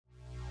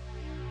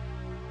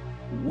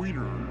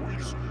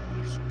Wieners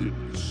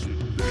in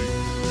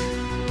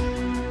Sydney.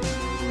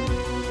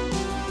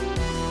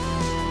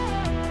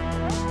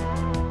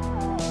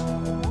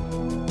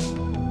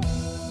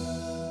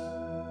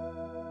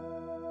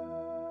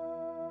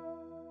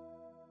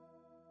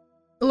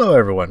 Hello,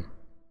 everyone.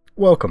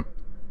 Welcome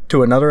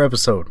to another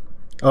episode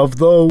of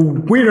the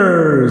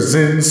Wieners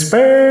in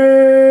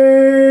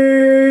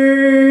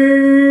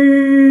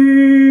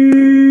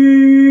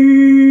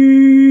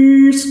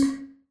Space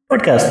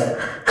podcast.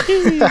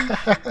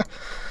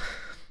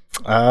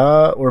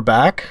 We're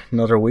back.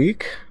 Another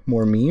week.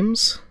 More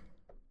memes.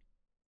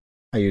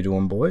 How you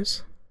doing,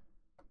 boys?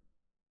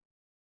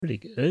 Pretty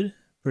good.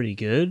 Pretty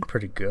good.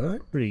 Pretty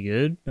good. Pretty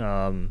good.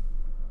 Nah.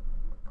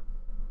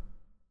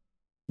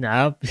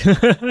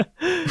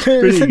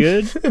 Pretty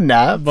good.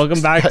 Nah.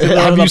 Welcome back to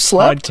Have the you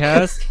slept?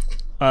 podcast.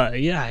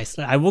 Yeah, I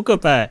slept. I woke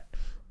up at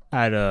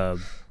a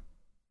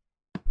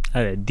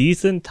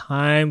decent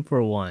time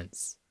for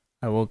once.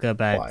 I woke up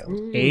at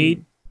Wild.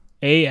 8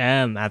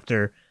 a.m.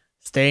 after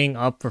staying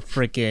up for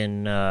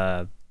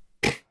freaking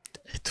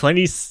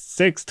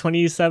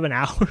 27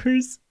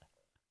 hours.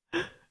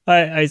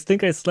 I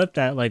think I slept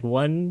at like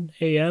 1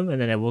 a.m. and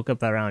then I woke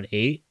up around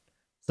 8.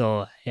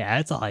 So yeah,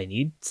 that's all I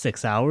need.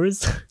 6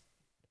 hours.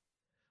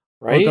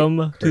 Right?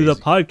 Welcome to the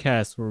Crazy.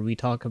 podcast where we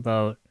talk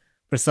about,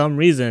 for some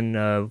reason,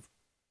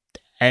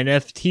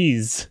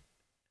 NFTs.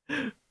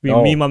 We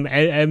Oh. meme on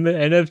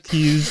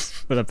NFTs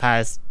for the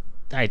past,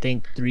 I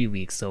think, 3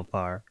 weeks so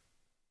far.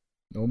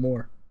 No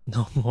more.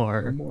 No No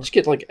more. more. Just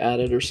get like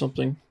added or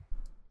something.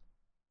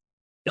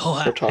 Oh,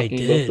 I Start talking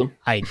about did. them.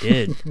 I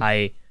did.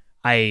 I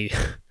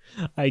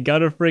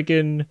got a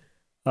freaking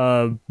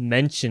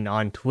mention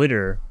on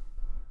Twitter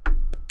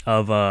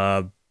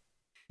of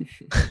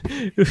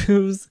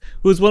it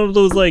was one of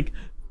those like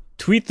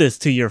tweet this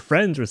to your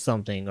friends or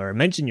something, or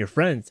mention your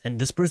friends, and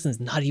this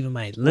person's not even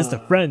my list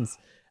of friends,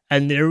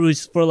 and it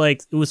was for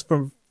like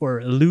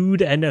for lewd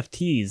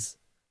NFTs,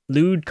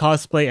 lewd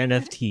cosplay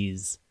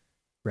NFTs,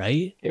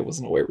 right? I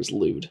wasn't aware it was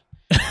lewd.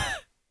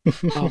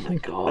 Oh my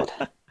god.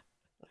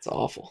 That's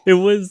awful. It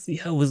was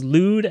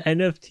lewd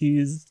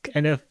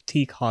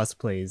NFT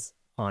cosplays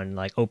on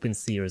like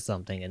OpenSea or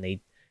something, and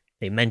they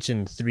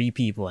mentioned 3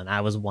 people, and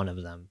I was one of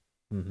them.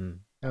 Mm-hmm.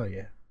 Oh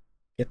yeah.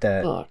 Get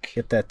that. Fuck.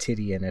 Get that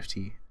titty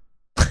NFT.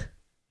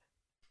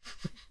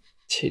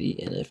 Titty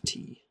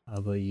NFT. How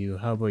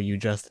about you,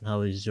 Justin? How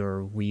was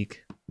your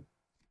week?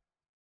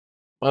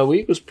 My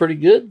week was pretty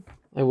good,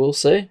 I will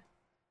say.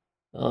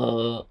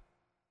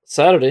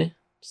 Saturday,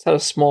 just had a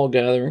small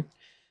gathering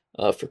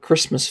for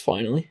Christmas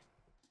finally.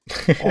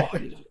 Oh,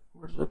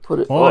 where did I put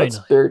it? Oh, it's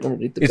Finally. buried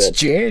underneath the It's bed.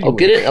 January.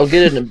 I'll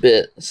get it in a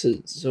bit.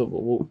 So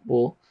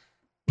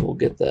we'll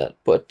get that.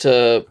 But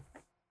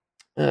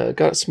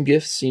got some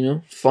gifts, you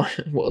know.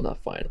 Well, not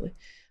finally.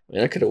 I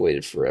mean, I could have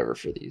waited forever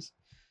for these.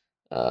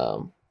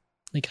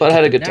 Like, But I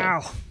had a get good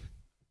them time.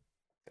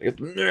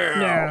 now.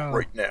 Now.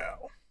 Right now.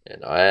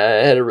 And I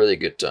had a really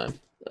good time.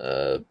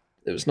 It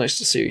was nice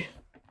to see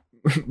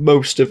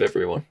most of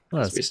everyone.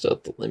 Well, 'Cause we still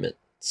at the limit.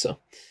 So,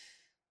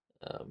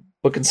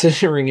 but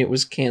considering it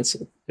was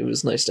canceled, it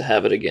was nice to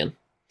have it again.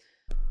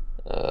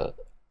 Of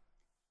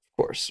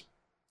course,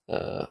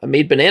 I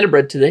made banana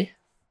bread today.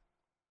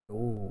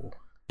 Oh,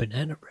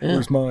 Banana bread. Yeah.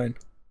 where's mine?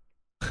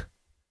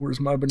 Where's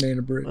my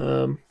banana bread?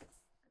 You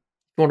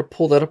want to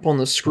pull that up on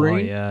the Oh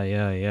screen?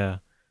 yeah.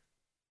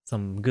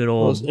 Some good Pull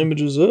old those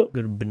images up.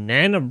 good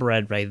banana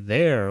bread right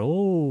there.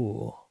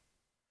 Oh.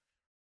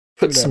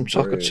 Put Look at some that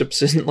chocolate bread.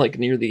 chips in like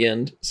near the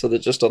end, so they're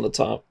just on the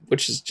top,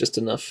 which is just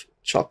enough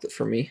chocolate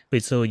for me.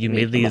 Wait, so you I mean,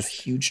 made I'm not a these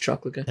huge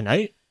chocolate guy.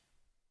 tonight?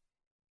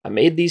 I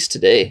made these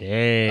today.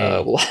 Hey.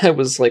 Well, I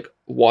was like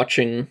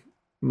watching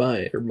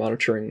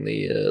monitoring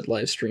the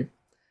live stream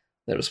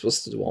that I was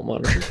supposed to do while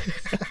monitoring.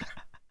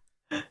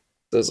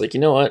 So I was like, you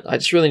know what? I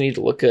just really need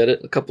to look at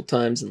it a couple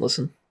times and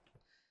listen.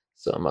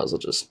 So I might as well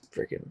just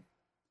freaking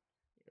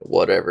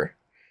whatever.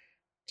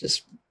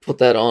 Just put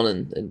that on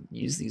and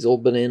use these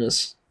old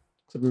bananas.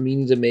 I've been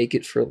meaning to make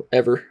it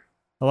forever.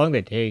 How long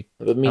did they take?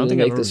 I've been I don't meaning to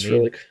think I've make ever this for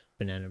made- like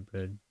Banana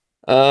bread.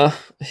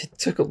 it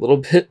took a little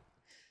bit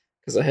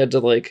because I had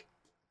to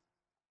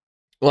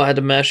I had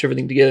to mash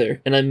everything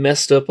together, and I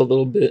messed up a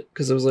little bit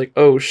because I was like,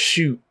 oh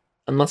shoot,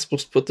 I'm not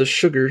supposed to put the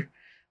sugar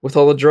with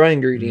all the dry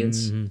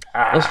ingredients. Mhm.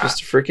 I was supposed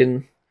to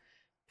freaking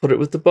put it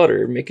with the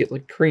butter, make it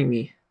like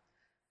creamy,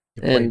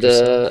 You played and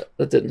yourself.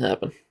 that didn't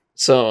happen.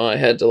 So I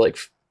had to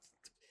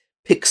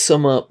pick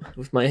some up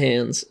with my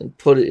hands and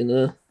put it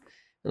in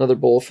another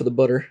bowl for the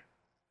butter,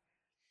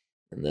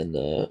 and then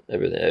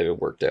everything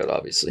worked out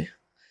obviously.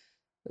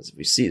 As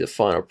we see the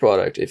final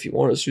product. If you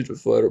want to see the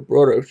final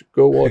product,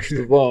 go watch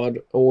the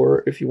VOD,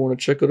 or if you want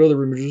to check out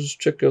other images,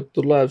 check out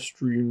the live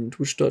stream,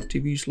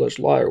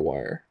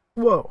 twitch.tv/Liarwire.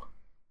 Whoa.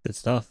 Good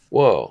stuff.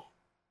 Whoa.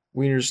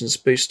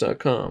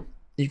 Wienersinspace.com.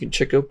 You can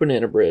check out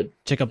banana bread.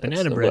 Check out That's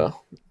banana the- bread.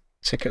 well,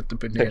 Check out the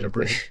banana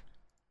bread. technically.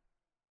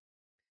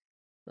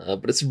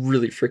 But it's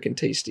really freaking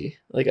tasty.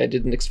 Like, I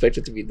didn't expect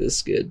it to be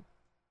this good.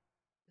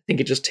 I think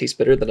it just tastes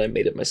better that I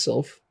made it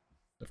myself.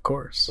 Of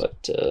course.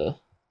 But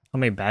How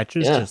many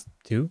batches? Yeah. Just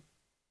 2?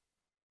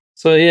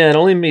 So yeah, it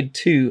only made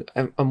 2.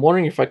 I'm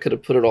wondering if I could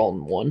have put it all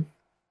in one,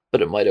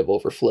 but it might have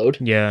overflowed.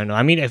 Yeah, no,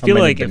 I mean, I feel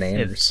many like it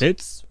bananas?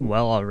 fits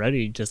well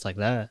already, just like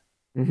that.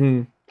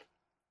 Mm-hmm.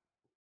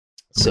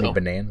 How many So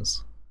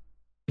bananas?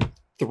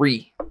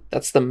 3.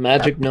 That's the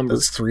magic number.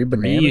 That's 3 Three,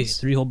 bananas.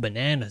 three whole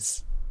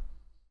bananas.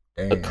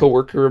 A Damn.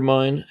 coworker of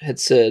mine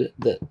had said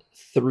that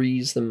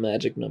 3's the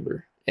magic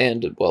number.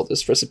 And well,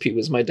 this recipe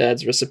was my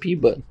dad's recipe,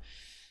 but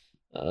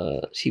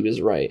he was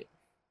right.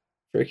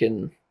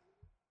 Freaking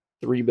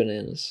 3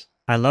 bananas.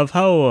 I love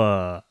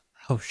how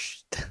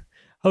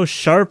how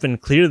sharp and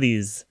clear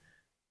these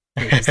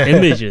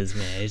images,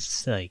 man. It's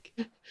just like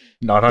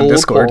Not on Full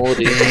Discord.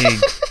 quality.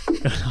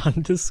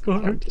 on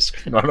Discord.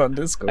 Not on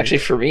Discord. Actually,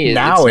 for me,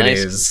 Now it's it nice.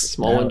 is. It's a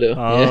small Now- window.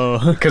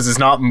 Oh, Because it's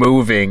not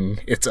moving.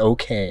 It's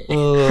okay.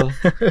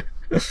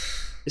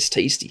 It's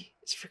tasty.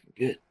 It's freaking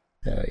good.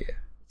 Hell yeah.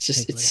 It's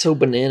just, Like- it's so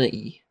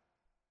banana-y.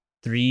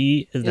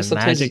 3 is Yeah, the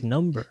sometimes magic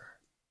number.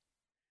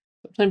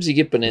 Sometimes you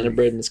get banana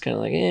bread and it's kind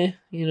of like,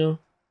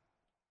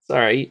 it's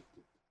alright.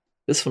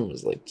 This one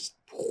was like just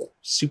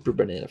super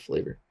banana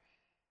flavor.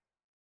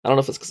 I don't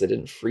know if it's because I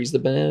didn't freeze the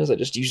bananas. I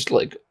just used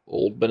like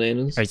old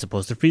bananas. Are you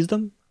supposed to freeze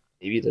them?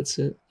 Maybe that's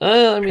it.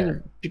 I mean, Okay,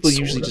 people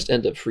usually sorta. just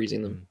end up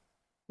freezing them.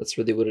 That's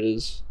really what it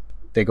is.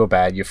 They go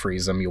bad, you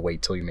freeze them, you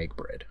wait till you make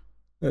bread.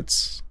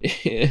 That's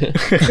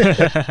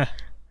Yeah.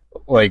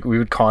 like we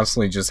would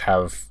constantly just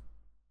have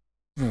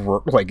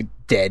like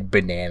dead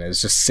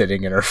bananas just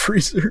sitting in our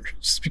freezer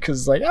just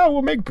because like, oh,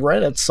 we'll make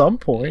bread at some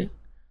point.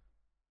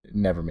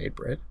 Never made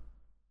bread.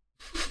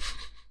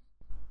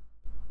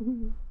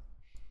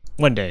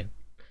 One day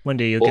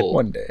you'll Well,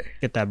 One day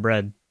get that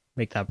bread.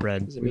 Make that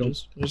bread. Let me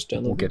just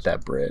download we'll get this.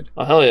 that bread.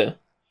 Oh hell yeah!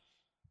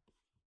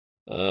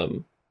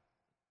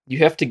 You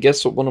have to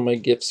guess what one of my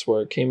gifts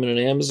were. It came in an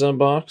Amazon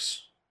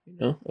box,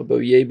 about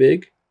yay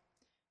big,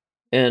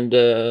 and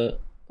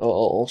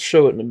I'll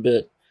show it in a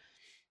bit.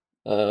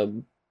 But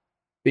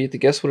you have to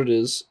guess what it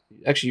is.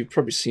 Actually, you've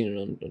probably seen it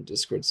on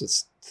Discord, so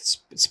it's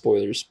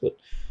spoilers. But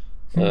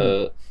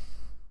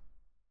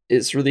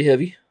it's really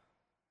heavy.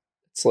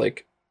 It's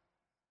like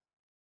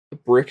a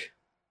brick.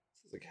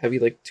 It's like heavy,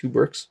 like 2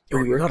 bricks. Yo,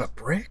 3 you bricks. got a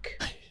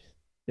brick?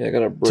 Yeah, I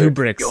got a brick. 2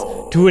 bricks.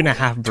 Yo,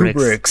 2.5 2 bricks.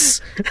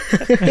 bricks.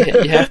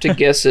 Yeah, you have to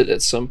guess it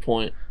at some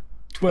point.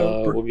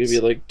 12 We'll give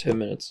you like 10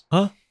 minutes.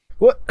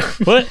 What?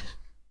 What?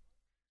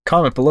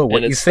 Comment below what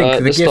And you it's,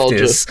 think the gift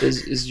nostalgia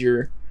is. is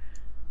your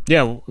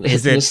Yeah,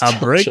 is it a Nostalgia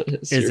brick?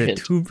 is Is your it hint.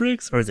 2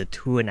 bricks or is it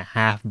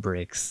 2.5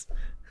 bricks?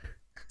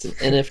 it's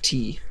an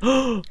NFT.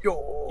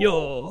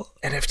 Yo,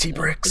 NFT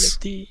bricks.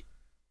 NFT.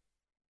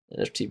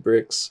 NFT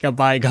bricks. Gotta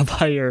buy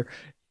your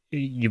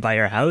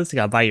house. You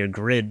gotta buy your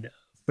grid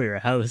for your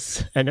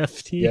house.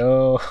 NFT.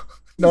 Yo.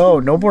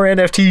 No more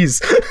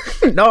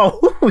NFTs.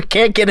 No, we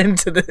can't get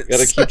into this.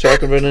 Gotta keep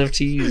talking about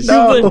NFTs.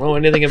 No. I don't know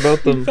anything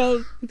about them.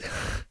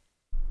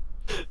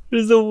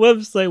 There's a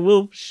website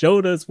Will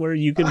showed us where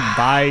you can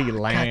buy damn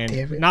land,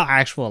 it. not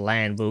actual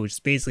land, but it's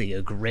basically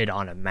a grid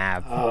on a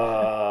map.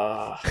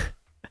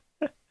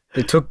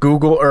 They took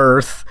Google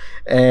Earth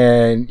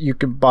and you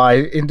could buy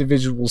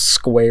individual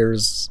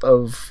squares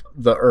of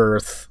the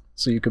Earth.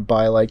 So you could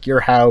buy like your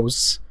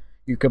house,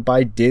 you could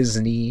buy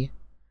Disney,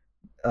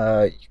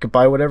 you could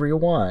buy whatever you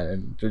want,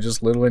 and they're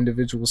just little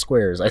individual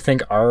squares. I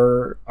think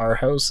our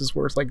house is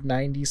worth like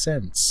 90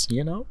 cents,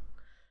 you know?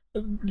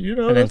 And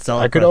then sell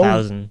I it could for own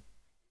 1,000,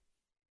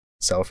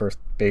 sell for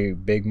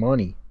big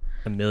money.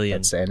 $1 million.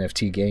 That's the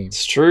NFT game.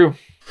 It's true.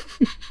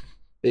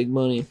 Big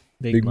money.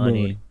 Big big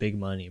money, money. big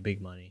money,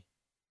 big money.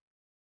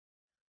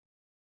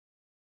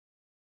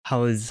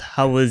 How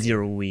was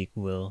your week,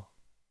 Will?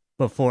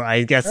 Before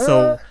I guess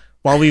so,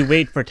 while we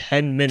wait for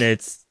 10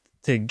 minutes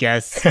to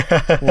guess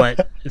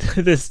what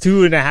this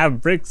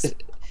 2.5 bricks.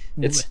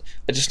 It's.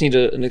 I just need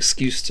an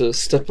excuse to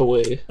step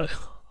away.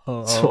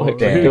 Oh, So I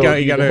can you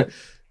go. gotta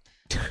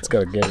Let's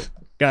go get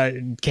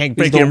it. can't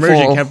Please break the don't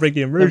immersion. fall. Can't break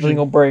the Everything immersion.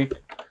 will break.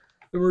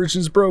 The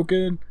merchant's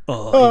broken.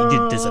 Oh,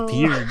 he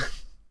disappeared.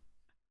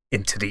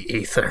 Into the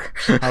ether.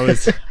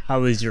 How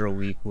was your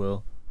week,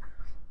 Will?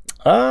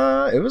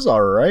 It was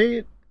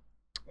alright.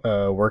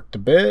 Worked a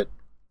bit.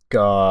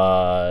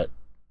 Got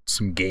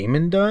some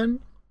gaming done.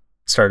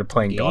 Started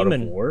playing God of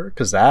Gaming. War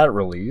because that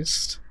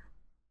released.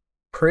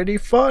 Pretty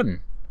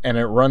fun. And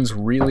it runs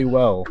really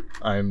well.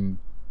 I'm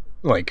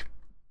like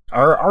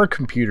our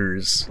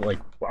computers, like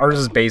ours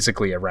is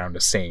basically around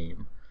the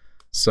same.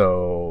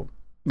 So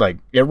like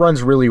it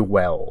runs really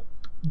well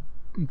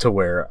to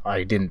where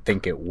I didn't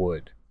think it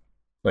would.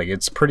 Like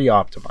it's pretty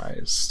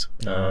optimized.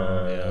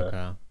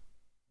 Okay.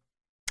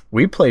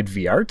 We played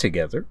VR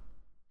together.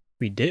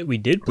 We did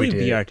play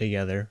did. VR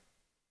together.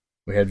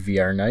 We had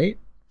VR night,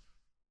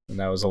 and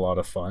that was a lot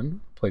of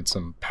fun. Played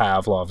some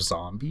Pavlov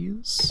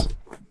zombies.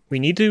 We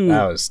need to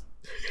That was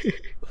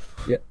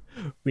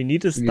we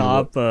need to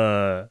stop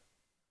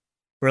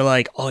we're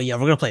like, oh yeah,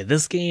 we're gonna play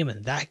this game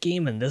and that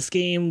game and this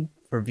game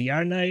for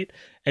VR night,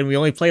 and we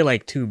only play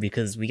like 2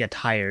 because we get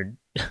tired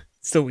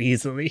so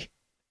easily.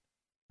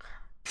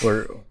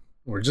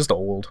 we're just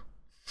old.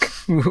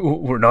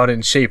 We're not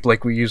in shape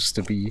like we used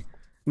to be.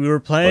 We were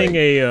playing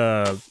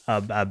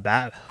Like-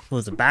 what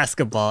was it,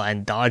 basketball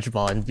and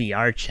dodgeball in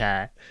VR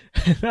chat.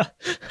 That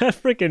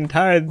freaking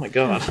tired. Oh my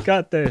god.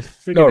 Got the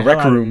freaking No, hell Rec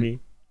out of Room. me.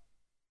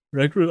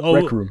 Rec room. Oh,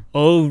 Rec Room.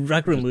 Oh,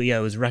 rec room. Yeah,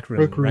 it was rec room.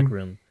 Rec Room. Rec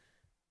room.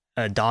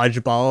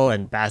 Dodgeball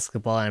and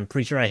basketball. And I'm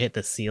pretty sure I hit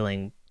the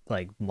ceiling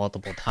like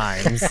multiple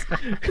times.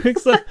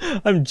 It's like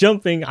I'm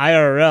jumping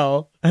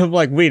IRL. I'm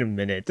like, wait a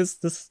minute. This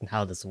isn't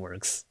how this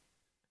works.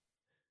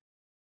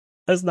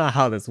 That's not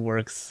how this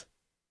works.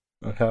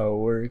 Not how it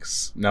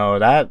works. No,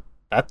 that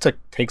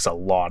takes a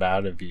lot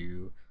out of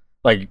you.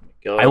 Like,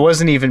 God. I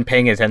wasn't even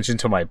paying attention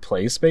to my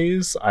play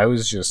space. I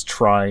was just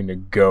trying to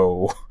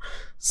go.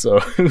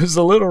 So it was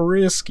a little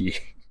risky.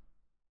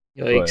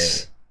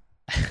 Yikes.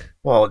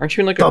 Well, Aren't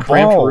you in like the a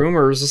cramped ball. room,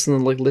 or is this in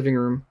the like living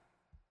room?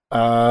 Or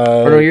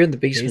no, you're in the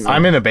basement.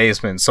 I'm in a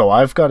basement, so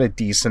I've got a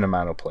decent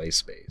amount of play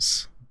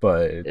space.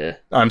 But Yeah.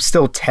 I'm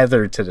still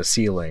tethered to the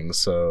ceiling,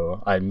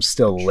 so I'm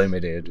still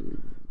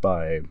limited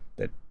by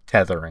the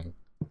tethering.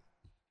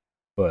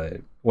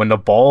 But when the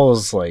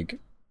ball's like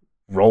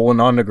rolling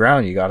on the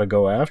ground, you gotta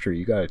go after it.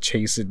 You gotta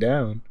chase it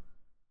down.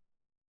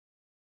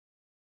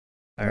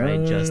 All right,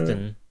 Uh,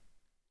 Justin.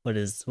 What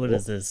is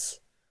this?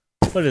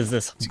 What is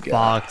this What you got?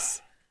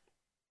 box?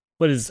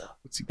 What is?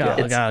 What's he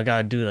I got?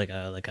 gotta do like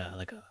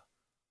a.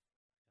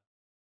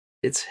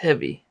 It's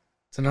heavy.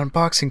 It's an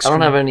unboxing I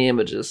don't have stream. any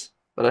images,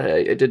 but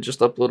I did just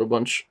upload a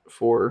bunch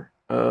for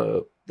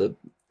the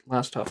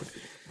last topic.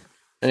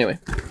 Anyway,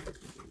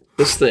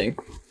 this thing.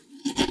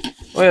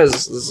 Oh yeah,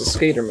 this is a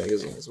skater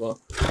magazine as well.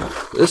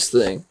 This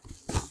thing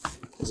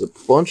is a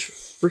bunch of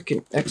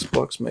freaking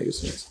Xbox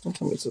magazines. Don't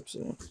tell me it's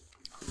upside down.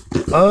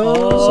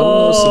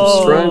 Oh,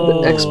 Someone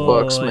subscribed to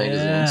Xbox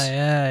magazines.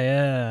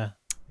 Yeah.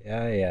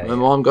 yeah. My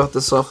mom got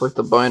this off like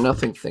the buy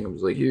nothing thing. I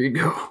was like, here you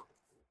go.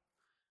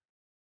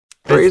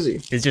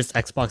 Crazy. It's just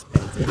Xbox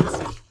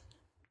magazines.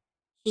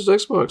 Just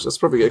Xbox. That's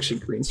probably actually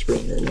green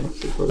screen right now.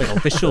 So probably- Like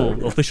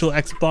official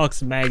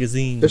Xbox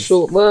magazines.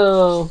 Official.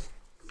 Well,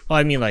 Oh,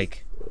 I mean,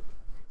 like,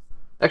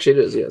 actually,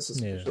 it is. Yes,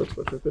 it's Yeah. official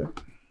Xbox right there.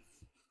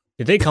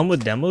 did they come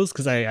with demos?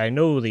 Because I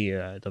know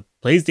the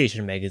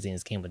PlayStation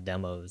magazines came with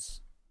demos.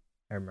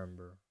 I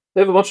remember They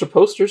have a bunch of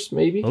posters,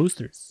 maybe.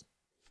 posters,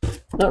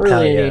 Not really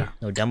Hell any. yeah.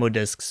 no demo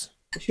discs.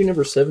 Issue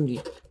number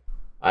 70.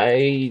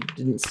 I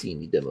didn't see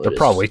any demo. They're discs.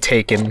 probably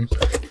taken.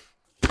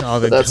 Oh,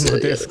 the But that's demo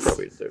it. Yeah,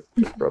 discs. they're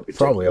probably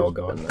Probably taken. all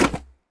gone.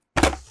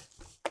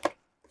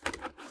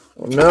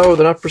 Oh no,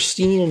 they're not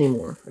pristine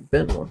anymore. I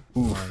bent one.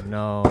 Oh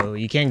no,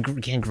 you can't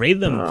grade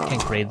them.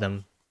 Can't grade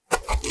them.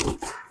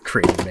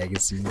 Creative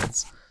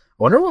magazines.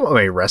 I wonder what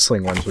my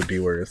wrestling ones would be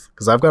worth.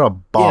 Because I've got a Yeah,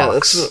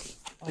 box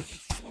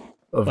that's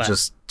of What?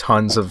 just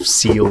tons of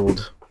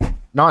sealed,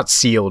 not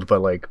sealed,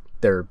 but like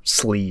they're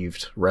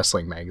sleeved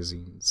wrestling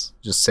magazines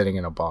just sitting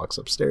in a box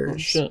upstairs. oh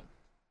shit.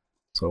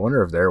 So I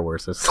wonder if they're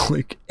worth it,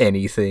 like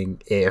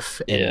anything,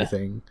 if Yeah.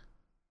 anything.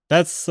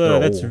 That's They're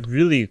that's old.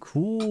 really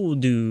cool,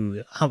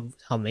 dude.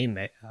 How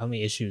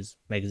many issues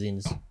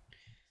magazines?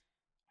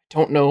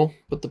 Don't know,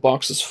 but the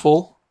box is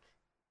full.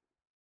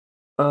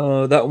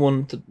 That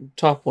one, the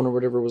top one or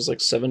whatever, was like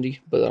 70,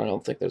 but I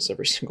don't think there's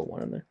every single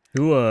one in there.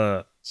 Who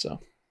So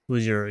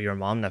was your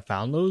mom that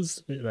found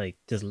those? Like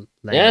just laying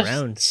yeah,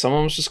 around?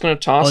 someone was just gonna Oh,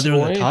 toss they it were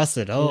away. gonna toss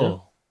it.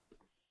 Oh,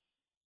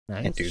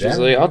 nice. Can't do She's that.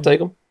 like, I'll take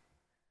them.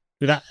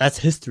 Dude, that's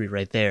history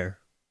right there.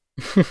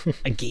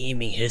 A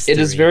gaming history. It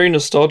is very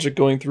nostalgic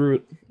going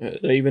through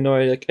it, even though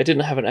I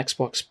didn't have an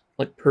Xbox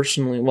like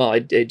personally. Well, I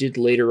did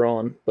later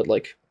on, but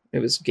like it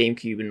was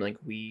GameCube and like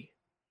Wii,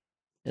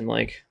 and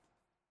like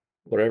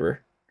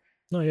whatever.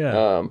 Oh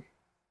yeah.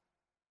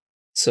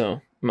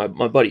 So my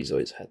buddies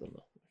always had them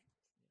though.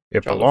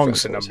 It Childhood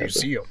belongs friends in a always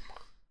had them. museum.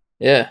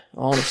 Yeah,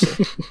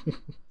 honestly,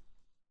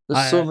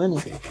 there's so I-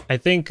 many. I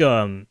think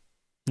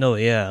no,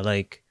 yeah,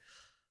 like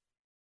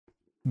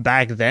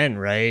back then,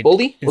 right?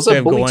 Bully? Was Instead that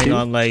of Bully going too?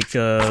 on like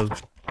the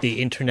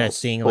internet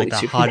seeing like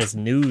Bully the 2. hottest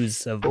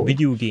news of Bully.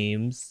 video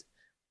games,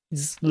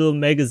 this little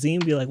magazine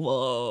be like,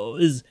 "Whoa,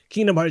 is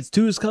Kingdom Hearts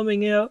 2 is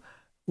coming out?"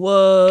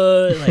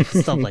 What? Like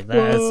stuff like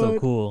that. It's so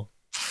What? cool.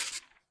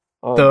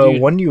 Oh, The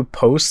dude. one you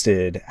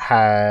posted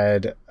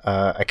had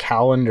a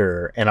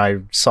calendar, and I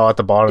saw at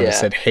the bottom it Yeah.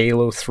 said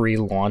Halo 3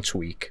 launch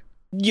week.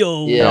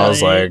 Yo, Yeah. And I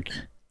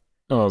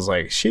what? was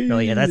like, shit. Oh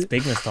yeah, that's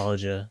big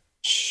nostalgia.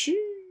 Sheesh.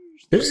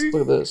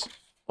 Look at this.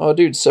 Oh,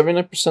 dude,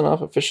 79%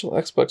 off official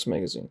Xbox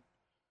magazine.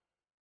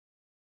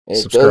 And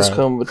it does Subscribe.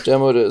 come with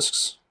demo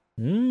discs.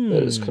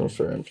 That is Mm.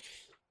 confirmed.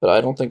 But I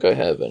don't think I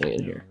have any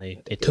in here.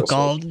 They They took also-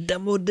 all the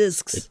demo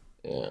discs.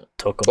 Yeah.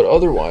 Took 'em. But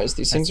otherwise,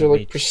 these things That's are like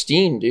reach.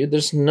 pristine, dude.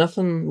 There's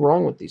nothing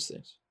wrong with these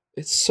things.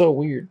 It's so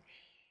weird.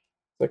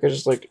 Like I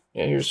just like,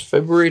 yeah, here's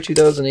February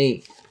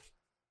 2008,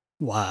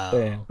 Wow.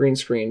 Damn. green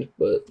screened,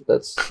 but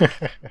that's what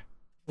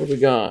do we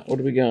got? What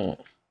do we got?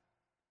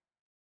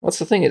 What's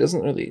the thing? It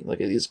doesn't really like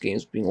these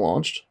games being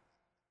launched.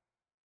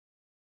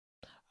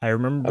 I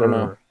remember don't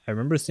know. I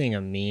remember seeing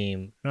a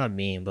meme, not a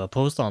meme, but a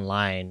post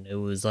online. It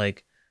was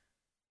like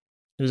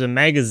it was a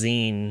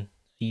magazine,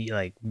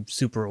 like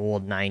super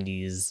old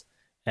 90s,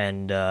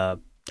 and I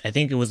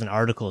think it was an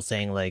article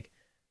saying like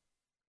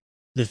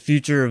the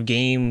future of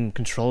game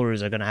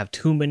controllers are gonna have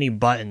too many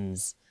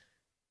buttons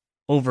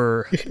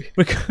over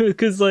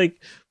because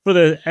like for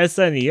the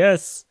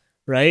SNES,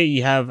 right?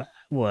 You have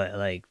what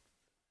like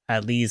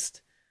at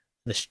least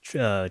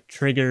the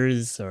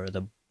triggers or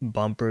the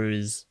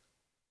bumpers,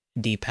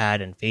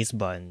 D-pad, and face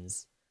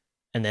buttons,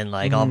 and then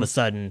like all of a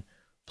sudden,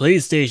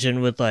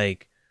 PlayStation with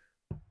like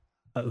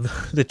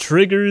the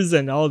triggers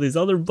and all these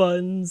other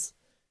buttons.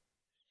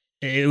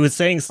 It was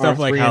saying stuff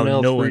like R3 how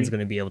and no L3. one's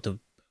gonna be able to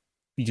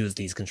use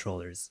these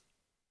controllers.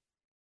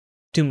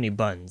 Too many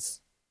buttons.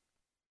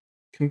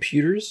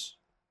 Computers?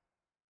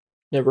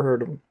 Never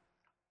heard of them.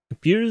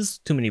 Computers,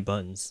 too many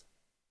buttons.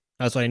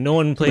 That's why no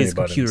one many plays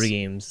computer buttons.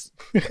 games.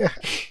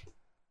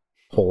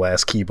 Whole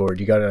ass keyboard.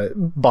 You gotta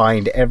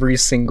bind every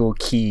single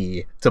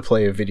key to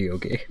play a video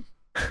game.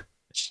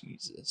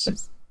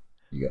 Jesus.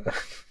 You got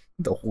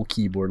the whole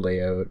keyboard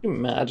layout. Can you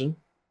imagine?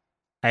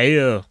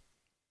 I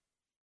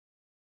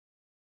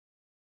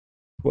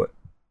What?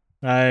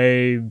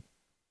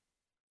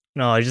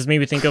 No, it just made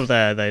me think of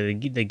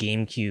the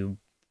GameCube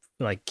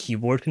like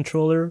keyboard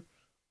controller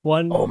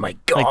one. Oh my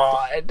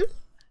god!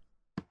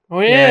 Oh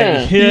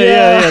yeah,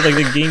 yeah. like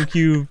the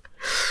GameCube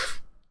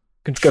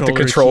It's got controller. the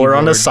controller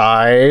on the keyboard.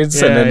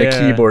 sides and Yeah, then the yeah.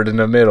 keyboard in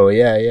the middle.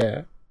 Yeah,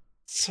 yeah.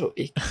 So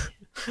icky.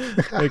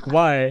 Like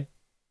why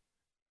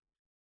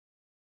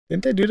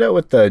Didn't they do that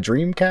with the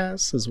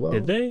Dreamcast as well?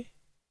 did they?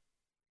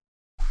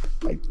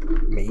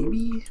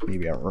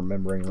 Maybe I'm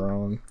remembering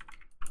wrong.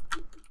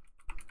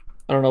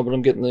 I don't know, but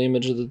I'm getting the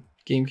image of the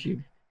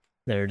GameCube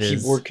There it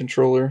is. keyboard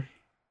controller.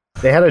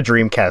 They had a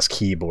Dreamcast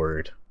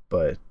keyboard,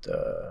 but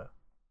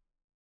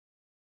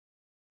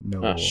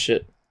no. Oh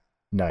shit.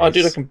 Nice. Oh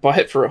dude, I can buy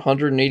it for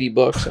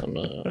 $180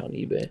 on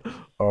eBay.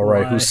 All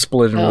right, Why? who's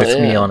splitting Hell with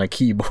me yeah. on a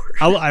keyboard?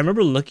 I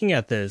remember looking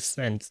at this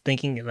and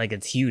thinking like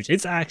it's huge.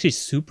 It's actually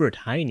super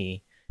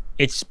tiny.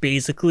 It's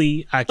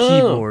basically a Oh.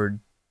 keyboard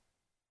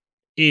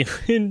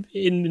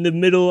in the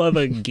middle of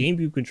a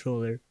GameCube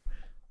controller.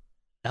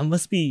 That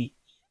must be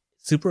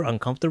super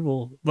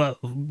uncomfortable. But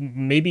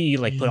maybe you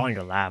like put it on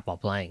your lap while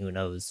playing. Who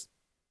knows?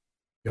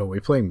 Yo, we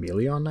playing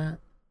Melee on that?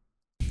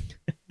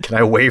 Can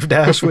I wave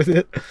dash with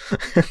it?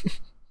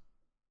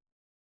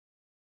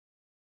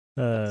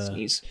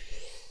 Sneeze.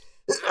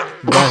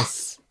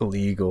 Bless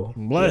Illegal.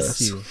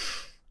 bless Yes. you.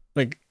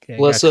 Like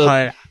Bless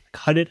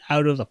cut it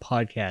out of the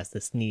podcast.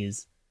 The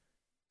sneeze.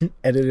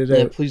 Edit it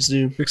Yeah, out. please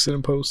do. Fix it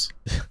in post.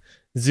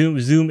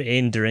 Zoom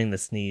in during the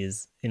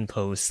sneeze in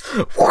post.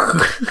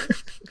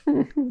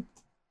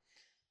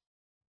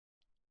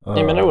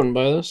 Hey man, I wouldn't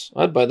buy this.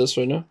 I'd buy this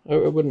right now. I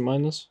wouldn't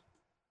mind this.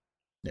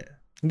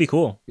 It'd be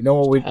cool. You know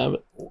what we? Have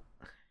it.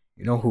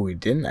 You know who we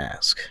didn't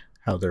ask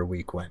how their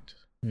week went?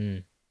 Hmm.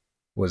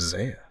 Was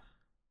Zaya.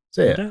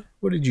 Did I? Zaya,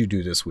 what did you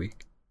do this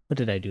week? What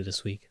did I do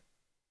this week?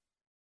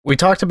 We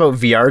talked about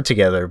VR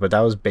together, but that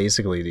was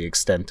basically the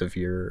extent of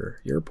your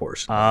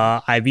portion.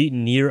 I beat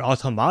Nier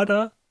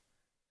Automata.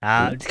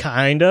 Kinda.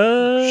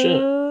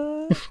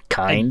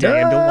 Kinda.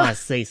 I don't want to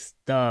say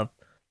stuff,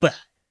 but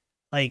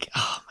like,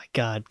 oh my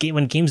god,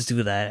 when games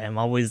do that, I'm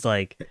always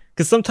like,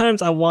 because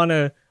sometimes I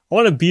wanna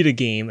beat a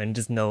game and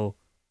just know,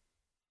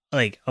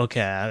 like,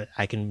 okay,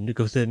 I can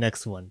go to the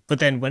next one. But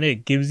then when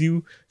it gives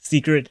you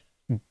secret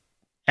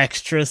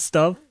extra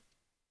stuff,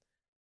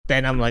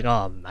 then I'm like,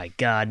 oh my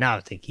god, now I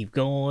have to keep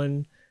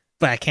going.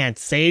 But I can't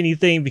say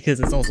anything because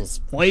it's also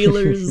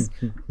spoilers.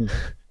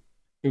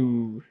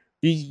 Ooh.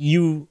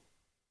 you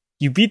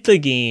beat the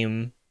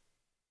game,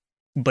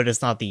 but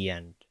it's not the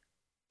end,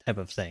 type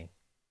of thing.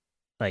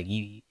 Like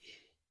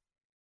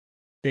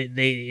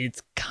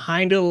it's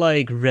kind of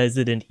like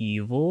Resident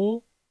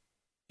Evil,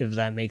 if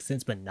that makes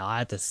sense, but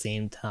not at the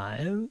same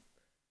time.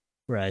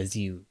 Whereas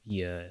you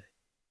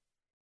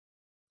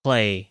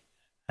play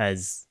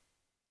as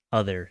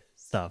other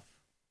stuff.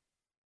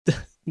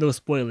 No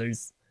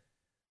spoilers.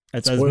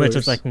 That's as much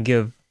as I can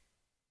give.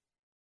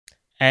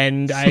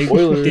 And I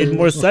Spoilers. did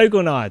more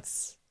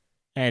Psychonauts.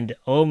 And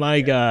oh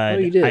my god, Oh,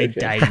 you did,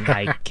 okay.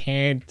 I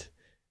can't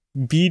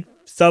beat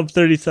sub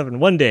 37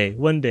 one day.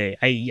 One I day.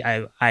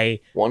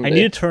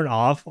 need to turn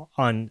off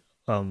on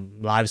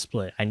live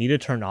split. I need to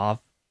turn off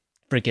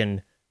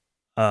freaking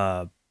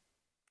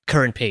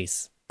current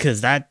pace,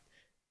 cuz that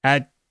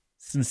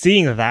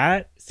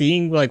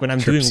seeing like when I'm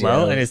Trips doing well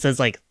you out. and it says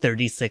like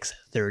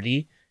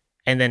 36:30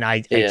 and then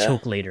I Yeah.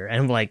 choke later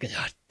and I'm like,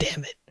 oh,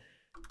 damn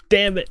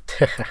it.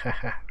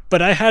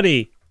 But I had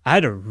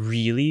a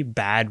really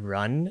bad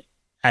run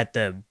at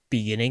the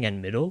beginning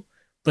and middle,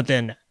 but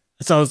then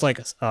so I was like,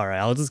 all right,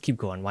 I'll just keep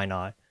going. Why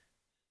not?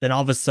 Then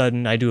all of a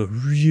sudden, I do it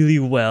really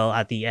well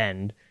at the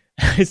end.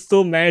 I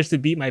still managed to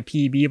beat my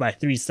PB by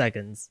 3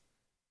 seconds.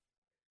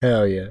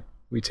 Hell yeah.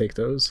 We take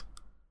those.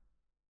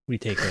 We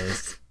take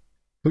those.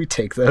 We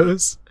take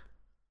those.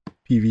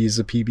 PB is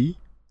a PB.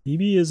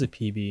 PB is a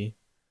PB,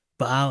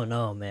 but I don't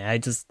know, man. I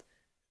just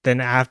then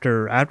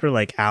after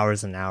like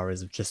hours and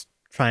hours of just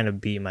trying to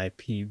beat my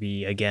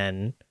PB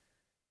again,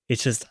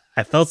 it's just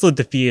I felt so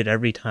defeated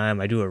every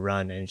time I do a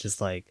run, and it's just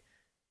like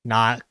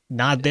not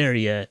there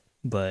yet,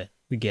 but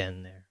we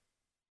getting there.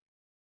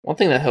 One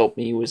thing that helped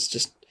me was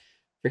just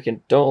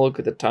freaking don't look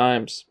at the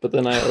times. But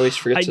then I always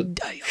forget to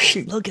I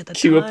look at the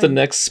queue up the time.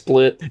 next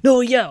split.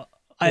 No, yeah.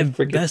 I've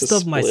forget messed to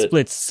up my split.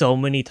 splits so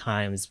many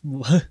times.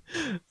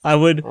 I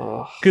would,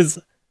 Oh, because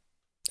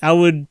I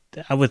would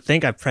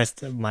think I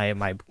pressed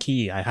my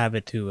key. I have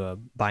it to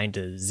bind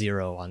to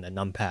 0 on the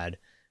numpad,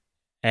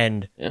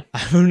 and Yeah.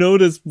 I've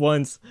noticed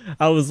once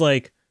I was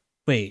like,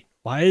 wait,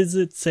 why does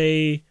it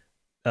say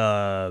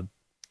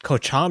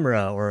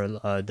Kochamara or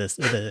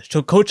the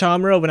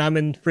Kochamara when I'm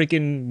in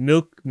freaking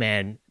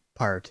Milkman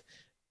part?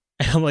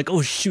 And I'm like,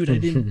 oh shoot, I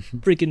didn't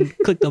freaking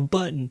click the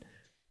button.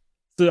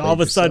 So all of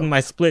a Blame sudden yourself. my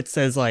split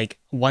says like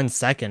 1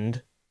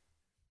 second,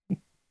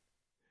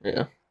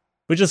 yeah.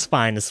 which is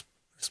fine. The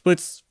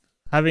splits,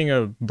 having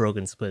a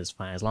broken split is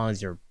fine as long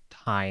as your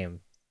time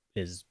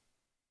is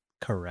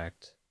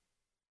correct.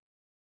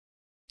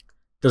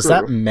 Does True.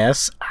 that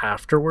mess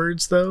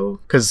afterwards though?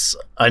 Because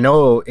I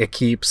know it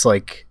keeps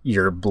like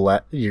your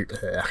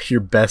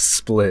best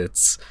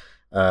splits.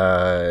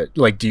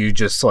 Like, do you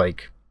just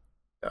like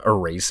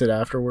erase it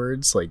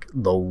afterwards? Like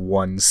the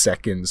 1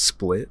 second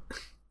split?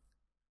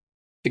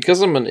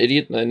 Because I'm an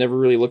idiot and I never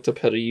really looked up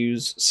how to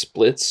use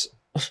splits,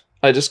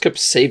 I just kept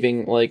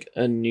saving like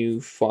a new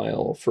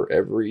file for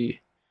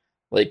every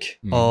like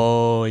Hmm.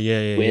 Oh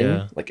yeah, win.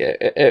 yeah. Like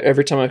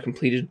every time I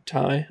completed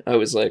tie, I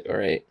was like, all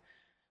right,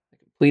 I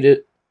complete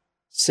it,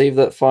 save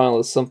that file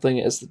as something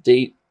as the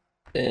date,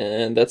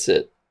 and that's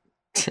it.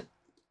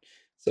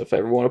 So if I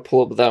ever want to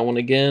pull up that one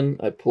again,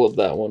 I pull up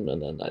that one,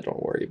 and then I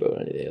don't worry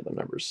about any of the other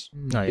numbers Oh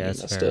yeah, getting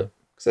that's messed fair. up.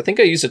 Because I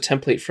think I used a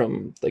template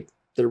from like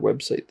their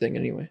website thing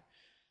anyway.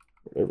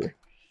 Whatever.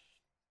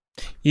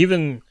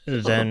 Even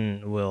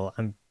then,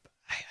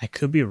 I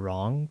could be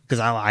wrong because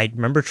I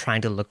remember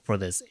trying to look for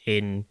this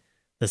in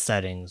the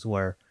settings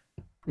where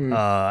Hmm.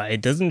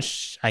 it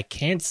doesn't. I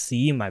can't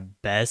see my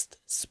best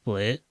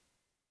split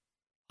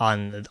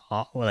on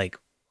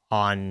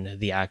on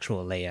the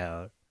actual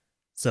layout.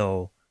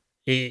 So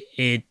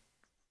it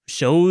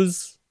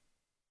shows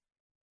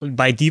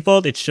by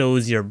default. It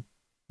shows your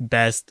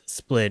best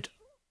split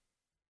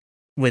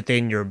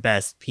within your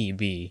best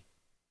PB.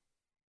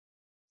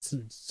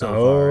 So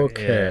far,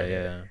 Okay.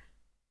 yeah.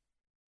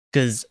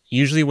 Because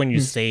usually when you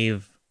Hmm.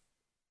 save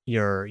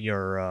your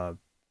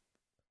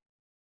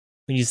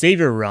when you save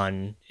your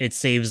run, it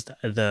saves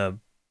the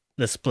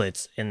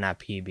splits in that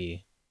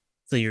PB.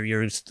 So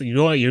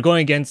you're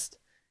going against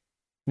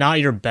not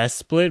your best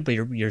split, but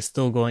you're just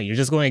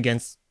going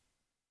against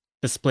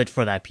the split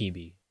for that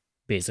PB,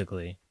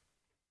 basically.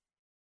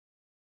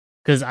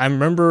 Because I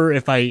remember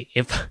if I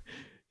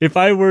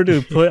were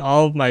to put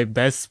all of my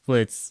best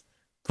splits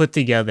put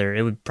together,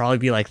 it would probably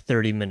be like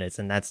 30 minutes,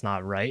 and that's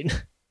not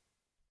right.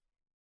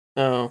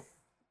 Oh,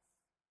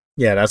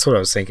 Yeah, that's what I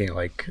was thinking.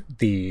 Like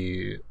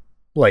the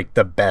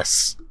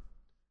best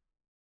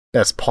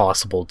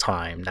possible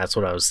time. That's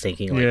what I was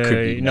thinking. Like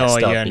could be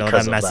messed up that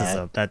because of messes that.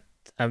 up. That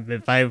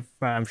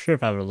I'm sure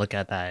if I were to look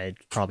at that,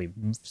 it's probably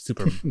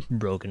super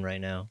broken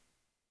right now.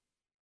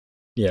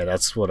 Yeah,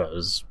 that's what I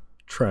was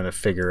trying to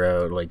figure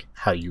out. Like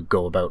how you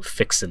go about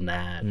fixing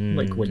that.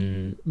 Like when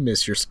you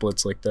miss your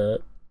splits like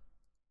that.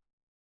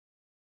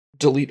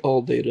 delete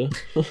all data.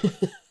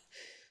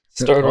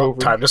 Start Oh, over.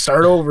 Time to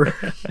start over.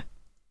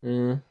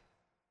 Yeah,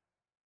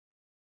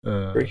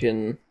 Uh,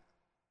 freaking.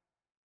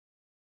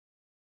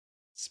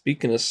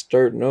 Speaking of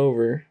starting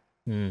over,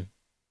 Hmm.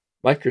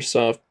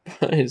 Microsoft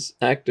buys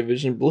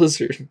Activision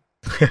Blizzard.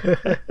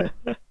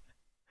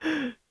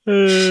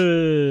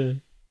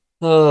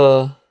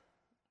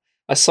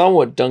 I saw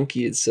what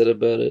Donkey had said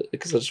about it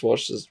because I just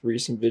watched this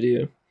recent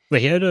video.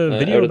 Wait, he had a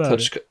video Out of about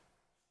touch. it.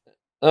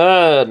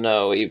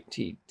 No,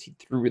 he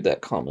threw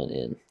that comment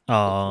in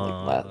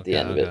Oh, at the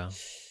end of it.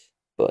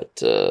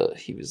 But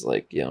he was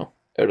like,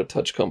 out of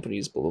touch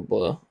companies, blah blah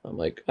blah. I'm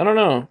like, I don't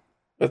know.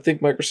 I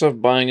think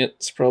Microsoft buying it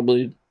is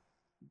probably,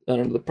 I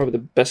don't know, probably the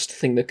best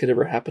thing that could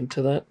ever happen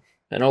to that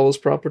and all those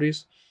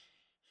properties.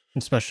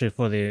 Especially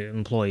for the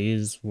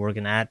employees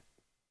working at.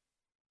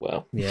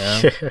 Well,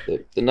 Yeah,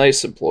 the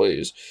nice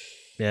employees,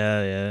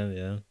 yeah.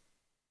 the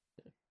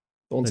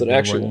ones The that good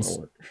actually want ones. to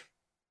work.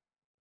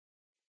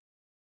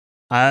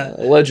 I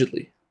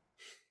Allegedly.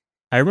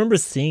 remember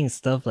seeing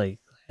stuff like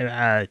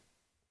the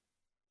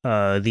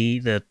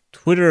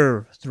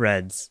Twitter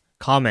threads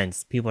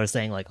comments. People are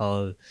saying like,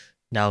 oh,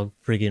 now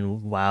freaking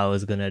WoW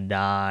is gonna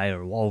die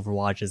or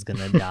Overwatch is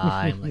gonna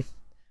die. I'm like,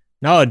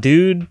 no,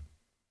 dude,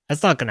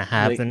 that's not gonna Like,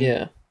 happen.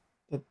 yeah.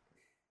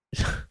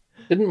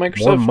 Didn't More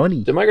Microsoft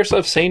money. Did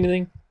Microsoft say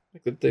anything?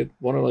 Like that they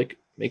want to like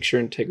make sure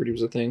integrity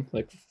was a thing?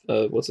 Like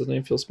what's his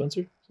name? Phil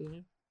Spencer? What's his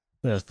name?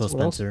 Yeah, Phil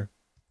Someone else? Spencer.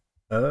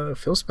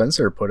 Phil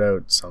Spencer put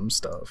out some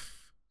stuff.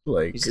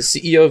 Like He's the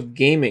CEO of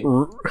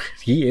gaming.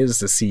 he is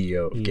the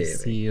CEO of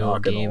He's gaming. CEO Not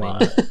of gonna gaming.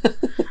 lie.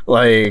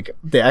 Like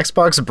the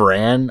Xbox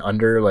brand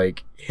under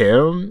like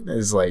him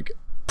is like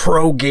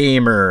pro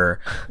gamer.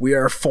 We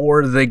are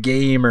for the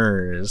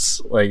gamers.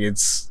 Like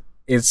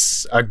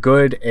it's a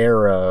good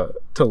era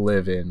to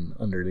live in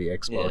under the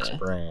Xbox Yeah.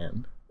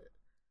 brand.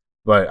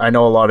 But I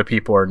know a lot of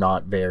people are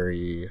not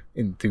very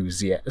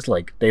enthusiastic.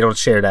 Like they don't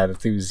share that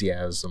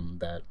enthusiasm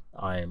that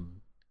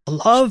I'm a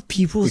lot of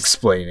people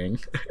explaining.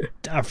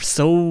 are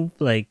so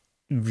like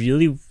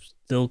really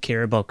still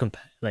care about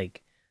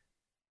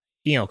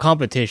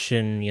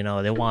competition. You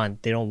know, they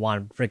don't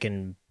want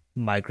freaking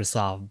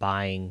Microsoft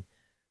buying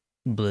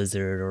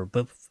Blizzard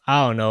but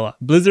I don't know.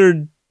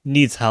 Blizzard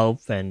needs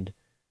help, and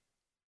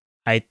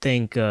I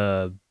think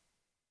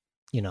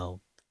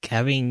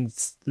having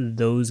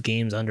those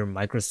games under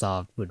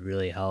Microsoft would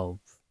really help,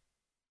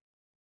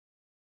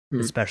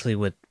 especially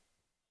with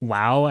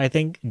WoW. I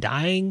think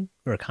dying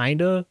or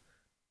kinda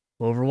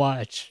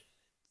Overwatch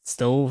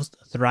still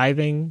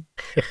thriving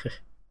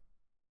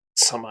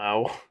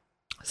Somehow.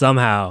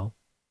 somehow.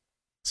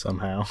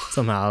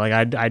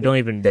 Like I don't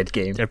even. Dead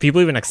game. Are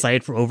people even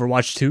excited for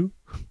Overwatch 2?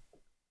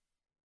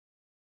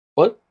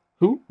 What?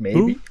 Who?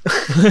 Maybe.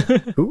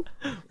 Who?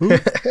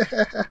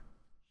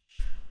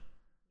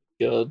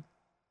 God.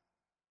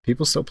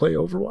 People still play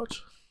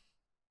Overwatch?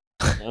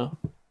 No.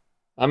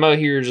 I'm out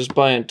here just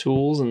buying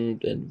tools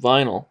and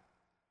vinyl.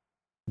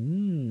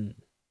 Mm.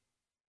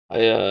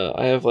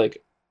 I have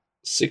like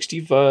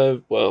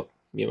 65. Well,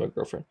 me and my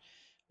girlfriend,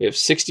 we have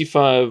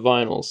 65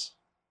 vinyls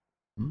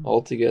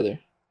all together.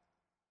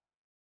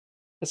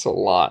 That's a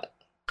lot.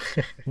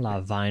 A lot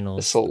of vinyls.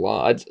 That's a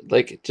lot.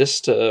 Like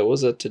just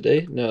was that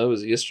today? No, it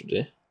was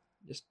yesterday.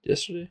 Just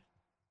yesterday,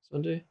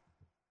 Sunday.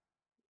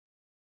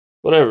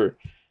 Whatever.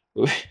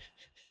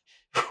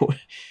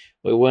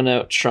 We went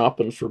out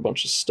shopping for a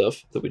bunch of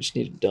stuff that we just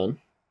needed done.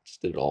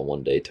 Just did it all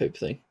one day type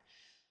thing.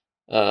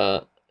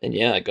 And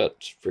yeah, I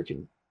got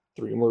freaking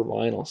 3 more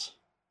vinyls.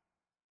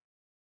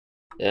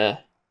 Yeah.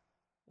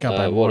 Got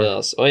by what more.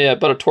 else? Oh yeah, I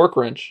bought a torque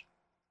wrench.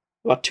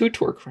 I bought 2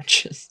 torque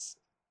wrenches.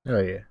 Oh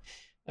yeah.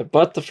 I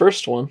bought the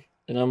first one,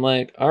 and I'm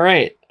like, all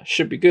right, I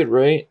should be good,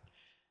 right?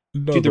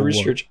 Do the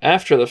research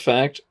after the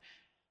fact,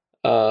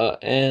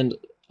 and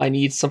I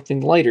need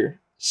something lighter.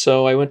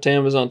 So I went to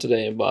Amazon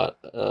today and bought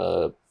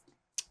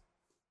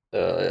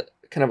kind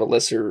of a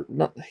lesser,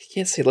 not, I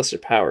can't say lesser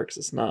power because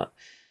it's not.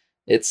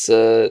 It's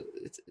 10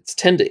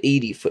 to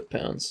 80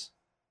 foot-pounds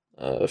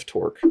of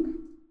torque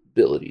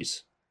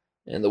abilities,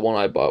 and the one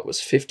I bought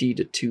was 50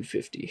 to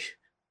 250.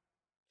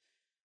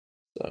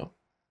 So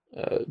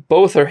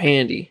both are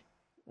handy.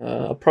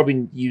 I'll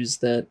probably use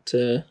that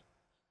the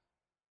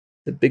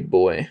big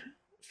boy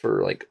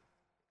for like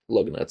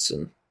lug nuts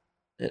and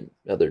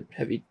other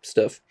heavy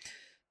stuff.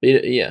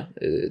 But yeah,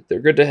 they're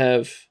good to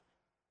have,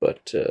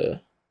 but pain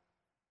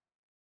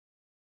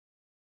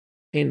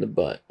in the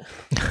butt.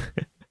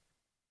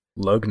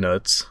 Lug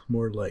nuts,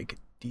 more like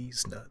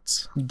these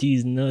nuts.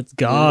 These nuts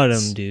got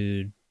him,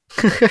 dude.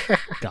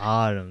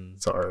 Got him.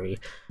 Sorry,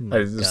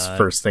 Oh this is the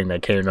first thing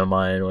that came to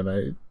mind when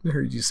I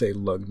heard you say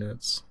lug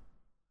nuts.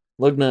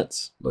 Lug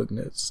nuts. Lug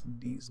nuts,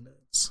 these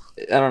nuts.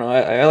 I don't know.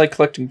 I like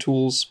collecting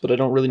tools, but I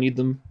don't really need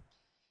them.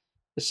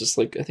 It's just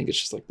like, I think it's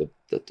just like the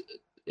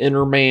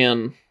inner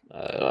man.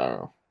 I don't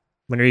know.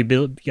 Whenever you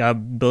build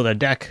a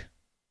deck,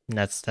 and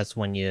that's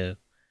when you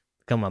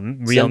become a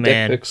real Send deck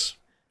man. pics.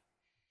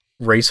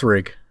 Race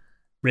rig.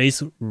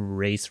 Race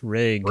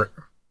rig.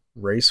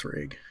 Race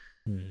rig.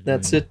 Mhm.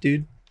 That's it,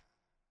 dude.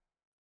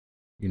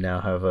 You now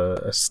have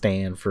a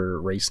stand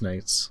for race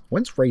nights.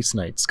 When's race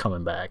nights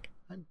coming back?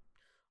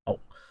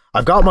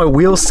 I've got my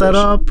wheels set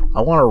up.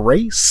 I want to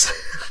race.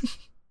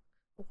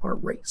 I want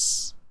to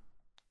race.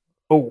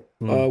 Oh,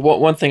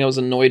 one thing I was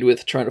annoyed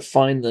with trying to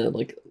find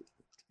the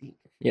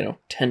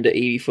 10 to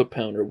 80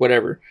 foot-pound or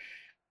whatever.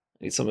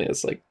 I need something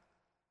that's like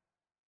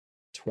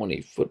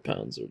 20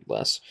 foot-pounds or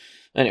less.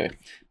 Anyway,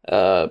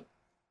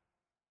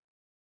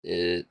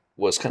 it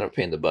was kind of a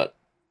pain in the butt.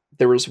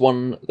 There was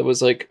one that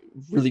was like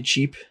really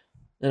cheap,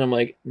 and I'm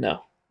like,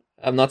 no,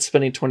 I'm not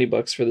spending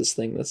 $20 for this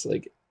thing that's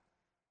like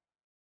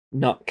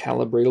not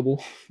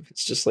calibratable.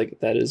 It's just like,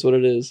 that is what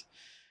it is.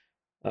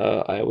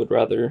 I would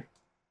rather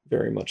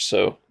very much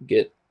so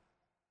get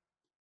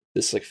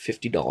this like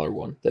 $50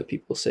 one that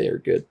people say are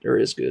good or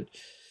is good.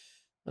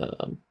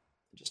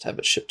 Just have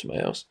it shipped to my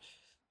house.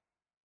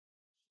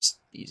 It's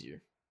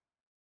easier.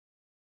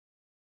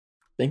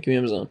 Thank you,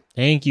 Amazon.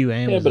 Thank you,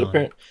 Amazon. Yeah,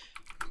 but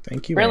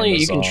Thank you. apparently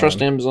you can Amazon.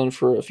 trust Amazon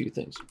for a few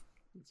things.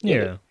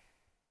 Yeah.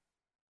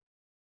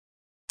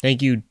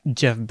 Thank you,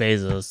 Jeff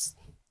Bezos.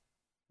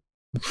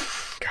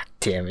 God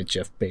damn it,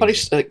 Jeff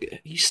Bezos. But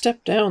he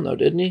stepped down though,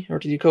 didn't he? Or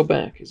did he go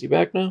back? Is he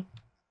back now?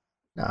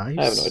 Nah, I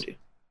have no idea.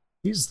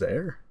 He's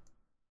there.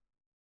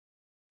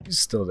 He's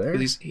still there.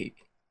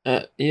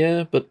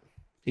 Yeah, but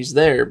he's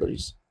there. But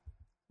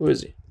who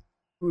is he?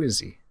 Who is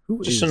he?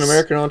 Who Just is an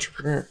American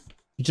entrepreneur.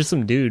 He's just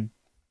some dude.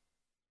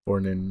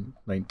 Born in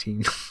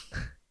 19.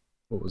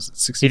 What was it?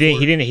 64?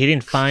 He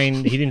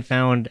didn't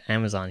found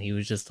Amazon. He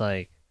was just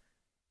like,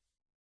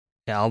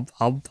 yeah,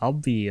 I'll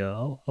be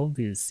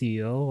the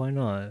CEO. Why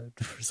not?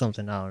 Or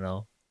something. I don't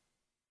know.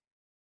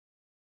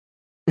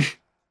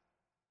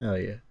 Oh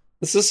yeah.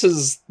 This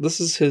is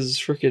his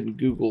freaking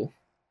Google.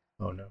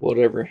 Oh no.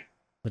 Whatever.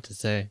 What to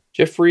say?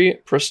 Jeffrey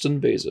Preston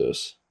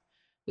Bezos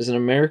is an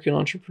American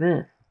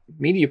entrepreneur,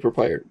 media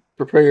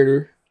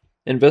proprietor,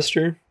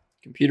 investor,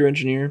 computer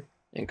engineer,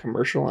 and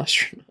commercial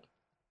astronaut.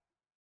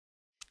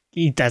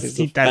 He's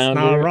the That's not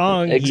founder,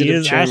 wrong. He executive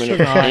is chairman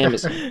of astronaut.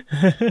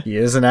 Amazon. He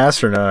is an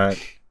astronaut.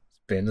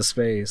 Been to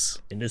space.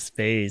 Into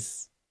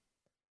space.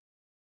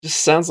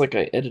 Just sounds like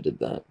I edited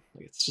that.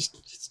 Like,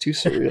 it's too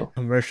surreal.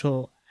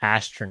 Commercial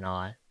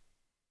astronaut.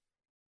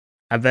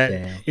 I bet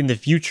Damn. in the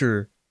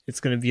future it's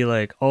gonna be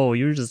like, oh,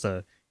 you're just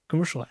a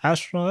commercial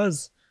astronaut.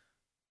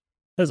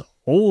 That's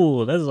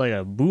old. That's like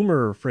a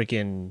boomer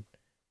freaking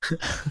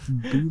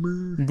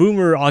Boomer.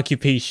 boomer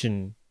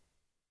occupation.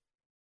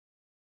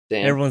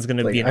 Damn. Everyone's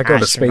gonna Like, be an I go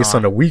to space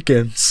on the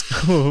weekends.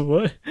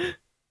 what?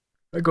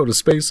 I go to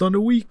space on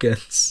the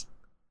weekends.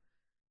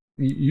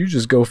 You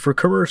just go for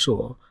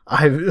commercial.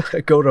 I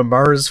go to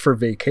Mars for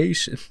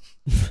vacation.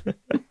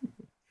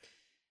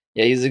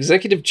 Yeah, he's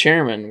executive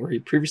chairman, where he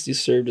previously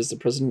served as the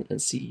president and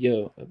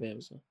CEO of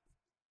Amazon.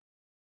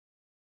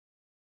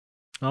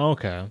 Oh,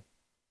 okay.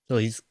 So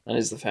he's And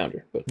he's the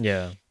founder, but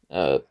yeah.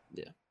 yeah.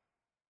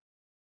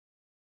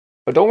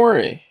 But don't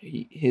worry,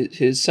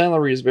 his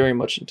salary is very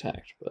much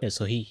intact. But Yeah,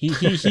 so he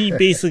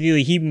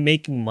basically he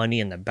making money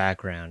in the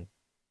background.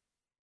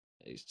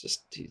 he's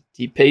just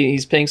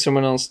he's paying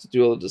someone else to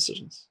do all the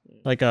decisions.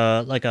 Like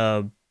a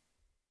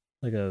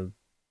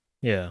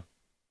yeah.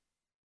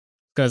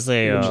 Because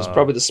they Which is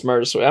probably the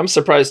smartest way. I'm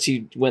surprised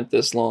he went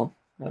this long.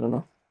 I don't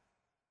know.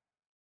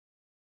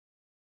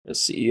 As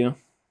CEO,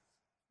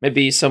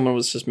 maybe someone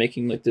was just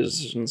making like the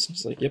decisions.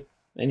 He's like, yep.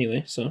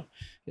 Anyway, so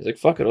he's like,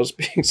 fuck it, I'll just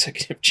be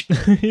executive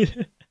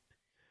chairman.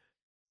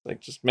 Like,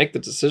 just make the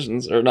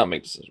decisions, or not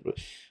make decisions,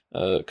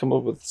 but come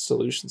up with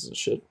solutions and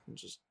shit. And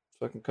just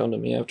fucking come to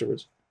me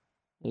afterwards.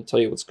 I'll tell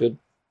you what's good.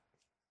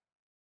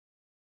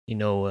 you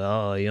know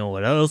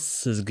what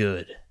else is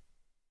good?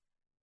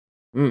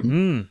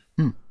 Mm.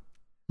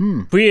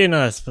 Tweeting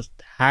us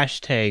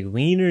hashtag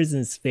wieners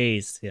in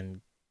space and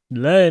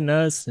letting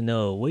us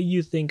know what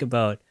you think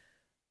about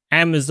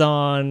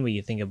Amazon, what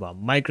you think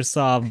about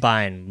Microsoft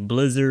buying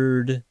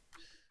Blizzard.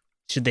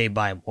 Should they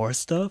buy more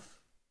stuff?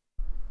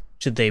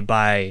 Should they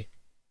buy...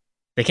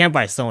 They can't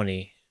buy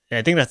Sony.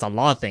 I think that's a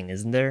law thing,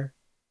 isn't there?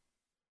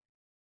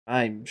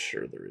 I'm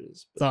sure there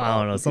is. So, I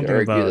don't know, you could something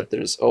argue about- that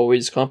there's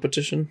always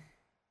competition.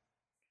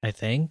 I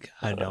think.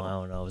 I don't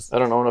know. I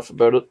don't know enough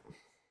about it.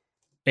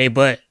 Hey,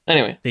 but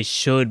Anyway, they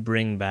should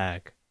bring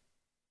back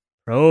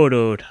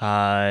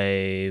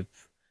Prototype.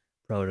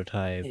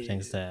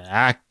 Thanks to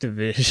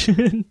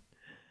Activision.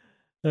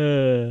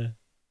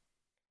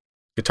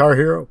 Guitar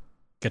Hero.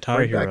 Guitar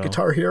Bring Hero. back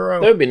Guitar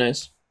Hero. that would be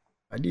nice.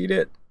 I need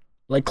it.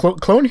 Like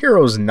Clone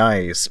Hero's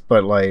nice,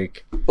 but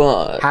like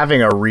But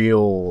having a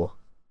real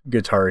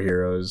Guitar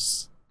Hero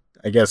is,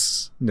 I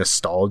guess,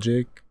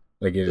 nostalgic.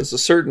 Like it there's a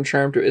certain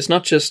charm to it. It's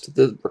not just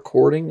the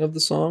recording of the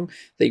song;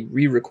 they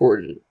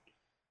re-recorded it.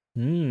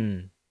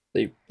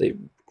 They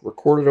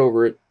recorded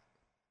over it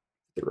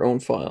their own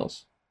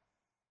files.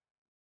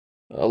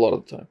 A lot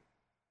of the time.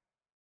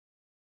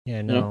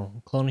 Yeah,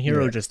 no. Clone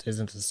Hero Yeah. just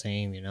isn't the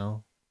same, you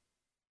know?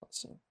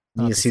 So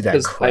you see that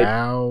Because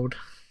crowd.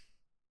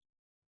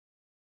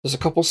 there's a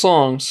couple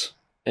songs,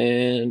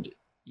 and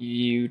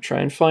you try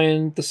and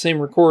find the same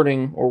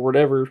recording or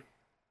whatever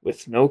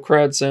with no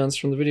crowd sounds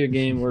from the video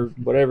game or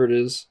whatever it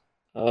is,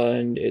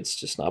 and it's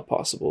just not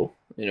possible.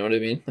 You know what I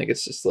mean? Like,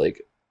 it's just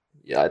like,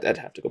 yeah, I'd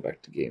have to go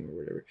back to the game or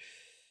whatever.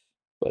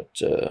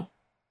 But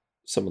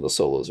some of the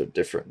solos are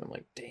different. I'm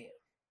like, damn,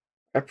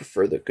 I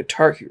prefer the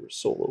Guitar Hero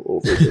solo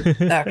over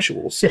the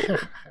actual solo.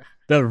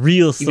 The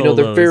real solos. Even though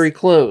they're very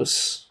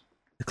close.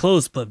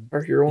 close, but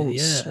Guitar Hero one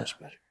was so Yeah. much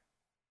better.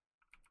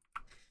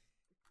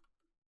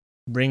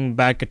 bring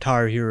back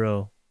Guitar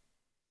Hero.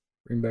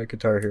 Bring back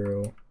Guitar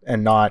Hero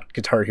and not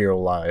Guitar Hero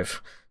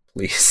Live,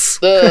 please.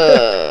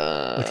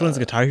 Which one's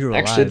Guitar Hero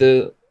Actually, Live?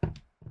 the Is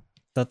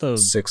that the...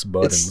 6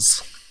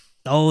 buttons.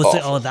 Oh, is it...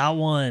 awful. oh, that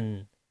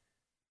one.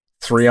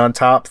 3 on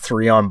top,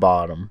 3 on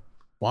bottom.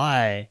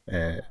 Why?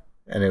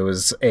 And it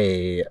was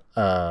a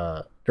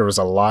there was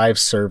a live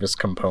service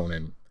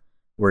component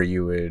where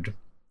you would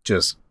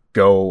just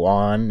go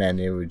on and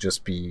it would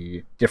just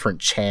be different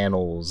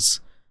channels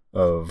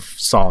of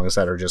songs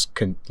that are just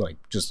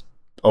just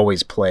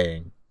always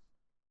playing.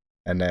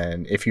 And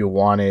then if you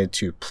wanted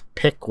to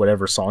pick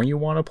whatever song you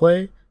want to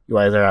play, you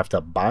either have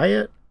to buy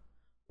it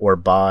or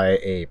buy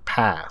a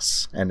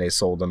pass, and they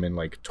sold them in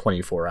like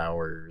 24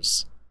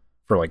 hours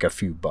for like a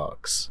few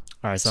bucks.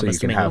 All right, so, So I'm you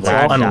can assuming have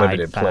that like, died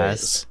unlimited fast.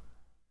 plays.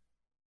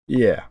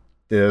 Yeah.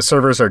 The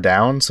servers are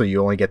down, so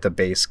you only get the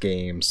base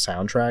game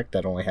soundtrack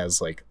that only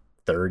has like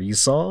 30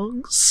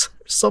 songs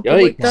or something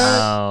like Yikes. that.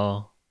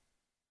 Wow.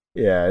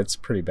 Yeah, it's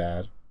pretty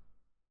bad.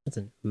 That's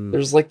an oof.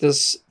 There's like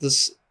this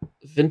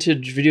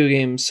vintage video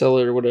game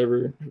seller or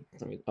whatever.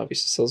 I mean,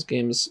 obviously sells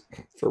games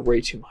for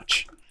way too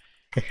much.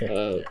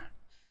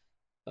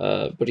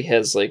 But he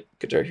has like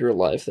Guitar Hero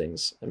Live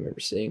things. I remember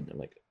seeing. I'm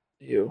like,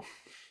 ew.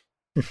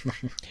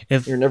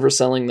 If You're never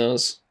selling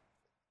those.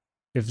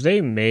 if they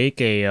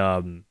make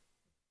a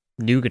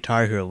new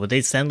Guitar Hero, would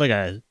they send like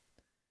a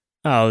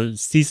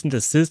cease and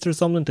desist or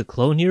something to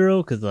Clone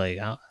Hero? Cause like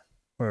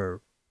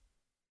or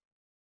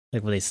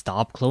like will they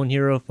stop Clone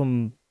Hero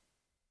from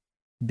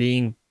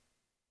being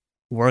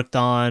worked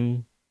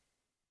on?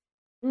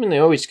 I mean, they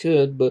always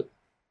could, but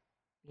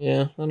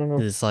yeah, I don't know.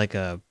 It's like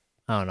a,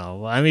 I don't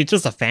know. I mean, it's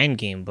just a fan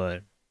game,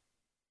 but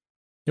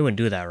they wouldn't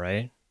do that,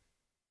 right?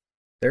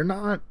 They're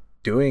not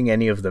doing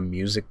any of the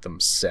music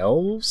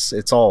themselves.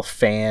 It's all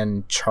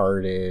fan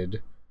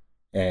charted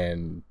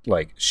and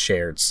like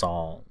shared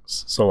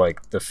songs. So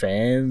like the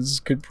fans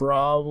could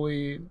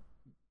probably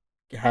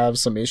have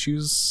some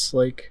issues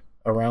like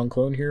around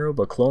Clone Hero,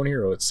 but Clone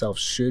Hero itself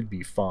should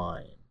be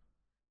fine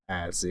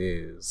as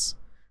is,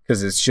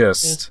 because it's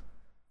just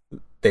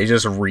they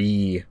just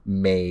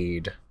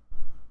remade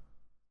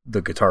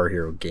the Guitar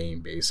Hero game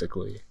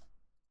basically.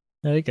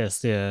 I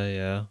guess,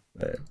 yeah.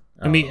 But,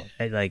 I mean,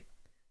 like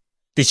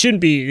they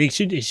shouldn't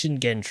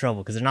get in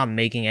trouble because they're not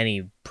making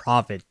any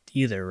profit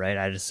either, right?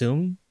 I'd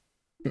assume.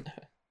 yeah,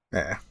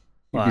 you'd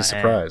Well, be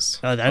surprised.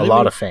 I A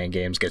lot of fan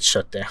games get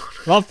shut down.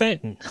 Well,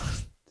 fan.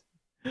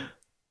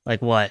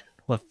 Like what?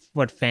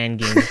 What fan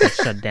games got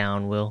shut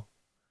down? Will?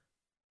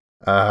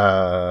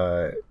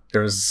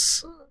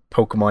 There's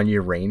Pokemon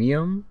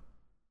Uranium.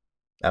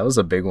 That was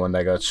a big one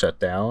that got shut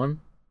down.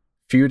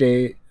 Few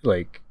days,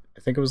 like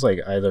I think it was like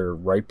either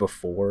right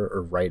before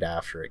or right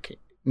after it came.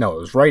 No, it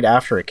was right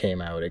after it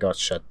came out. It got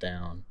shut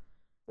down.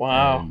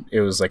 Wow.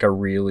 It was like a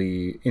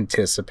really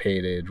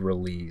anticipated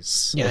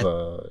release Yeah.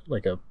 of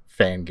a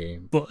fan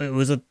game. But it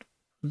was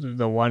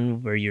the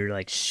one where you're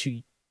like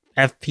shoot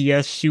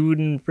FPS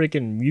shooting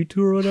freaking Mewtwo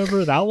or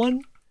whatever. That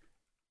one?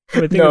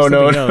 Or I think it was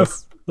something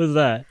else. What was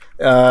that?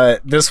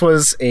 This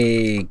was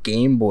a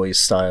Game Boy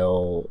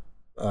style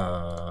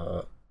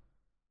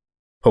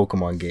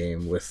Pokemon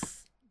game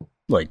with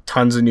like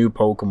tons of new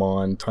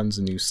Pokemon, tons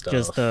of new stuff.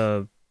 Just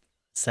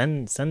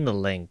send the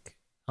link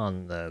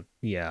on the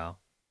I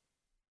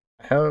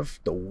have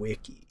the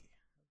wiki.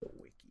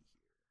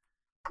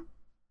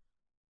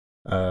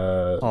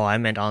 Oh, I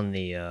meant on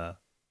the on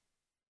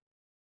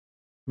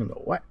the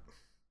what?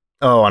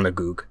 Oh, on the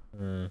Goog.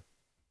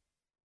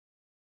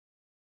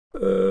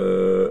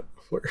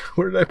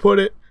 Where did I put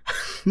it?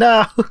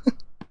 No.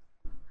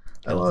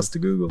 I lost to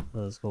Google.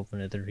 Let's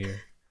open it through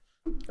here.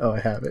 Oh, I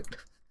have it.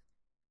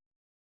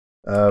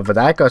 But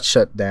that got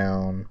shut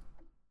down,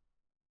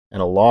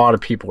 and a lot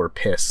of people were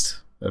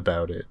pissed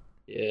about it.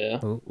 Yeah.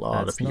 Oh, A lot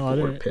of that's people not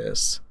were it.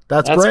 pissed.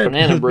 That's That's bread.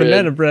 banana bread.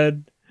 Banana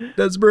bread.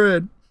 That's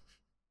bread.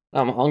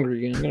 I'm hungry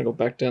again. I'm gonna go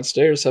back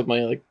downstairs, have my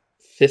like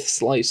 5th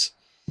slice.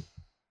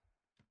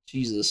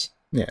 Jesus.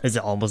 Is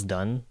it almost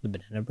done? The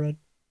banana bread?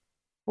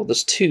 Well,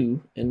 there's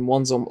 2, and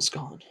one's almost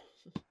gone.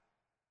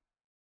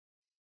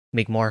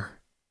 Make more.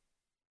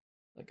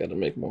 I gotta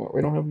make more.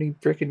 We don't have any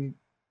freaking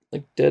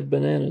like dead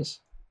bananas.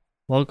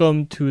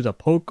 Welcome to the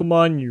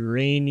Pokemon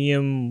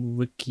Uranium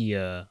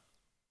Wikia.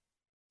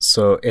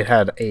 So it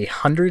had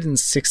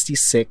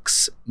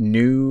 166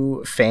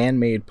 new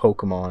fan-made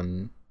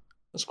Pokemon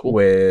That's cool.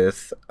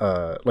 with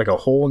like a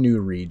whole new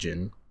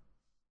region.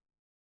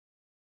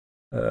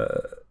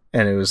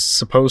 And it was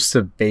supposed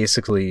to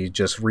basically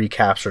just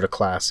recapture the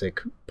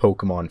classic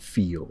Pokemon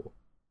feel.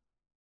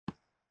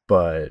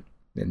 But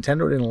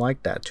Nintendo didn't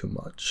like that too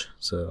much,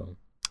 so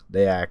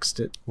they axed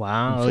it.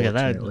 Wow, look at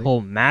that Unfortunately. whole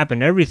map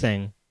and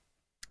everything.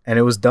 And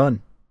it was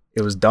done.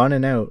 It was done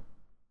and out.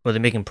 Were they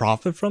making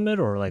profit from it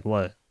or like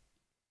what?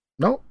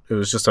 No, it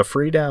was just a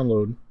free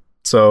download.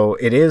 So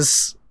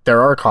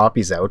there are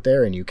copies out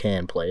there and you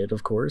can play it,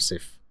 of course,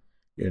 if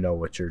you know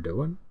what you're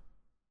doing.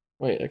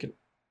 Wait, I can.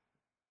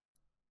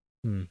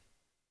 Hmm.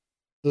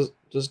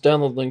 Just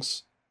download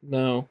links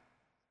now.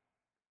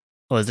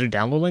 Oh, is there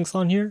download links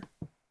on here?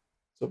 Let's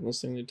open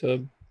this thing in the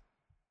tab.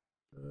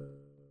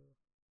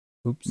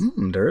 Oops.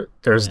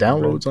 There's Yeah,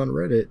 downloads on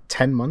Reddit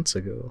 10 months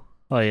ago.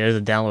 Oh yeah, there's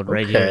a download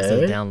right here. It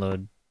says Okay.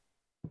 download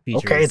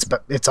features. Okay,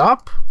 it's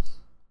up.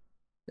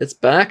 It's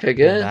back, I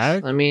guess.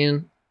 back? I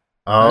mean,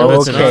 know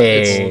it's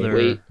Okay. older.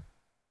 wait.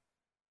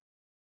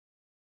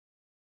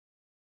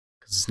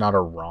 Because it's not a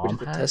ROM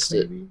to hack, test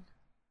it. maybe?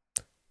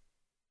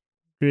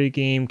 Great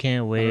game,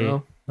 can't I wait. don't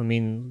know. I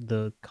mean,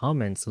 the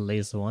comments, the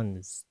latest one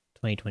is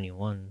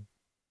 2021.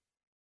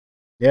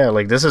 Yeah,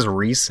 like this is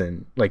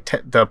recent. Like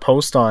the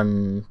post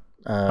on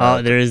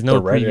There is no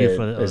the preview Reddit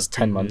for the is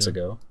 10 months preview.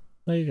 ago.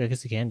 Well, I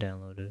guess you can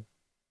download it.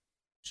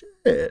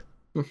 Shit.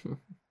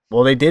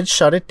 Well, they did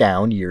shut it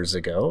down years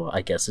ago.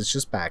 I guess it's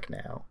just back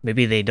now.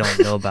 Maybe they don't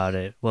know about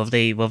it. Well,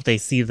 if they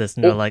see this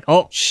and they're Oh. like,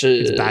 oh,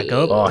 Shit. it's back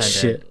up. Oh, and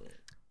shit.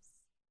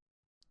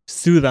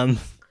 Sue them.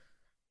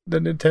 The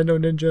Nintendo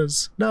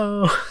Ninjas.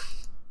 No.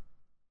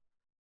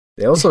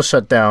 They also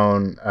shut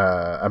down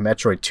a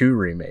Metroid 2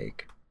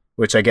 remake,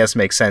 which I guess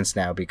makes sense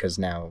now because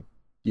now,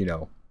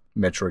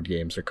 Metroid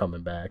games are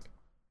coming back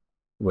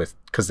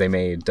because they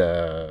made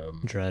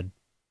Dread.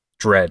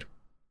 Dread.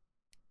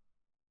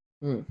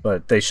 Hmm.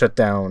 But they shut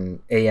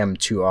down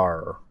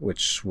AM2R,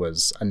 which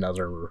was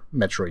another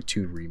Metroid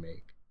 2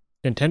 remake.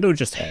 Nintendo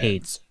just Yeah.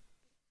 hates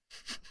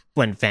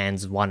when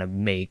fans want to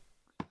make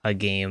a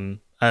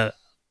game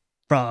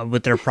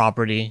with their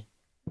property.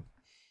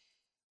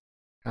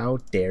 How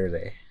dare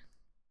they?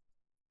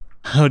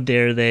 How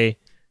dare they?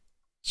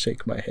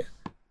 Shake my head.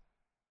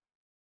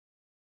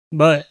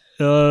 But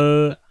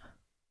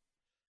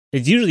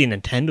It's usually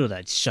Nintendo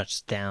that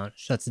shuts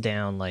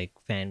down like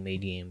fan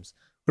made games.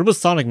 What about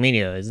Sonic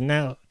Mania? Isn't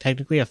that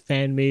technically a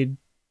fan made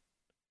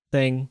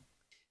thing?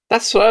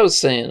 That's what I was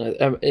saying.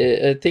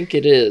 I think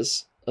it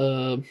is.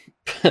 I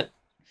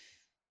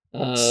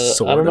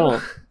don't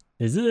know.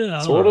 Is it? I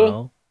don't Sorta?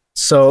 know.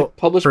 So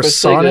Published for by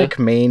Sonic Sega.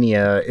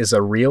 Mania is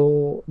a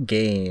real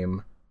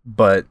game,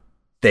 but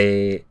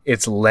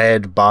it's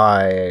led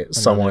by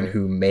someone Another-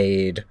 who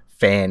made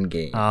fan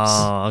games.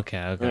 Oh,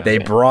 okay. They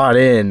Okay. brought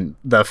in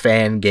the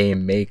fan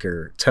game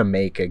maker to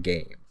make a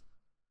game.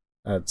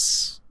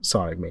 That's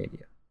Sonic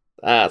Mania.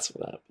 That's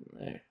what happened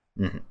there.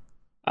 Mhm.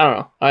 I don't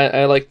know.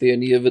 I like the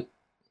idea of it.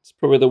 It's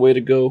probably the way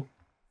to go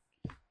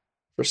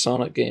for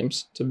Sonic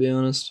games, to be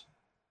honest.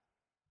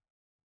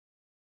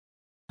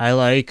 I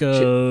like Shit,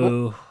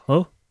 what?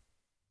 oh,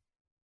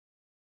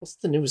 What's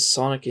the newest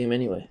Sonic game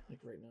anyway? Like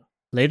right now.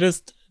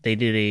 latest they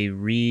did a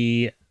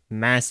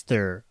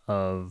remaster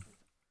of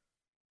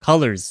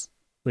Colors,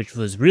 which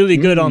was really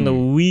good on the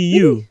Wii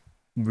U,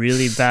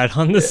 really bad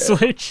on the Yeah.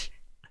 Switch.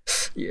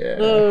 Yeah.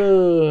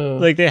 No.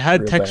 Like they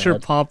had Real texture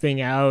bad.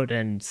 popping out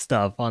and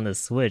stuff on the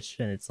Switch,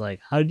 and it's like,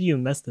 how do you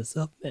mess this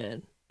up,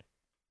 man?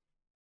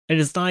 And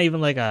it's not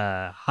even like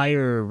a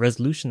higher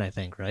resolution, I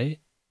think, right?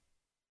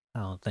 I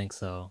don't think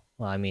so.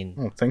 Well, I mean,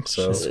 I don't think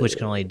so. the Switch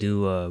can only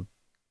do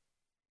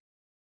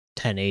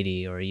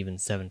 1080 or even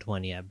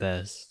 720 at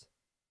best.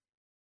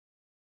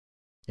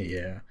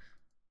 Yeah.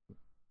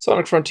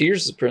 Sonic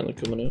Frontiers is apparently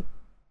coming out.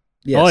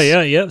 Yes. Oh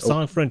yeah.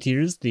 Sonic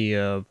Frontiers, the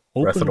open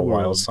Breath of the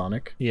world. Wild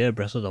Sonic. Yeah,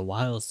 Breath of the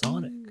Wild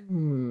Sonic.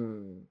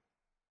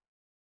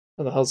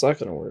 How the hell's that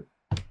gonna work?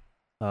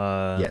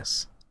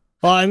 Yes.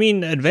 Well, I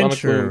mean,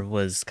 Adventure Moon.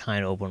 was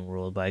kind of open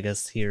world, but I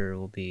guess here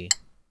we'll be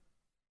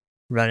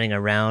running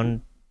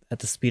around at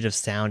the speed of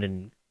sound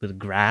and with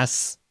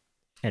grass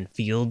and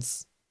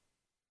fields.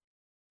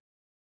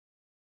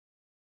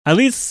 At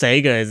least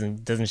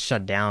Sega doesn't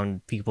shut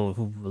down people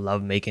who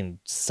love making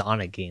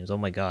Sonic games. Oh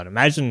my god!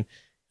 Imagine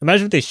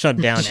if they shut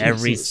down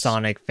every Jesus.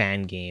 Sonic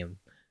fan game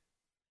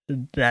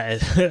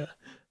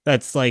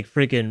that's like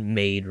freaking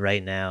made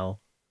right now.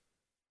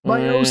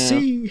 My Yeah.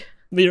 OC.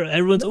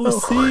 Everyone's No.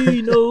 OC,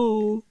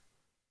 no.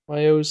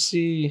 My OC.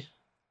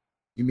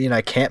 You mean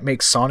I can't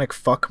make Sonic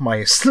fuck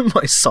my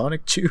my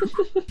Sonic Chew?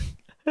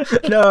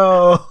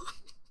 No.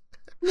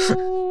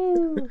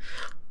 No.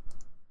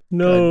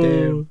 No.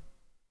 Goddamn.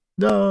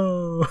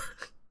 No.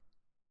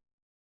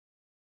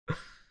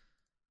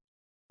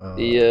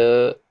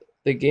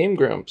 The Game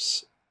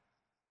Grumps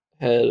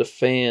had a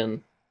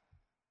fan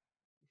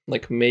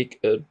like make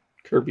a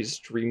Kirby's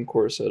Dream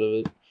Course out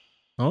of it.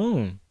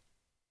 Oh.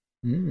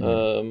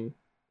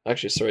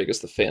 Actually, sorry, I guess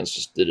the fans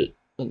just did it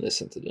and they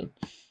sent it in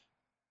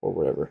or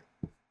whatever.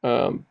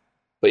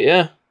 But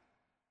yeah,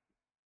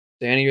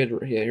 Danny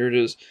here it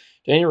is.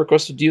 Danny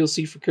requested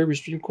DLC for Kirby's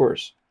Dream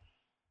Course,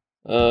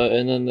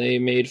 and then they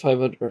made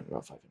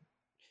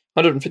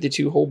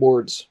 152 whole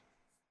boards.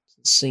 It's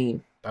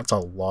insane. That's a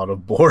lot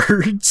of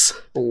boards.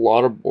 A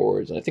lot of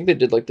boards, and I think they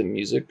did like the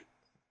music.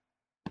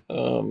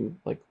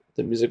 Like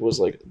the music was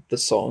like the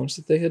songs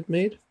that they had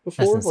made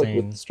before, like insane.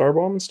 with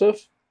Starbomb and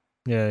stuff.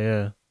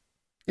 Yeah.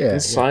 Yeah.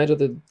 Inside of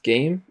the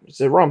game, it's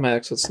a ROM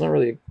hack, so it's not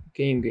really a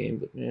game,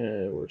 but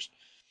yeah, it works.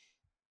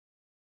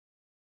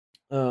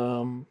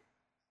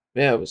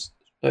 Yeah, it was.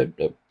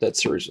 That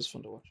series was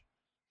fun to watch.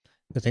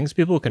 The things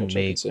people can Which I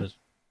can make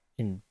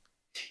see.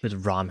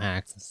 with ROM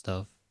hacks and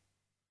stuff.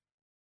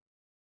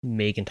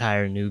 Make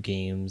entire new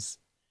games,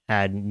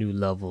 add new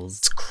levels.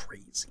 It's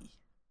crazy.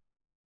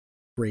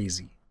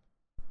 Crazy.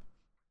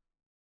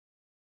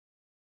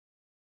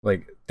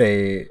 Like,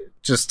 they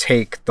just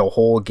take the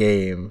whole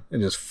game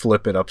and just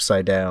flip it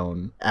upside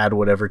down, add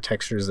whatever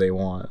textures they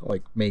want,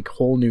 like, make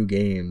whole new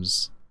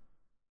games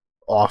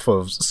off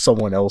of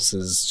someone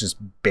else's just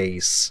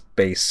base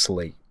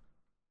slate.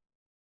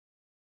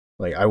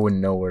 Like, I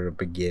wouldn't know where to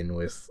begin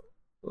with,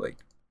 like,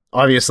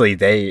 obviously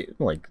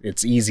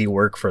it's easy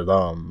work for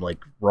them. Like,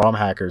 ROM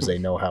hackers, they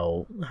know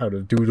how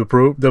to do the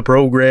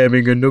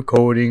programming and the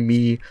coding.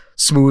 Me,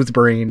 smooth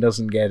brain,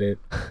 doesn't get it.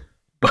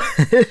 But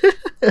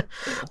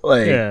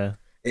like, Yeah.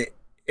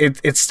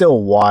 it's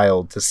still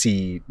wild to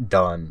see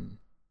done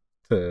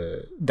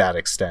to that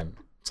extent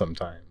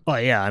sometimes. Oh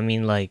yeah, I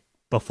mean like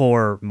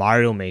before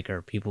Mario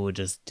Maker, people would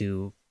just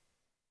do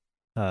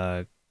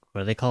what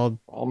are they called?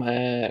 ROM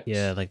hacks.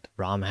 Yeah, like the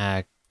ROM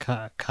hack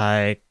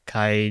Kaizo.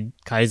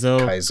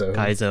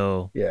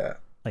 Kaizo. Yeah.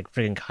 Like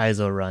freaking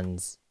Kaizo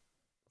runs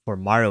for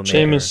Mario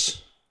Maker.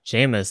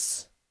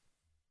 Seamus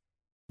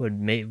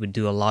would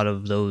do a lot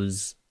of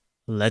those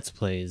Let's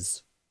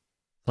Plays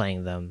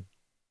playing them.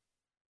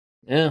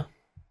 Yeah.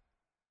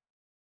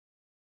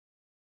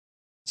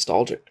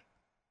 Nostalgic.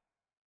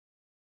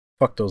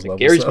 Fuck those levels.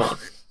 Gary's though. mod.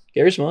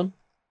 Gary's mod.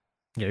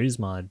 Gary's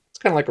mod. It's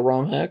kind of like a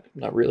ROM hack.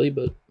 Not really,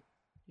 but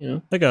you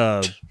know. Like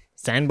a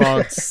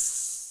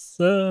sandbox.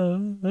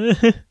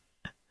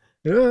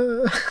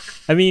 Yeah.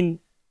 I mean,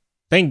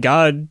 thank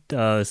God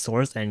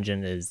Source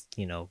Engine is,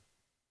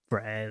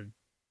 for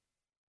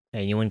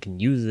anyone can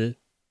use it.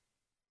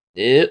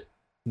 It.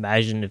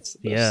 Imagine if, That's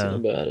the best thing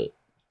about it.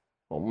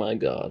 Oh my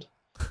god.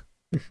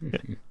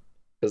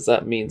 Because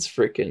that means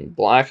freaking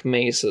Black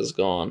Mesa's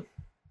gone.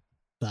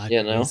 Black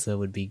You know? Mesa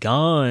would be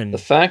gone. The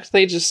fact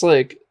they just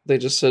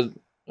said,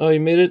 "Oh, you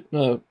made it?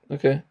 No,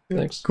 okay,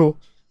 thanks." Cool.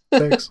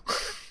 Thanks.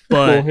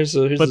 But Cool. Here's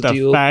but the the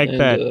deal. fact and,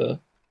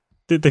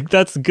 that-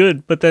 that's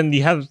good. But then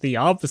you have the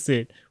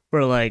opposite,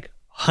 where like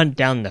hunt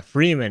down the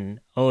Freeman.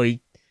 Oh,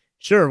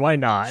 sure, why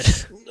not?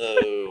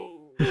 no,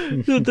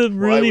 The why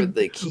really, would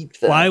they keep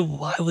that?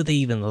 why would they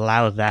even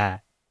allow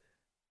that?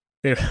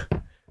 They're,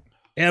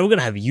 yeah, we're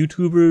gonna have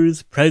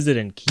YouTubers,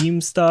 President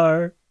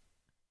Keemstar,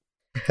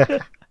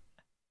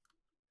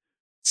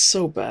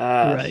 So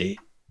bad. right?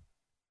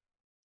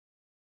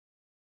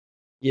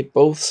 Get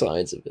both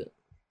sides of it.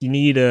 You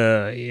need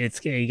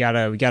we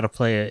gotta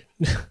play it.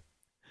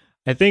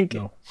 I think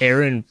No.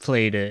 Aaron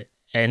played it,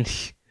 and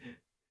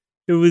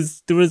there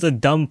was a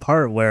dumb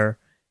part where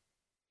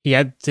he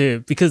had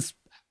to, because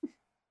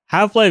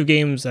Half-Life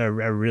games are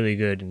really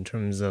good in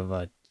terms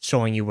of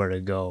showing you where to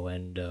go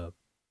and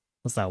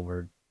what's that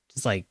word?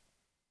 Just like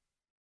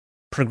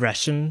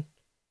progression.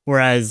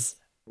 Whereas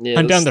Yeah,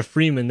 Hunt Down the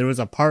Freeman, there was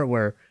a part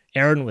where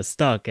Aaron was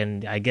stuck,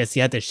 and I guess he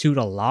had to shoot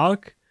a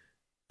lock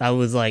that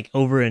was like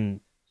over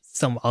in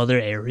some other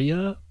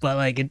area. But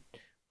like,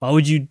 why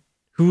would you?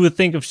 Who would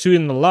think of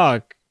shooting the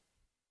lock?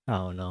 I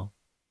don't know.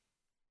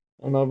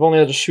 I don't know, I've only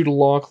had to shoot a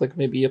lock like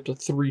maybe up to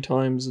 3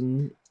 times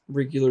in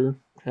regular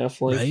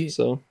Half-Life, Right.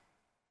 so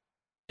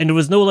And there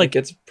was no like like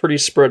it's pretty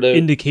spread out.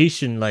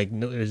 indication. Like,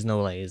 no, there's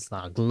no like it's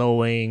not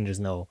glowing. There's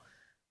no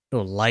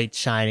light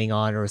shining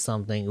on it or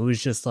something. It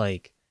was just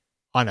like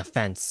on a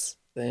fence.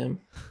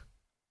 Damn.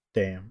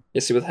 Damn.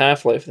 Yeah, see, with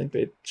Half-Life, I think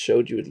they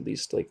showed you at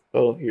least like,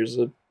 oh, here's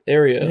a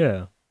area.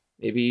 Yeah.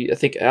 Maybe I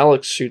think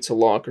Alex shoots a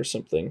lock or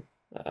something.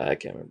 I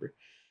can't remember.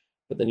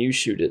 But then you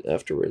shoot it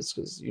afterwards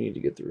because you need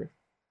to get through.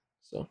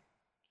 So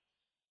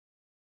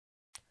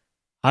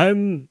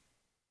I'm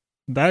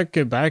back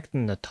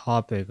in the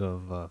topic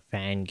of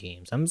fan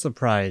games. I'm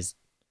surprised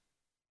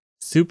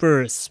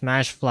Super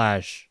Smash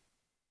Flash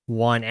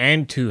 1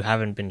 and 2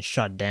 haven't been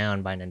shut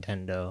down by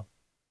Nintendo.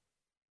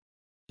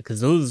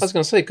 Because I was those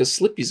gonna say because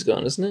Slippy's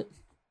gone, isn't it?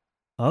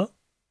 Huh?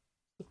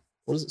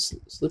 What is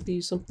it?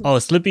 Slippy something? Oh,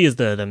 Slippy is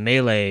the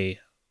Melee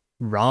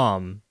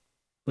ROM,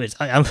 which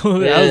I'm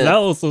Yeah. how's that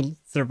also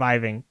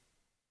surviving?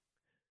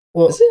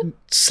 Well, Is it?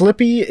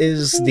 Slippy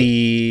is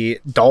the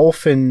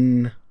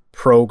Dolphin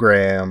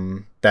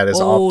program that is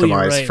Oh, you're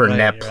optimized right, for right,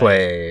 net right.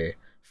 play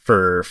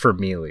for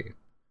Melee.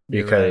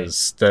 You're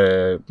Because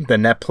the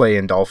net play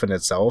in Dolphin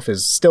itself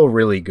is still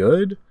really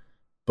good,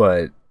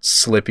 but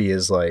Slippy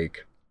is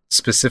like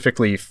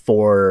specifically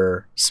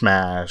for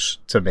Smash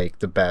to make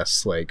the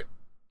best, like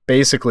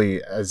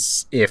basically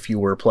as if you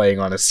were playing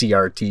on a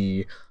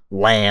CRT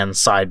LAN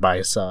side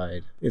by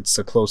side. It's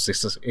the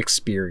closest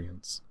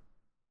experience.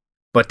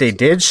 But they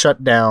did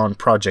shut down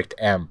Project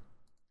M,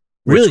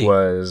 which Really?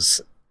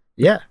 was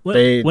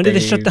when did they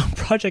shut down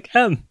Project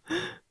M?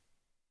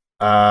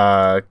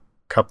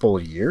 Couple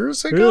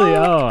years ago. Really?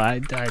 Oh, I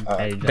they-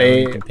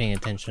 haven't been paying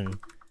attention.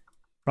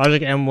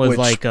 Project M was Which-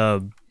 like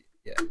a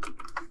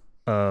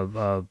bunch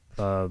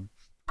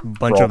of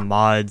Brawl.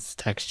 mods,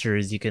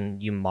 textures.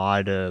 You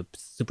mod a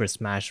Super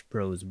Smash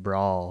Bros.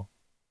 Brawl.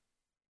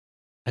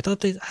 I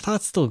thought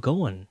it's still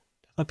going.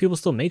 I thought people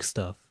still make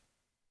stuff.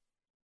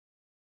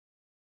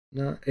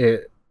 No, yeah,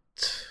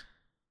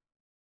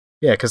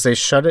 because they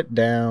shut it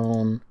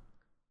down.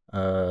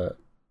 Yeah,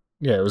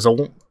 it was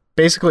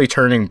basically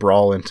turning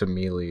Brawl into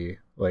Melee,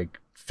 like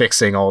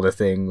fixing all the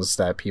things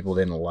that people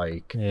didn't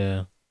like.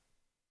 Yeah.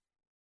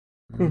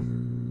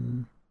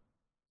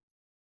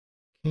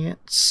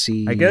 Can't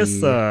see. I guess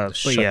the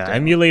but yeah,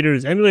 shutdown.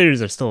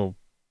 emulators are still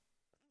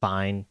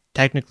fine.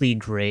 Technically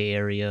gray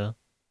area.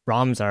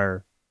 ROMs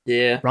are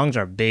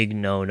big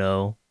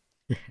no.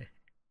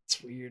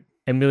 It's weird.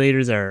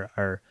 Emulators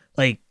are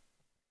like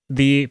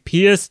the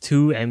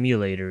PS2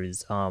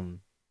 emulators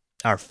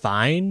are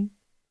fine.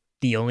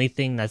 The only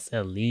thing that's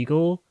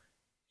illegal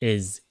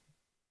is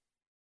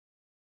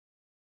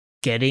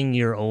downloading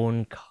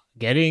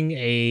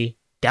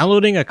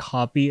a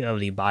copy of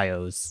the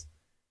BIOS.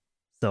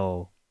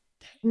 So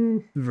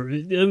Which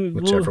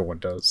everyone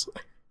does.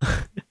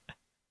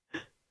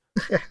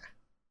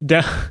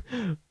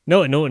 no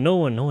one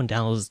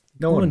downloads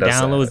No one does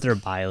downloads that. their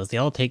BIOS. They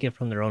all take it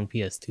from their own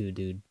PS2,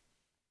 dude.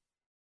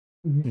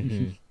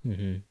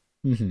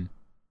 Mm-hmm.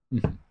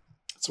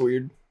 It's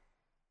weird.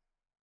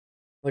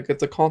 Like if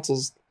the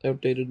console's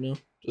outdated now,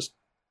 just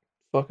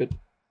fuck it.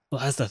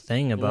 Well, that's the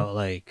thing about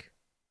like,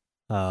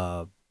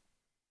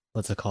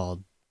 what's it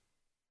called?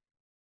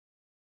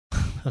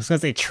 I was gonna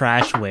say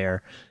trashware,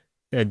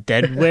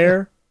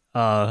 deadware,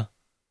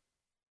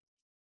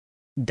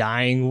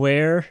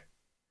 dyingware,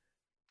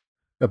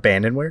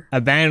 Abandonware.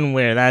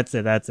 abandonware. That's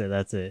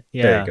it.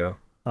 Yeah. There you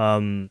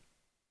go.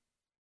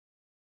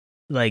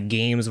 Like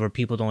games where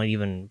people don't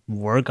even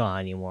work on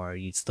anymore.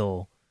 You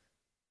still,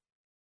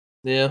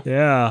 Yeah.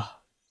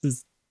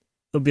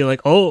 they'll be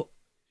like, oh,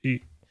 you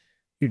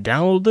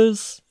download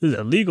this? This is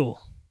illegal.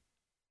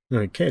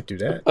 No, you can't do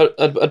that.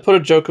 I'd put a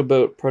joke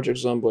about Project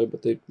Zomboid,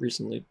 but they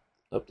recently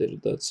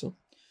updated that, so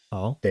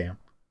Oh. Damn.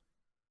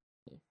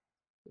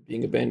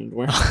 being abandoned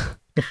where.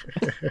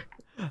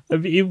 I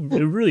mean,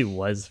 it really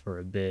was for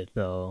a bit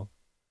though.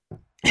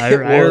 I It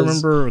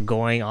was. remember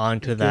going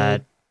onto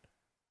God.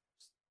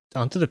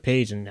 onto the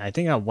page, and I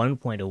think at one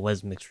point it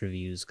was mixed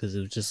reviews because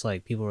it was just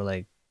like people were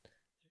like,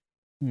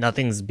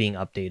 nothing's being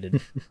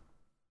updated.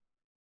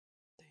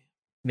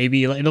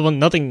 Maybe like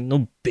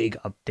no big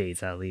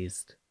updates at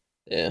least,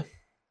 Yeah.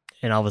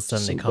 and all of a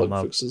sudden Some they come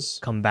bug fixes.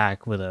 come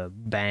back with a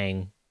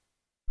bang.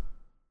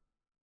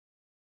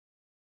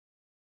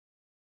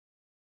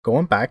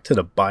 Going back to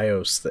the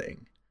BIOS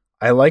thing,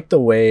 I like the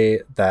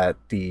way that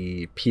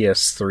the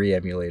PS3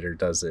 emulator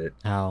does it.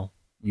 How?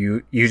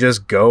 You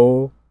just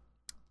go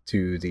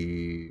to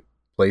the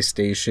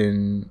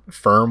PlayStation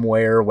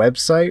firmware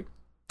website,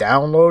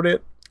 download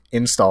it,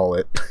 install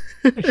it.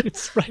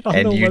 It's right on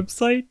And the you-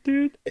 website,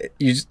 dude.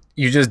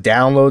 You just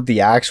download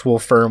the actual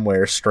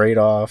firmware straight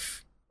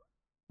off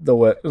the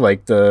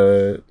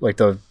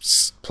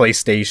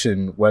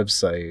PlayStation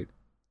website,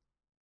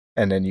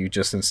 and then you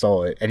just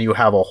install it, and you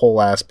have a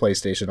whole ass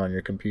PlayStation on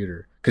your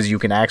computer because you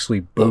can actually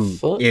boot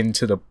fuck?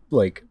 into the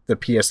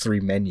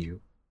PS3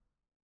 menu,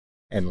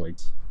 and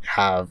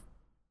have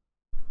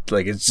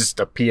it's just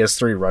a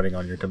PS3 running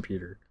on your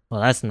computer.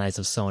 Well, that's nice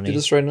of Do Sony.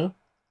 this right now.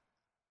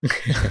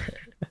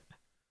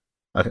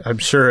 I'm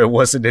sure it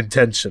wasn't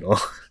intentional.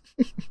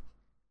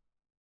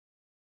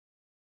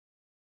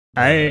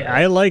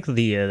 I like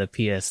the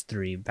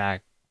PS3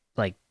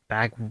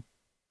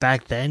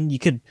 back then.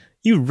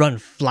 You run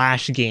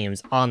Flash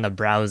games on the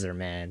browser,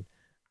 man.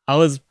 I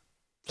was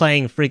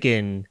playing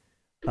freaking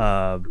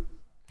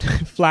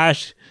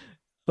Flash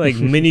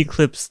mini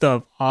clip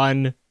stuff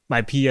on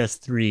my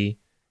PS3.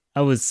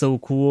 That was so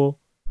cool.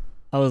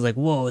 I was like,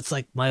 whoa, it's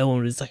like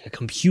a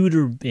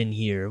computer in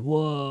here.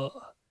 Whoa.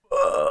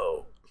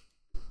 Whoa.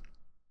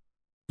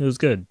 It was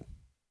good.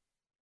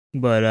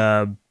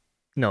 But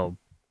no,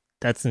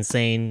 that's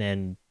insane,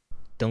 and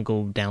don't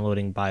go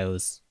downloading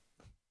BIOS.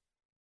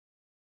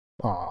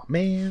 Aw,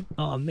 man.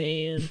 Oh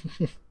man.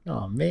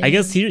 Aw, man. I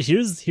guess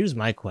here's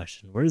my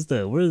question. Where's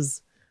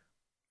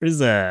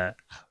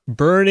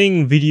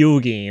burning video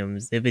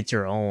games if it's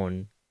your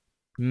own?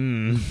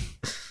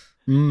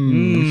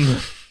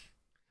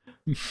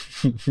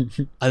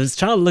 I was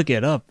trying to look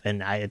it up,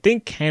 and I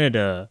think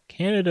Canada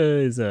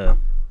is a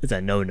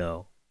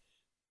no.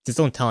 Just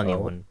don't tell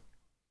anyone.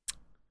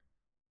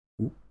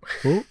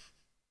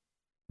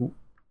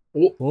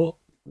 Oh.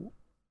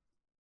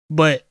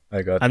 But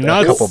I got I'm a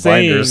not couple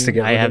binders to saying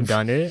get I rid have of.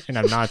 done it, and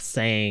I'm not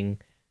saying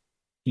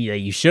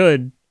you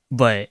should,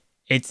 but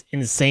it's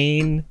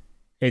insane.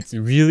 It's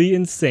really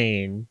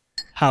insane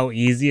how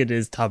easy it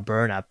is to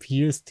burn a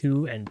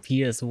PS2 and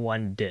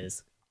PS1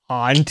 disc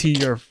onto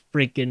your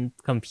freaking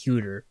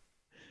computer.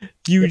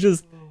 You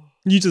just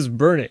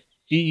burn it.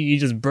 You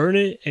just burn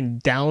it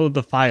and download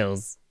the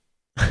files.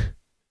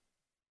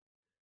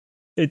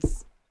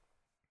 It's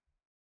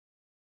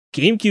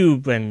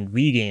GameCube and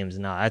Wii games.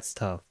 No, that's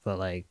tough. But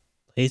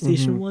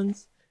PlayStation Mhm.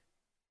 ones,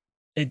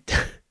 it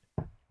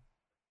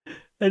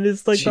and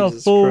it's the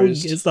Jesus full.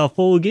 Christ. It's the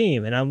full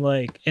game, and I'm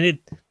like, and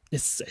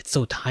it's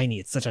so tiny.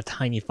 It's such a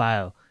tiny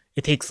file.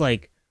 It takes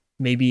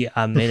maybe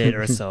a minute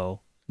or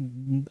so,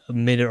 a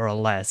minute or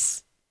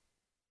less.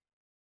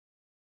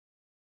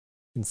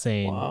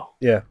 Insane. Wow.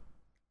 Yeah.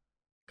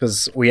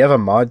 Because we have a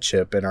mod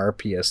chip in our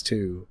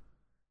PS2,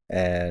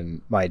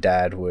 and my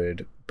dad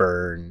would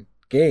burn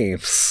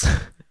games.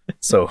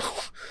 So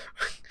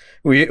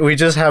we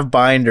just have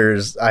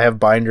binders. I have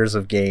binders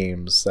of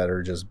games that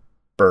are just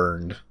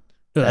burned.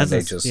 So that's they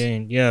just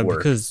insane. Yeah, work.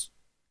 because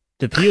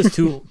the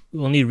PS2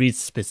 only reads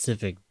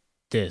specific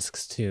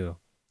discs too.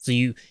 So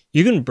you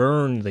can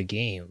burn the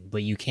game,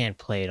 but you can't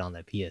play it on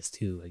the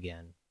PS2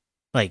 again.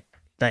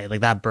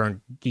 That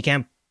burn. You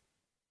can't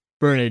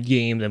burn a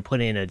game and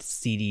put in a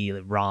CD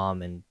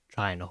ROM and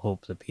try and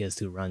hope the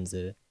PS2 runs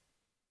it.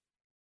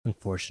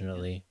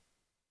 Unfortunately,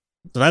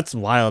 so that's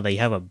wild that you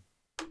have a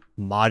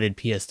modded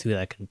PS2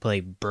 that can play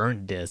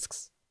burnt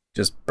discs.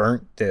 Just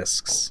burnt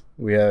discs.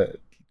 We have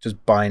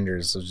just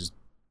binders of just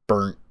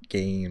burnt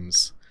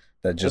games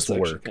that just That's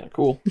work. kind of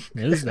cool.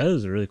 That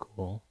is really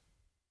cool.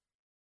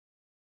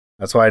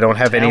 That's why I don't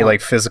have any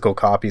Talent. physical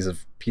copies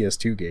of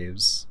PS2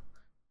 games.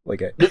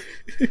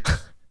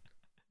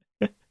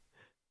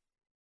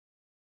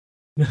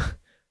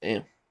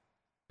 Damn.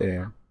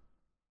 Damn.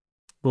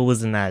 What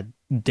was in that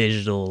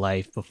digital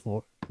life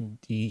before?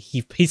 He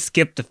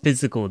skipped the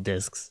physical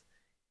discs.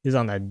 He was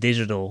on that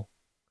digital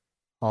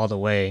all the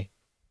way.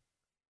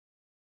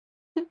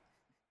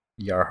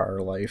 Yarhar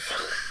life.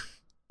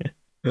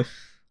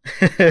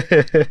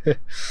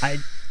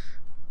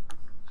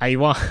 I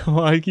want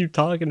to keep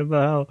talking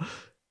about how,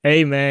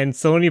 hey man,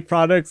 Sony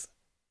products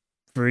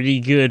pretty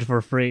good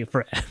for free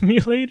for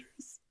emulators.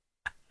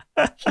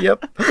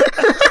 Yep.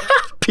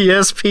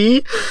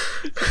 PSP.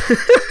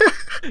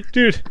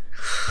 Dude,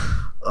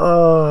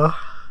 Uh,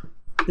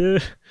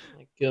 the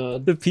My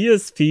God.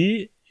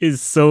 PSP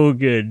is so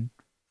good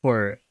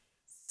for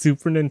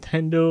Super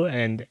Nintendo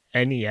and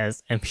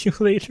NES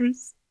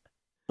emulators.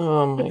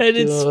 Oh my And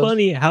it's God.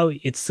 funny how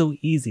it's so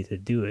easy to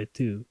do it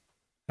too.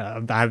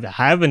 I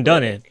haven't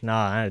done it.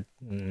 I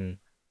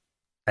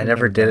I've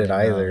never did done it no,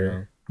 either.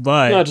 no.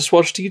 But No, I just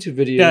watched a YouTube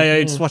video. yeah,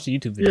 I just watched a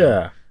YouTube video.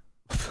 Yeah.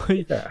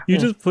 Yeah. You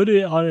just put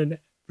it on a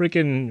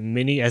freaking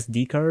mini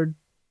SD card,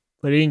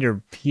 put it in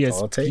your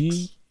all it takes.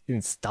 PSP,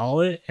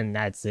 install it, and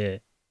that's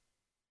it.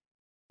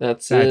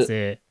 That's That's it.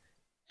 it.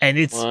 And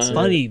it's Wow.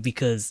 funny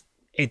because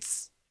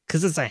it's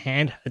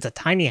a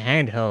tiny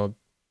handheld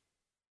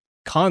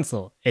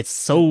console. It's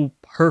so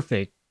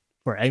perfect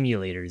for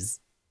emulators.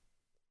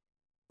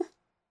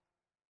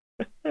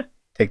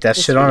 Take that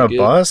That's shit on a pretty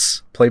good.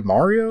 bus, play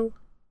Mario.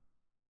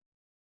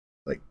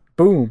 Like,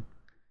 boom.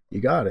 You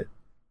got it.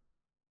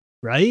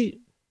 Right?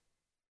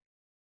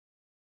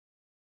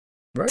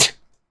 Right?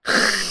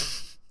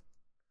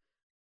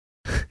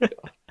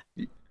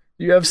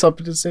 You have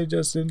something to say,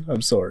 Justin?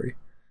 I'm sorry.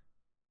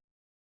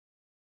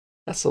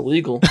 That's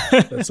illegal.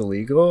 That's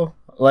illegal?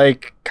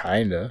 Like,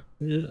 kinda.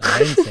 I didn't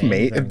say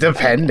anything.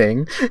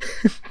 Depending.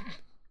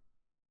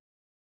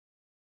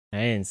 I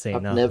didn't say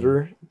I've nothing.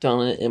 never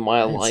done it in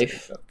my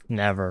life.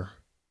 Never.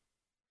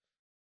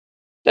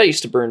 I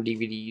used to burn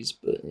DVDs,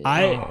 but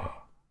yeah.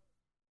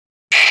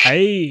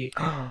 I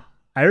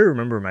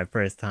remember my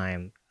first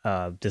time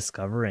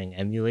discovering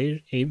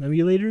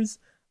emulators,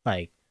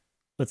 like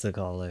what's it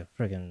called, like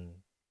freaking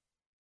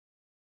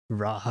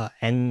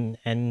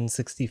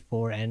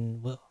N64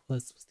 and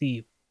what's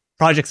the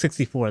Project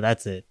 64,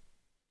 that's it.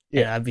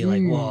 Yeah, and I'd be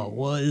like, whoa,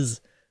 what,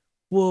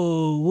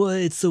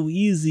 it's so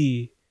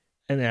easy.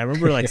 And then I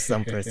remember like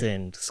some person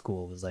in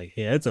school was like,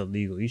 hey, that's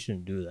illegal, you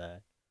shouldn't do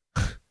that.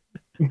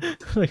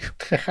 Like,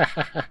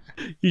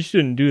 you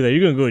shouldn't do that,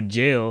 you're gonna go to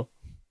jail.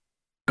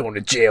 Going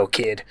to jail,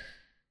 kid.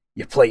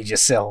 You played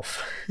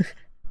yourself.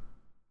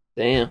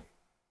 Damn.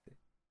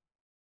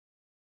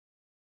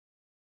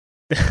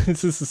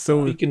 This is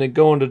so Speaking of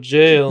going to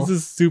jail, this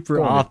is super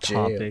Going to off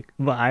jail. topic,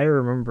 but I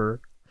remember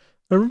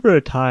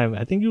a time,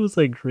 I think it was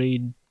like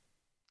grade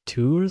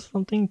 2 or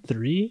something,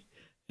 3,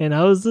 and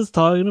I was just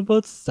talking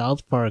about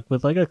South Park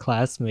with like a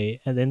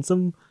classmate, and then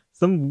some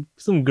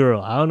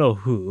girl, I don't know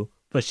who,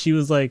 but she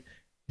was like,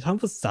 "You're talking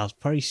about South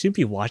Park? You should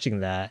be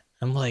watching that."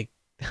 I'm like,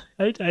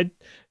 it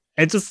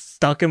just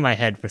stuck in my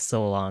head for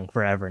so long,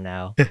 forever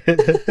now. You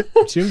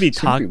shouldn't be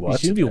talking. You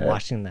shouldn't be that.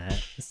 watching that.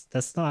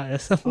 That's not.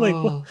 I'm like,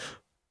 what?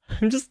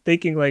 I'm just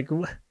thinking like,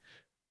 what?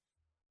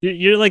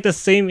 You're like the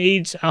same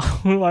age.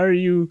 Why are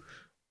you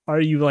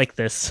like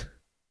this?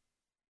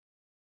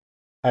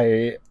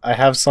 I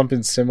have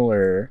something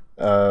similar.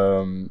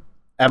 So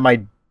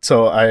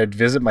I'd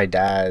visit my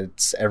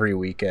dad's every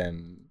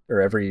weekend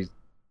or every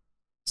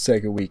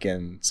second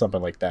weekend,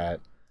 something like that.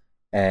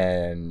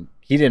 And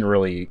he didn't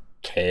really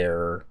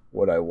care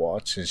what I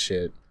watched and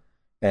shit.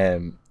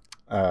 And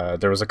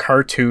there was a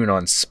cartoon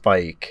on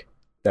Spike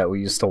that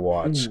we used to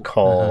watch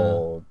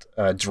called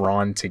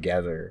Drawn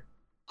Together.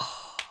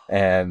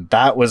 And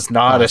that was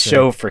not a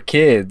show for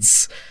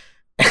kids.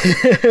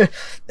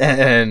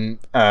 And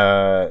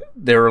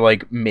they were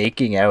like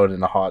making out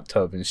in a hot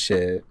tub and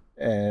shit.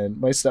 And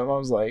my stepmom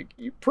was like,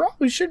 "You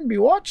probably shouldn't be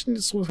watching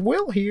this with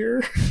Will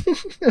here."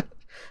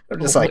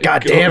 I'm just like,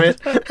 God damn it.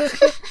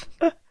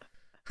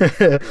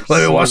 Let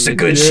me watch the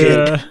good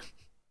shit.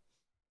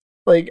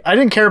 Like, I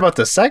didn't care about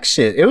the sex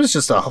shit. It was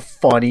just a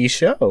funny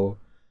show.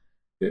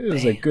 It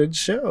was a good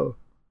show.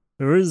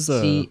 There was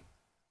See,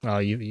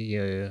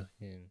 yeah.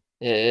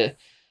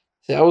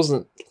 See, I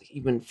wasn't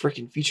even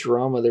freaking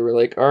Futurama. They were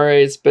like, "All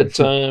right, it's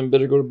bedtime.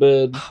 Better go to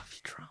bed." Oh,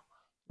 Futurama.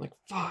 I'm like,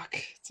 fuck.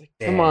 It's like,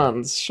 come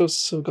on, this show's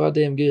so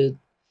goddamn good.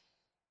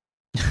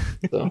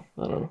 So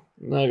I don't know.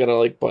 Now I gotta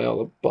like buy all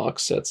the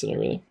box sets and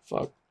everything.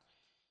 Fuck.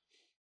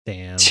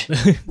 Damn.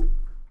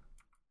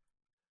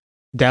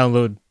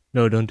 Download.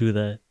 No, don't do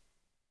that.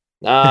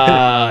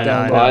 Nah,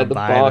 No, buy no, the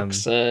buy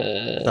box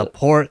them. set.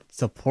 Support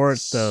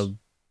the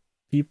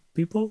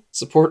people.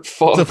 Support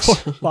Fox.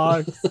 Support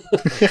Fox.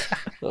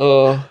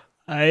 Oh,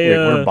 Wait,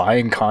 We're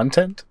buying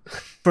content?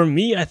 for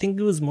me, I think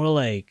it was more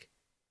like,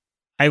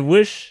 I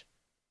wish.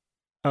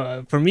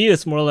 For me,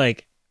 it's more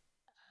like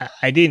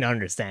I didn't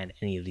understand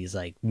any of these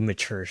like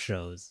mature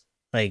shows.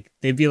 Like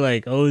they'd be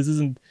like, "Oh, this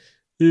isn't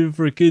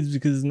for kids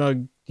because it's not,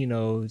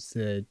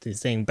 they're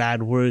saying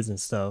bad words and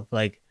stuff."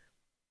 Like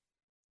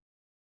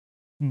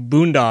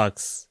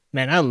Boondocks,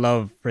 man, I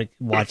love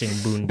watching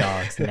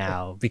Boondocks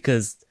now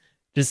because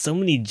there's so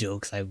many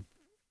jokes I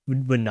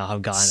would not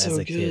have gotten so as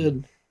a kid.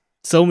 good.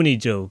 So many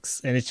jokes,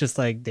 and it's just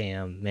like,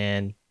 damn,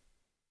 man.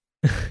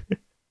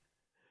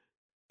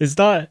 It's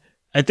not.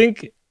 I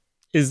think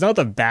it's not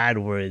the bad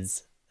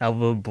words that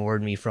will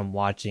bored me from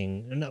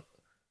watching. No,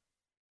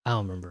 I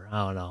don't remember.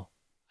 I don't know.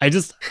 I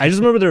just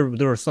remember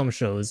there were some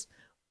shows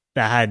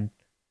that had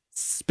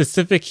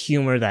specific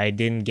humor that I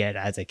didn't get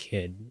as a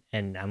kid,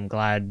 and I'm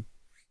glad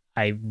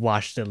I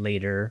watched it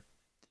later.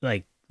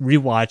 Like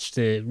rewatched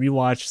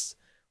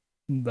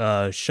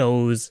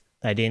shows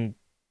that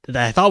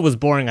I thought was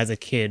boring as a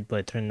kid, but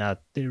it turned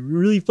out they're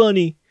really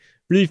funny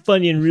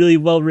and really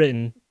well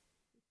written.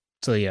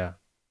 So yeah.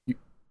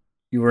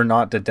 you were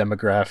not the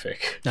demographic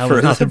I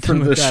was not the for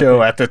the show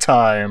demographic. at the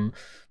time,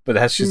 but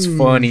that's just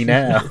funny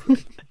now.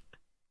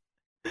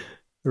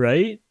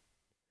 Right?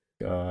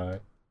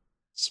 God,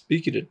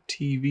 Speaking of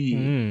TV,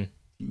 Mm.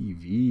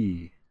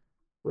 TV.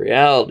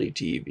 reality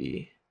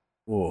TV.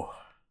 Whoa.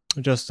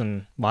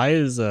 Justin, why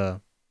is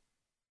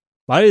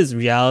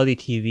reality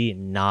TV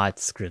not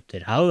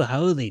scripted? How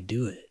do they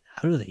do it?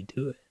 How do they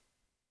do it?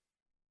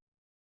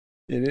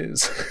 It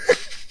is.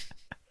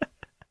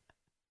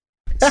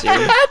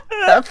 Serious?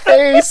 That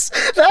face!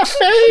 That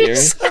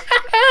face!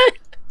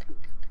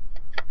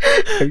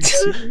 Are you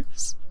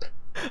serious?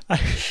 I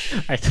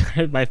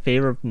had my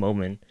favorite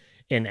moment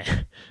in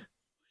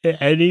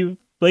any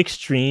like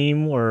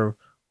stream or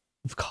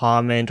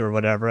comment or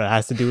whatever it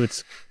has to do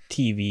with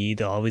TV.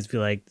 They'll always be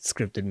like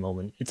scripted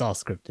moment. It's all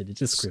scripted. It's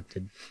just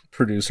scripted.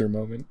 Producer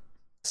moment.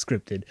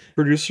 Scripted.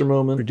 Producer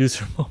moment.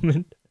 Producer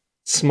moment.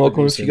 Smoke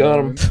 'em if you got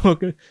 'em.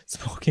 Producer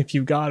Smoke if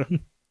you got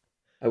him.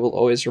 I will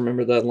always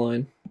remember that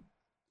line.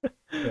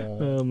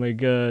 Oh my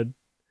god.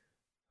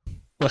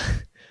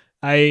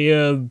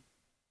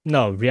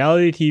 No,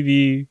 reality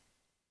TV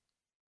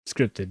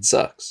scripted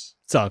Sucks.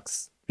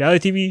 sucks.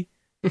 Reality TV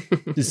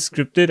is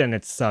scripted and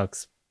it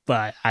sucks.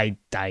 But I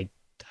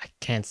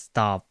can't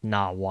stop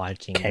not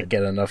watching Can't it.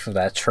 get enough of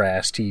that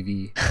trash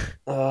TV.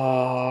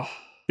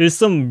 There's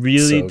some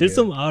really So there's good.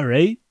 some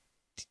alright,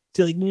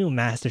 like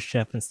Master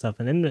Chef and stuff,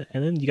 and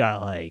then you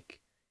got like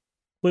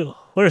what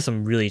are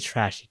some really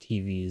trashy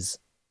TVs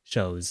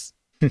shows?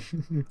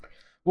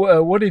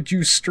 Well, what did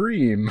you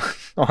stream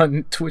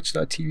on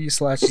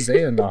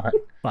twitch.tv/Xehanort?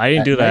 I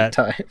didn't do that.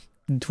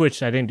 Nighttime?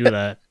 Twitch, I didn't do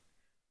that.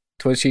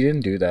 Twitch, he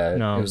didn't do that.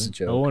 No, It was a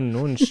joke.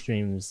 no one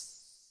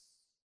streams.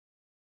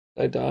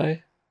 Did I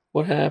die?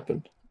 What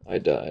happened? I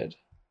died.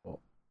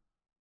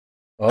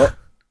 Oh,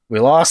 we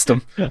lost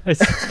him. I-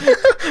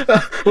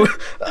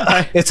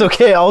 It's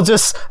okay. I'll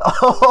just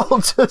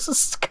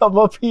come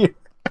up here.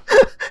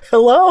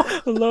 Hello?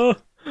 Hello.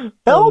 Oh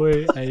Help!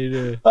 wait, I need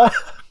to.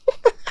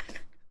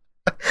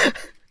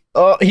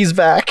 Oh, he's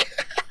back.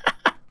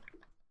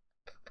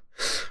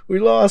 We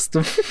lost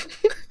him.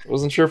 I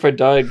wasn't sure if I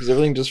died because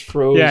everything just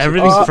froze. Yeah,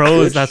 everything Oh,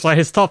 froze. Twitch. That's why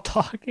I stopped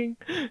talking.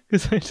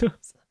 Because I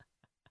just.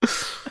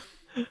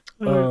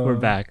 We're Uh,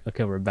 back.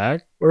 Okay, we're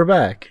back. We're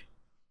back.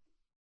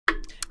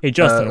 Hey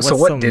Justin, what's so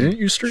what some didn't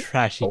you stream?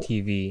 trashy Oh.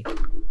 TV?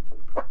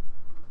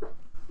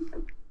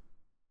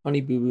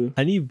 Honey Boo Boo.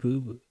 Honey Boo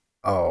Boo.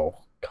 Oh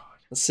God.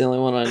 That's the only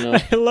one I know.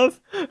 I love.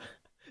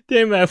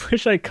 Damn it! I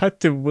wish I cut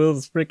to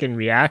Will's freaking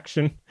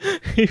reaction.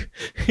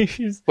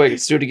 He's Wait,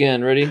 let's do it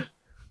again. Ready?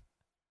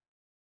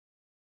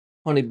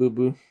 Honey Boo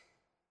Boo.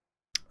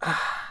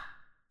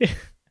 The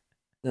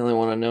only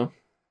one I know.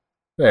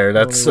 There,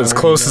 that's Oh, as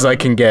close as I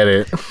can get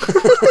it.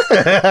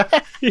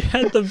 he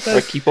had the Alright,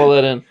 best. keep all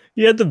that in.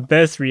 He had the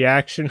best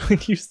reaction when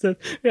you said,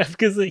 yeah,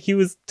 because he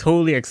was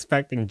totally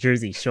expecting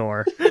Jersey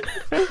Shore.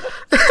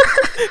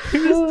 He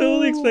was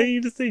totally expecting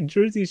you to say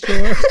Jersey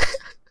Shore.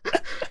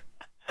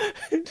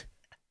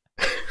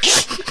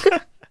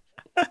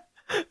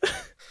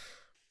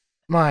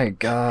 My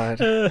God.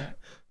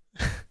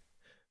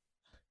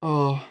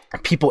 Oh,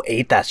 People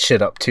ate that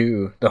shit up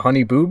too. The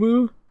Honey Boo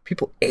Boo?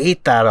 People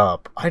ate that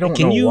up. I don't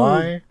know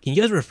why. Can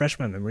you guys refresh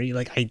my memory?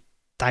 Like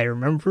I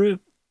remember it,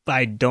 but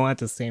I don't at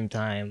the same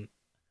time.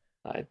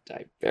 I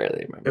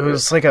barely remember. It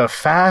was like a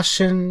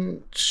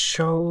fashion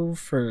show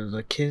for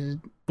the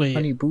kid Wait,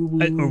 Honey Boo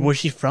Boo. or was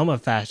she from a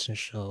fashion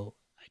show?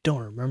 I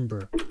don't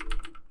remember.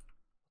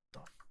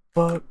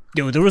 Fuck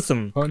Yo, there was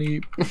some. Honey.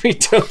 We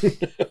don't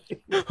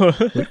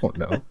We don't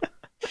know.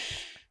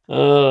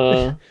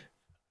 know.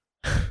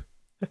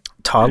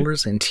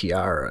 Toddlers and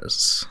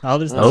Tiaras. I'll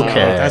just Okay.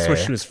 that's where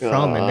she was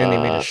from, and then they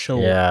made a show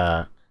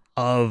Yeah.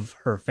 of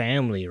her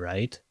family,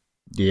 right?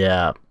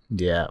 Yeah.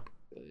 Yeah.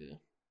 Yeah.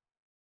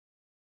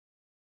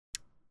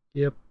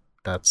 Yep.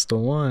 That's the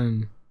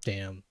one.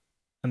 Damn,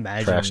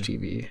 imagine Trash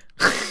TV.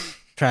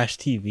 Trash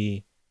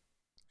TV.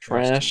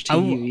 Trash I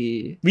w-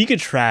 TV. We could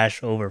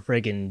trash over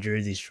friggin'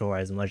 Jersey Shore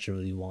as much as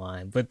we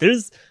want, but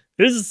there's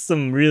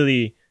some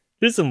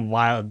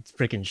wild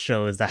freaking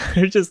shows that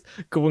are just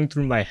going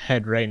through my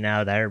head right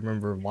now that I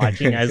remember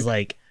watching as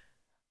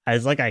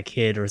a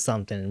kid or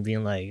something and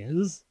being like,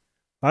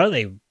 why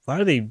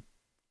are they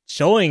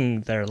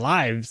showing their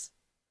lives?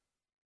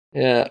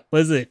 Yeah.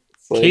 Was it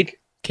It's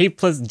like, Kate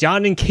plus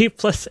John and Kate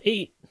plus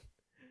 8?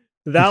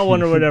 That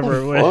one or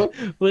whatever. What?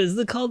 What is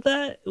it called?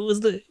 That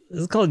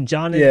it's called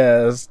John and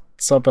Yeah, it's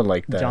something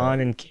like that. John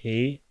and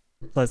Kate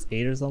plus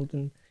 8 or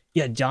something.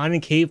 Yeah, John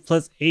and Kate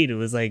plus 8. It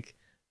was like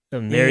a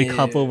married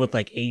couple with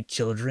like 8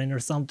 children or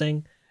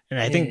something. And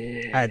I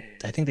think yeah.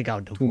 I think they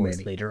got divorced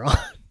many. later on.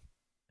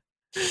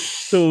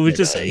 So it was Makes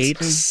just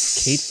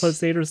sense. Kate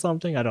plus 8 or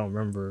something. I don't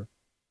remember.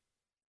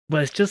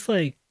 But it's just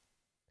like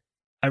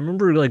I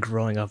remember like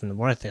growing up, and the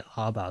more I think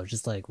about it, I was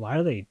just like, why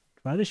are they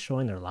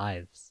showing their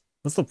lives?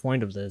 What's the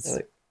point of this?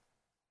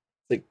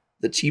 like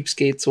the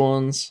cheapskates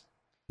ones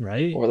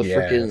Right? or the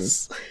freaking.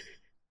 Yes.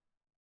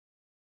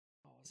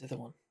 What was the other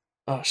one?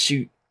 Oh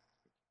shoot!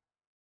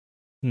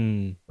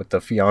 with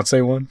the fiance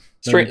one.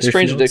 Strange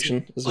Fiancé?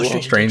 Addiction as Oh,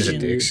 well. Strange Addiction.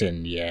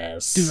 Addiction,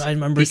 yes. Dude, I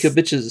remember Pika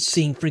bitches.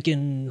 seeing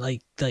freaking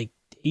like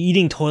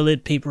eating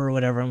toilet paper or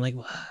whatever. I'm like,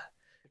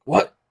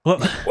 What?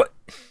 what? What?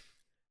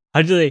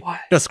 How do they? Why?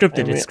 No,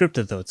 scripted. I It's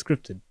scripted though. It's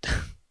scripted.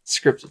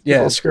 Scripted.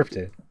 Yeah, Oh, it's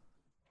scripted.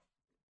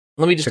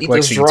 Let me just Chick eat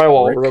likes this to eat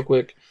drywall brick. real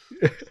quick.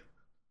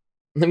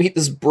 Let me eat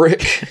this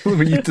brick. Let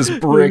me eat this Let me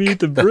brick. eat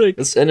the brick.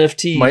 This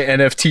NFT. My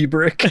NFT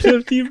brick.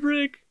 NFT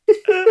brick.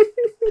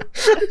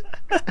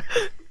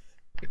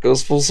 It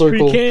goes full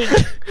circle. We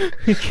can't.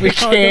 We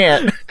talk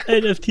can't. about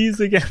NFTs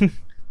again.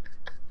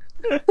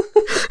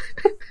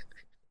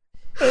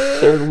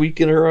 Third week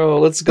in a row.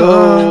 Let's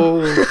go.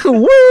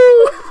 Woo!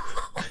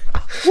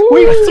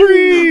 Week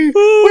 3!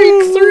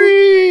 Week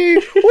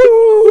 3!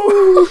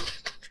 Woo!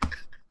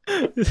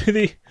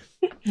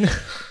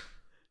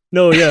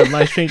 No, yeah,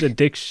 My Strange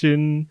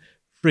Addiction.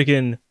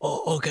 Freaking.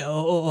 Oh, okay.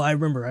 Oh, I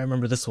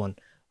remember this one.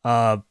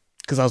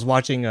 Because I was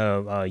watching a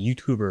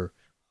YouTuber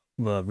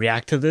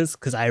react to this.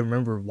 Because I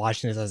remember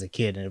watching this as a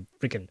kid, and it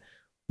freaking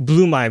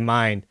blew my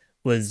mind.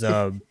 It was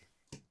an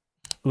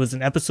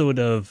episode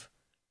of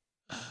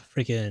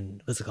freaking,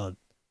 what's it called?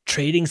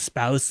 Trading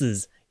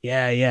Spouses.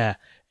 Yeah.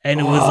 And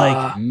it was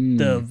like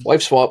the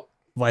Wife swap.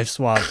 wife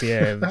swap.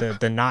 Yeah,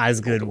 the not as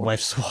good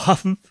wife swap.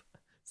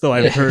 So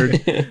I've heard.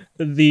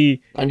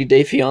 The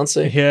 90-Day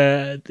Fiance.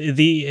 yeah,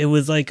 it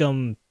was like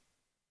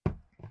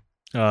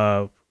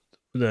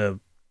the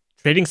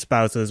Trading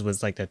Spouses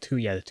was like the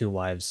two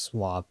wives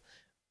swap.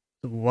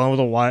 One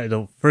of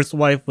the first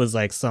wife was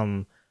like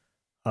some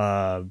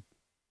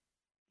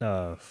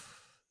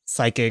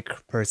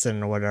psychic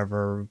person or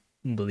whatever,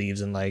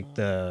 believes in like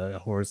the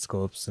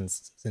horoscopes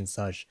and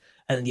such,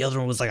 and then the other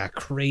one was like a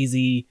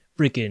crazy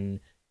freaking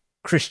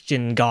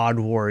Christian god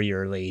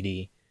warrior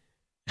lady.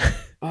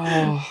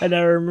 Oh, And I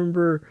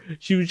remember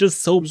she was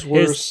just so Who's pissed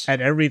worse? at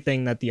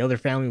everything that the other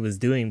family was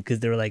doing because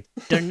they were like,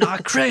 they're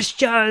not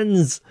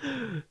Christians.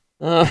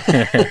 oh.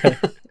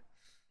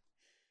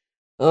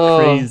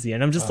 Crazy.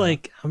 And I'm just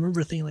like, I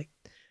remember thinking like,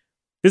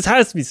 this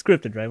has to be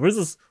scripted, right? Where's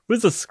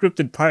the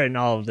scripted part in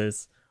all of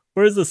this?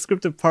 Where's the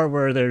scripted part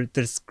where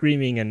they're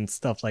screaming and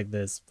stuff like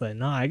this? But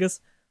no, I guess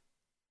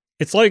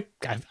it's like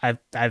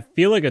I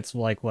feel like it's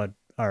like what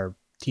our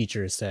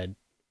teacher said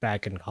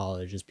back in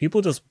college is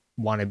people just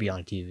want to be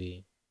on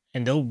TV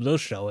and they'll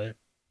show it.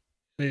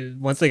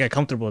 Once they get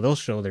comfortable, they'll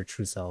show their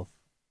true self.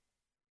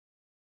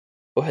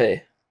 Oh,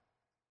 hey.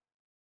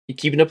 You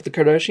keeping up with the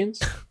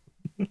Kardashians?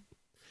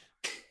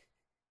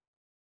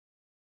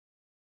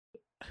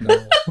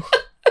 No.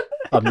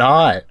 I'm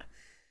not.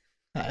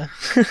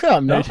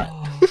 I'm not.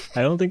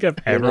 I don't think I've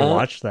You're ever not?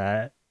 watched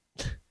that.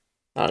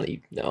 I don't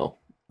even know.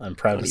 I'm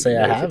proud don't to say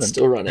even I know if haven't. It's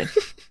still running.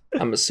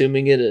 I'm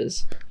assuming it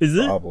is. Is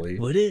it? Probably.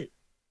 Would it?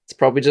 It's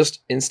probably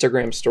just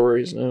Instagram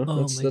stories now. Oh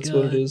That's my what it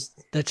God. is.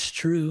 That's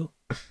true.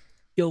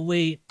 Yo,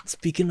 wait.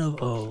 Speaking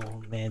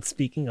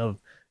of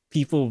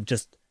people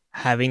just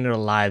having their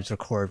lives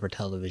recorded for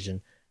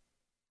television.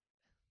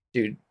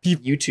 Dude,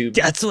 Peop- YouTube.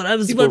 That's what I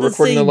was People about to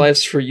recording say. their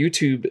lives for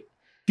YouTube.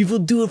 People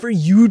do it for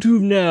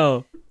YouTube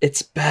now.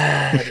 It's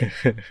bad.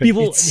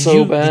 People, It's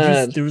so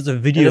bad. there was a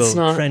video it's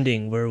not-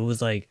 trending where it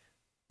was like,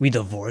 we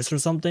divorced or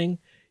something.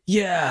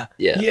 Yeah.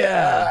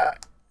 Yeah.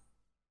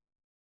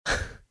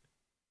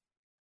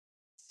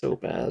 So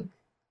bad.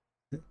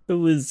 It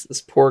was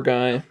This poor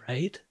guy.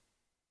 right.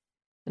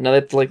 And now they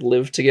have to like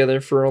live together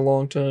for a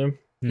long time.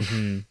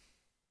 Mm-hmm.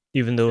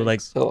 Even though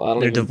like So I don't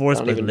they're even,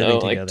 divorced I don't but even living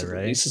know. together, like,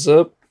 right? lease is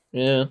up.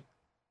 Yeah.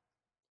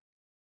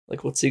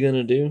 Like, what's he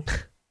gonna do?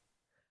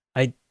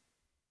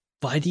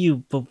 why do you?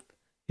 But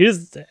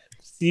here's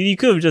you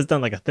could have just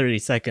done like a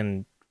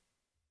 30-second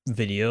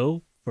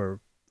video for.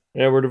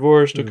 Yeah, we're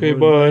divorced. Okay, Yeah,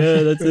 bye.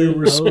 that's Hey, it.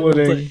 we're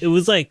splitting. But it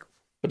was like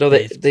But no,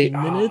 they 15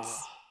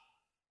 minutes?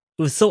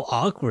 it was so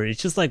awkward.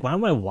 It's just like, why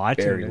am I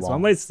watching Very this? Why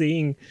long. am I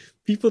seeing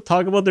people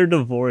talk about their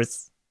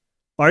divorce?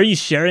 Why are you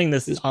sharing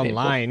this It's painful.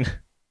 online?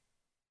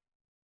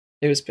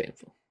 It was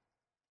painful.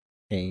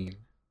 Pain.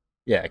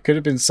 Yeah, it could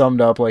have been summed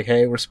up like,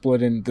 hey, we're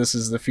splitting. This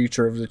is the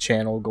future of the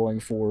channel going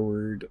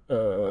forward.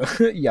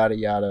 Yada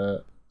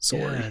yada.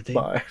 Sorry. Yeah,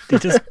 Bye. They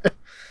just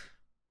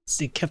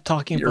they kept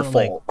talking Your about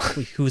fault.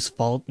 like whose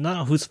fault,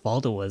 not whose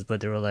fault it was,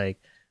 but they were like,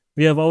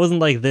 yeah, but I wasn't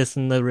like this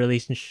in the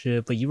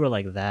relationship, but you were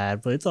like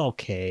that, but it's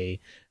okay.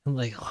 I'm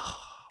like, oh,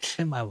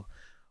 why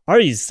are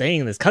you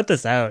saying this? Cut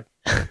this out.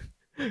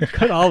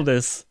 Cut all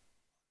this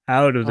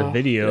out of the Oh,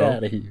 video. Get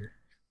out of here.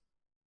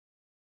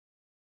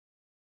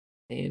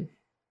 Pain.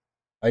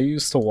 I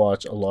used to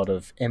watch a lot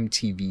of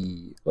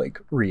MTV like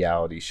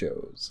reality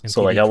shows.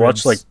 So like MTV I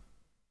watched like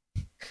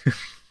Cribs.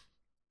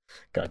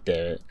 God damn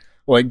it.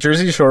 Well, like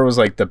Jersey Shore was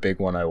like the big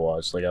one I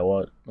watched. Like I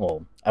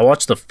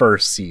watched the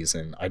first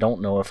season. I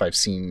don't know if I've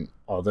seen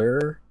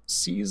other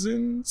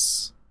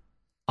seasons,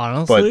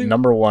 Honestly, but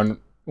number one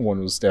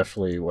was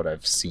definitely what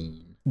I've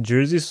seen.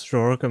 Jersey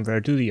Shore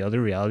compared to the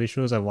other reality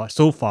shows I've watched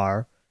so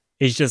far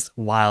is just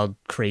wild,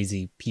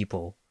 crazy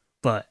people.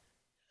 But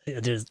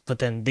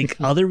then the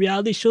other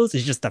reality shows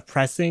is just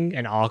depressing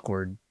and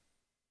awkward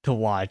to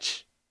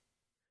watch.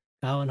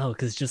 I don't know,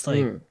 because just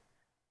like Hmm.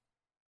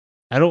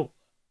 I don't.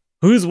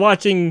 Who's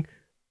watching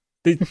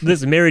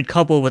this married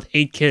couple with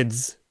 8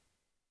 kids?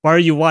 Why are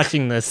you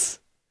watching this?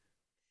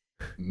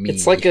 Me.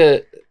 It's like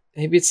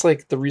maybe it's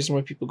like the reason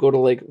why people go to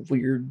like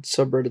weird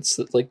subreddits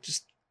that like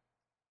just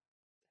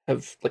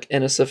have like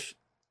NSFL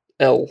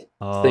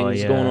Oh,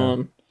 things going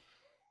on.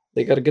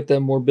 They got to get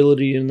that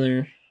morbidity in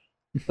there.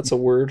 That's a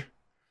word.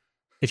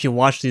 If you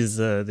watch these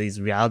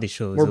reality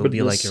shows, it'll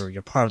be like Morbidness.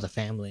 you're part of the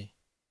family.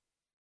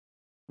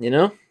 You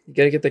know, you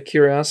got to get that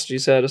curiosity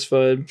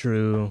satisfied.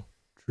 True.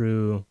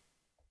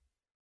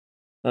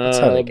 That's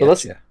how they But get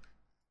let's, you.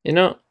 you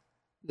know,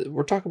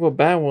 we're talking about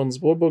bad ones.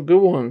 What about good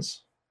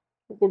ones?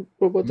 What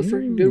about the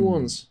freaking good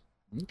ones?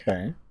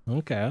 Okay.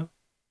 Okay.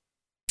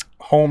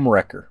 Home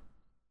Wrecker.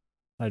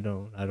 I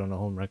don't know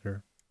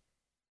Homewrecker.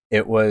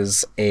 It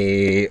was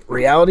a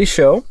reality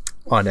show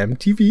on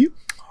MTV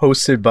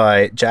hosted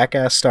by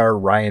Jackass star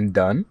Ryan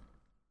Dunn,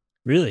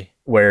 Really?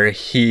 where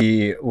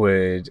he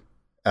would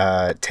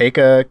take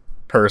a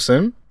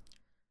person,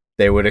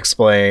 they would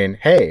explain,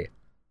 hey,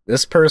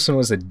 this person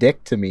was a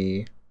dick to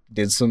me,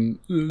 did some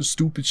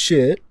stupid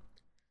shit.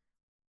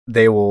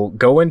 They will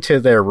go into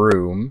their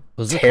room,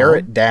 Was it tear called?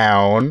 it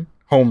down,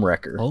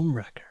 Homewrecker.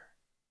 Homewrecker.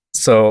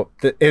 So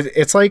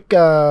it's like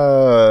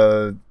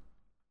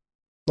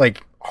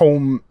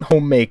home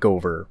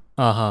makeover,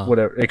 Uh-huh.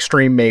 whatever,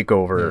 extreme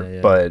makeover,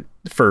 Yeah. but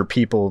for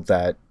people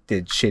that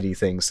did shitty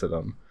things to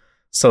them.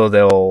 So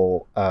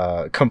they'll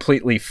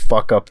completely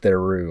fuck up their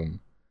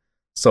room.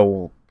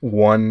 So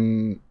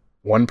one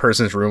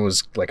person's room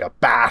was like a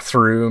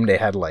bathroom. They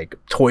had like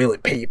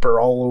toilet paper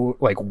all over,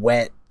 like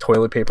wet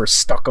toilet paper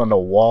stuck on the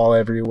wall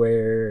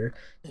everywhere.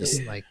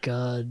 Just Oh my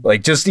god.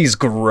 like just these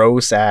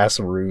gross ass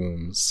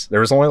rooms.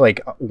 There was only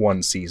like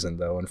one season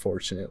though,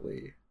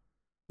 unfortunately.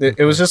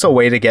 It was just a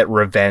way to get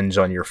revenge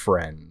on your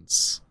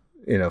friends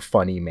in a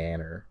funny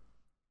manner.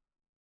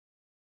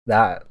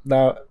 That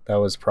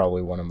was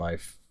probably one of my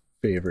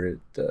favorite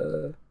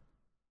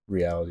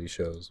reality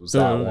shows. Was that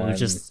So one?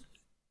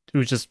 it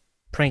was just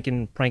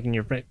pranking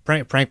your prank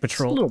Just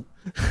patrol.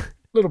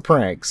 little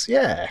pranks.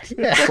 Yeah.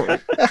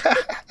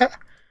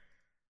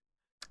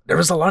 There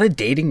was a lot of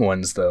dating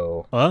ones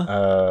though. Huh?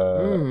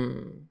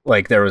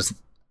 Like there was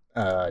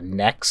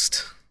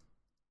Next.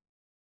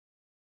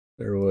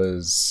 There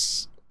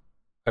was,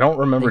 I don't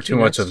remember Thank too You,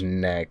 much Next. of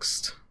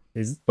Next,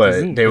 Isn't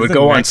but they would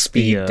go on Next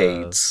speed the,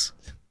 dates.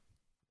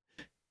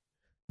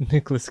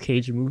 Nicolas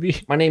Cage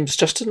movie. My name's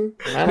Justin.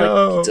 And I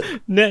No. like pizza.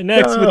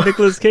 Next No. with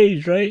Nicolas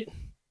Cage, right?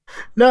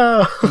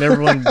 No. And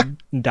everyone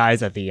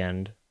dies at the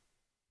end.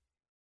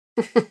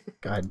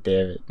 God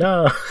damn it.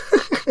 No.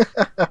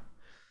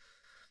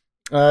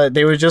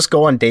 They would just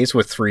go on dates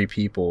with 3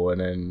 people, and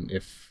then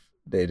if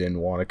they didn't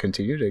want to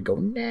continue, they'd go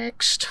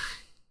next.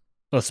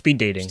 Oh, speed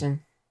dating.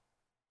 Interesting.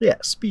 Yeah,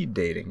 speed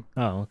dating.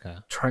 Oh, okay.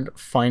 Trying to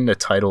find the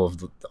title of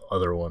the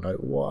other one I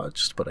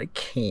watched, but I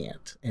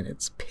can't, and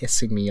it's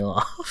pissing me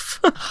off.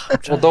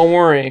 Well, don't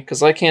worry,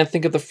 because I can't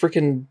think of the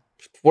freaking.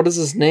 What is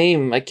his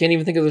name? I can't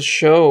even think of the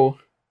show.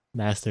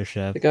 Master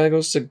Chef. The guy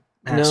goes to.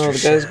 Master the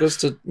guy Chef. goes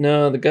to.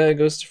 No, the guy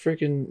goes to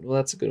freaking. Well,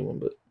 that's a good one,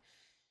 but.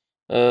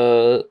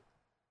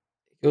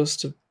 He goes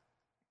to. What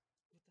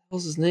the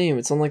hell's his name?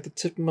 It's on like the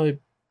tip of my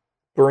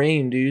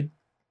brain, dude.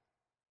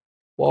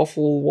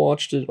 Waffle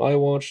watched it. I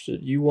watched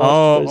it. You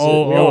watched it. We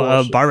all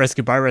watched it. Bar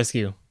Rescue. Bar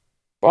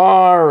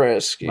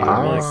Rescue. Oh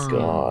Ah. my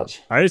god.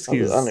 Bar I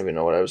Rescue is don't even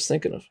know what I was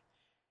thinking of.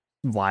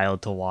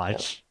 wild to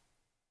watch.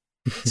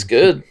 It's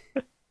good.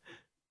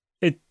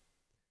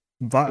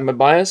 Am I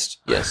biased?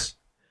 Yes.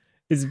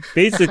 It's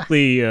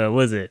basically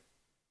was it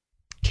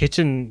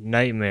Kitchen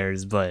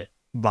Nightmares, but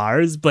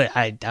bars. But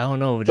I don't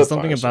know, just But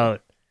something bars, yeah.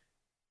 about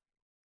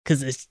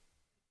because it's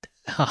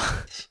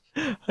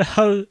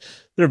how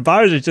their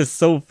bars are just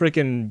so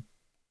freaking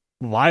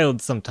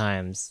wild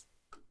sometimes.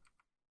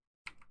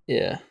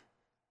 Yeah.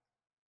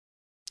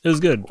 It was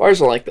good.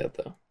 Bars are like that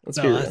though. Let's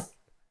be No, real.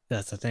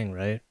 that's the thing,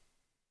 right?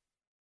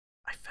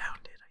 I found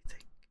it, I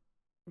think.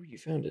 Where you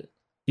found it?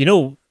 You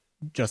know,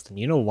 Justin,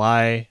 you know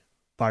why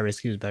Bar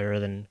Rescue is better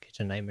than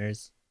Kitchen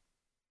Nightmares?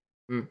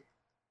 Hmm.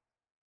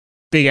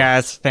 Big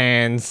ass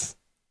fans.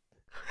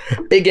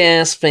 Big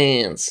ass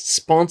fans.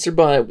 Sponsored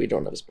by. We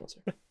don't have a sponsor.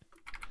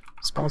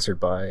 Sponsored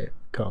by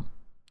Come.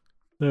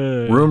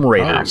 Uh, Room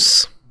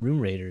Raiders. Room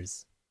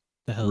Raiders.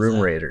 The hell Room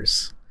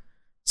Raiders.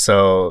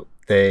 So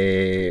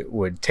they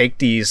would take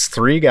these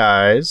 3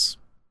 guys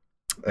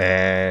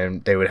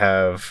and they would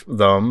have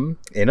them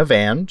in a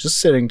van just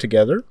sitting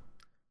together.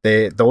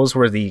 Those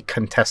were the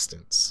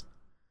contestants.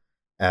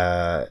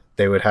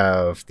 They would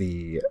have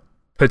the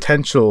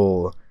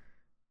potential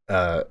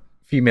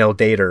female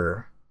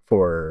dater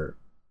for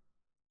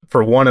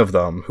one of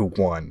them who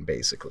won.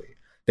 Basically,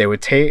 they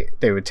would take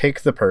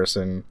the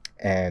person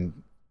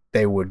and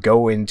they would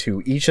go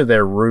into each of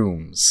their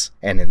rooms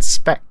and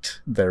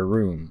inspect their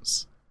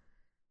rooms,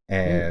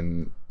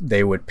 and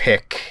they would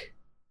pick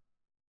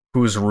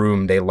whose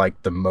room they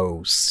liked the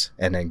most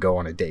and then go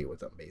on a date with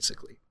them.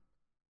 Basically,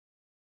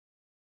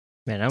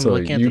 Man, I'm so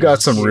looking at you these-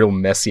 got some real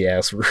messy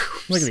ass rooms.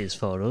 Look at these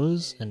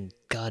photos, and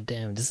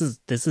goddamn, this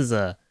is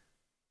a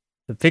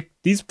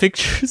These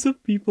pictures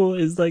of people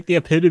is like the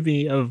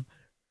epitome of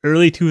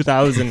early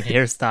 2000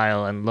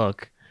 hairstyle and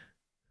look.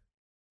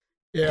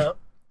 Yeah.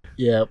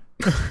 Yep.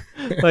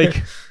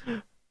 Like,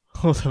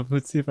 hold up,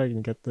 let's see if I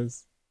can get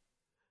this.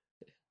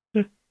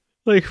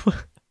 Like,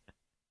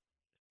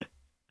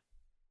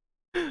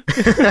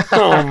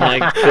 Oh my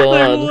like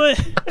god. what?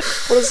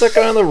 What is that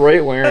guy on the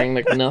right wearing?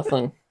 Like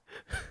nothing.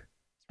 He's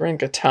wearing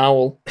like a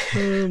towel.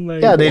 Oh my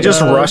Yeah, they just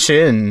God. rush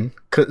in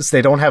because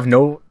they have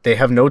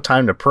no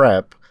time to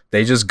prep.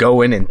 They just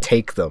go in and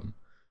take them.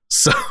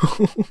 So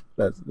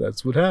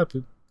that's what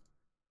happened.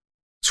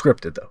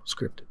 Scripted though,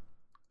 scripted.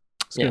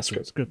 Yeah,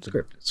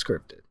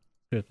 Scripted.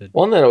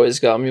 One that always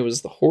got me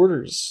was the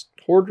Hoarders,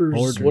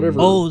 whatever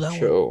Oh, that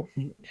show.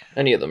 one.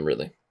 Any of them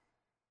really.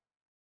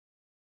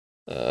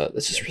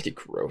 This is really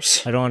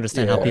gross. I don't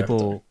understand how Yeah.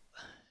 people.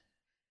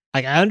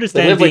 Like, I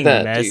understand live like being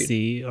that,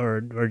 messy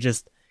or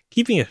just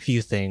keeping a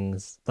few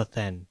things, but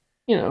then,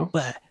 You know.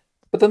 but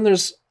But then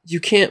there's you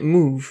can't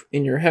move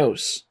in your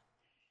house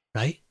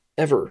right?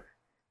 ever.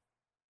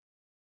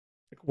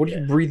 Like, what are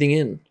you breathing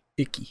in?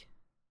 Icky.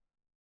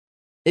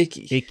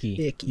 Icky.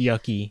 Icky,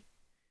 yucky.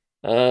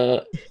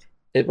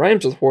 It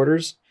rhymes with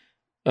Hoarders.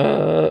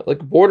 Like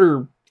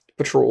Border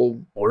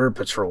Patrol, Border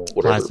Patrol.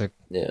 whatever. Classic.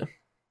 Yeah.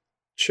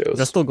 Shows. Is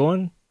that still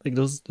going? Like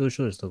those shows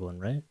are still going,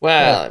 right?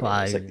 Well, I mean,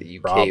 Well, it's like the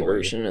UK probably.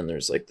 version, and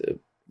there's like the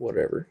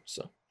whatever.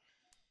 So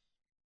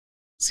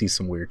See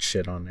some weird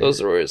shit on there. those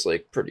are always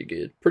like pretty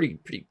good, pretty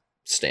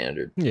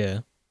standard, Yeah.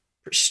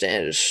 pretty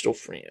standard stuff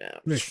for you.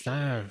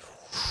 Standard.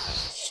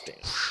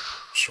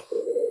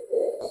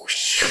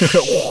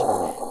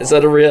 Is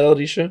that a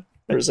reality show,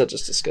 or is that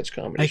just a sketch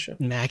comedy show?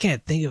 Man, I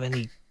can't think of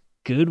any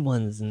good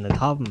ones in the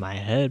top of my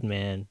head,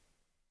 man.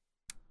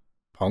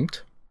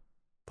 Punked.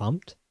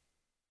 Pumped?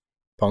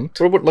 Punked.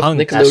 What about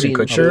like Punked. Ashton Nickelodeon?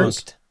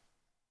 Kutcher?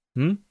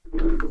 Punked.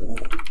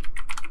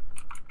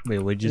 Hmm? Wait,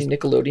 would Any just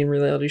Nickelodeon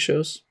reality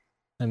shows?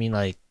 I mean,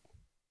 like,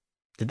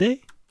 did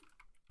they?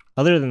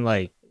 Other than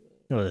like,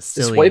 the Is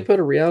silly. Wipeout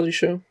a reality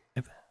show?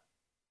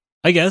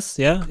 I guess,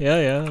 yeah.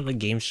 Like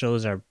game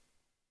shows are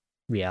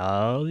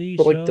reality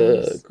But shows. like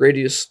the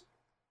Greatest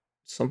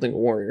Something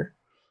Warrior,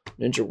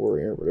 Ninja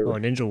Warrior, whatever. Oh,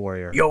 Ninja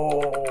Warrior.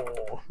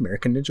 Yo,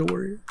 American Ninja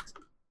Warrior.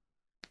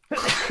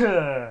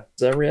 Is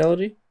that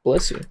reality?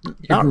 Bless you. Your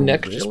Not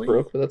neck just really.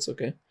 broke, but that's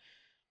okay.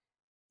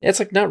 Yeah, it's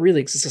like not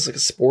really, 'cause it's just like a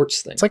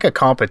sports thing. It's like a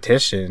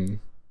competition.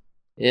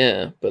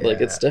 Yeah, but like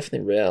it's Yeah.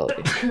 definitely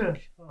reality.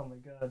 Oh my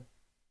god.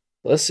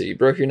 Bless you, you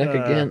broke your neck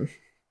again.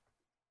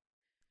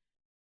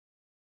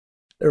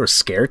 There was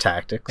Scare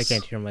Tactics. I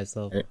can't hear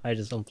myself. I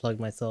just unplugged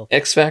myself.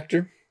 X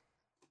Factor?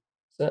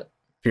 Is that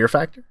Fear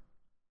Factor.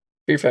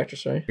 Fear Factor?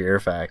 Sorry. Fear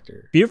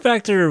Factor. Fear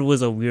Factor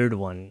was a weird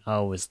one, I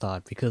always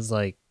thought, because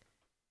like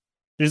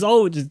there's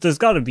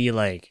got to be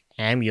like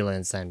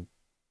ambulance and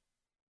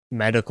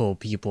medical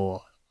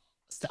people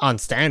on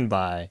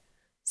standby.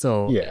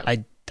 So Yeah.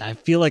 I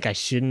feel like I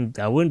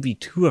wouldn't be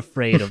too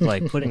afraid of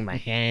like putting my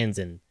hands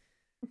in,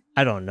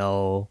 I don't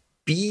know.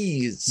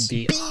 Bees.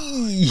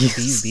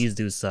 Bees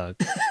do suck.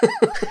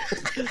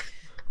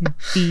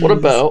 What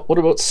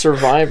about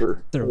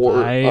Survivor?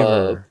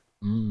 Survivor?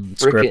 Frickin'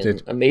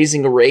 Scripted.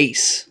 Amazing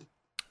Race.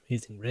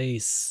 Amazing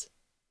Race.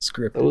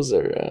 Scripted. Those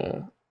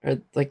are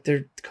like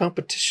they're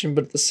competition,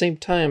 but at the same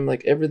time,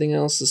 like everything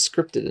else is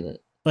scripted in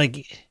it.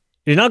 Like,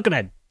 you're not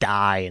gonna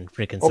die in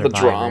freaking All the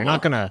Survivor. drama. You're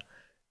not gonna.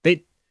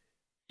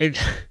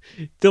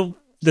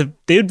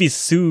 They would be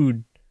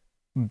sued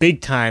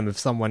big time if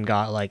someone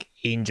got like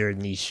injured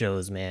in these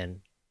shows,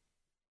 man.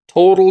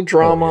 Total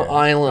Drama yeah.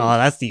 Island. Oh,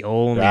 that's the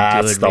only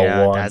That's good. the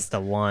Yeah, one. that's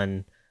the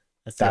one.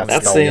 That's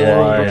That's the the only one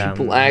one. where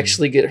people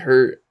actually get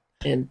hurt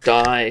and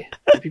die.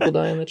 Do people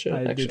die on that show?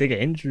 They Actually, get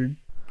injured.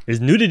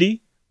 There's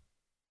nudity.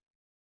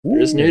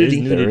 There's Ooh,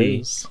 nudity. There is nudity. there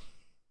is.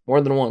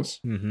 more than once.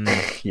 Hmm.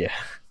 Yeah.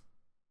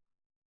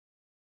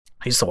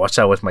 I used to watch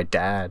that with my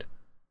dad.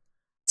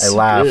 I So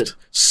laughed good.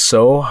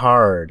 so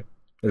hard.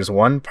 There's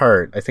one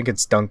part, I think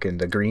it's Duncan,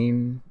 the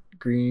green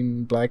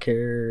black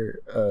hair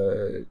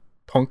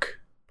punk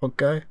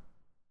guy.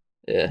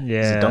 Yeah.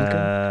 Yeah. it Duncan?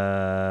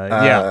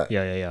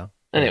 Yeah.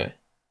 Anyway,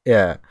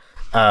 Yeah.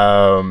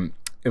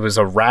 It was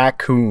a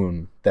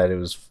raccoon that it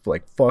was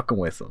like fucking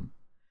with him.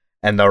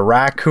 And the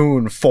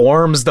raccoon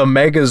forms the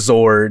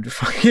Megazord,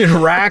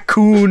 fucking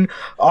raccoon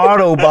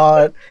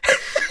Autobot,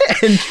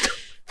 and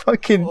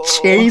fucking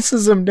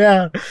chases him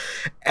down.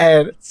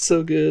 And it's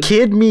so good.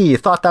 kid me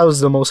thought that was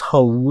the most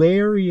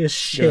hilarious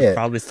It was shit.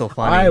 probably still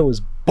funny. I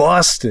was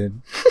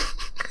busted.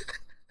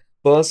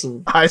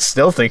 Bussin'. I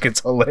still think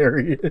it's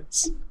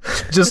hilarious.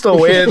 Just the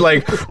way it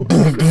like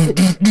boom, boom,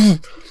 boom, boom,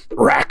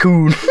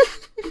 raccoon.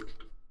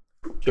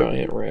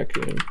 Giant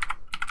raccoon.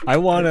 I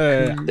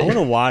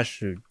wanna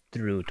watch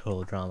through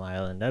Total Drama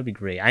Island. That'd be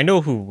great. I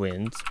know who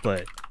wins,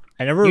 but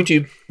I never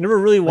YouTube.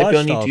 really Might be watched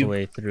on all the YouTube.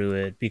 way through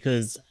it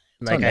because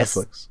It's like on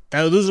Netflix.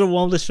 those are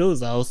one of the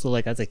shows I also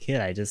like as a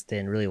kid. I just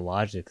didn't really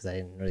watch it because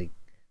it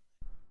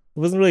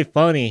wasn't really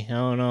funny. I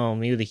don't know.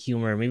 Maybe the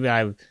humor. Maybe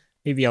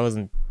I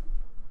wasn't.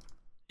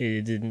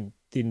 It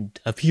didn't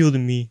appeal to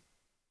me.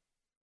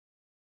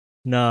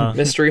 No.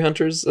 Mystery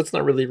Hunters. That's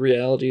not really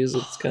reality, is it?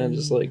 It's kind of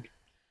just like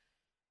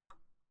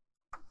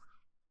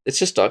it's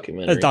just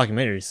documentary. That's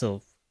documentary,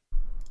 so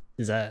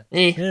is that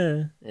Eh.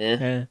 yeah.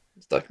 Yeah,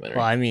 it's documentary.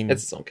 Well, I mean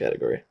It's its own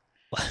category.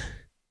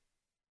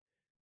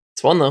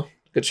 It's fun though.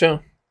 Good show.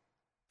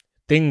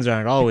 things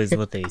aren't always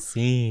what they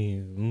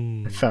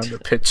seem. I found a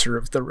picture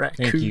of the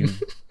raccoon. Thank you,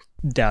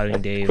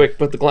 Doubting Dave. Quick,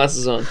 put the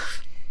glasses on.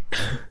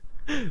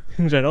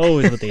 Things aren't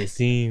always what they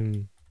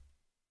seem.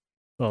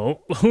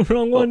 Oh,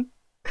 wrong one.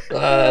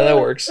 That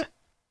works.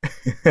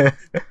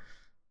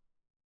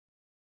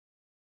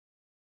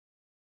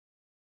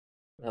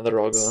 Now they're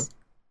all gone.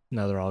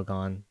 No, they're all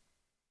gone.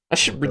 I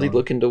should really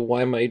look into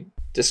why my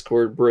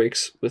Discord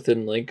breaks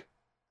within like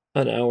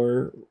an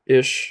hour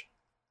ish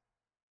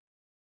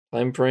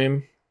time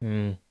frame.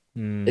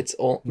 It's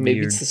all maybe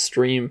Weird. it's the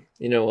stream.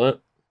 You know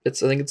what? I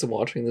think it's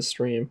watching the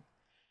stream.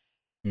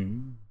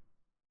 Mm.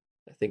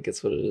 I think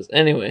it's what it is.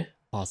 Anyway,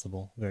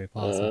 Possible, very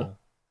possible.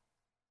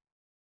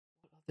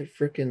 they're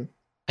freaking.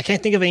 I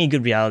can't think of any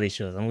good reality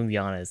shows. I'm gonna be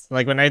honest.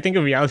 Like when I think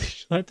of reality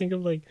shows, I think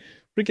of like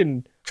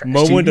freaking Trash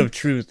Moment TV? of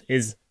Truth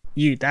is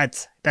you.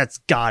 That's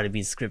gotta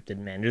be scripted,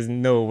 man. There's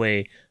no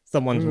way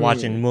someone's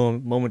watching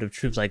Moment of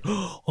Truth like,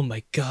 oh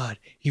my god,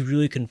 he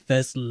really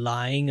confessed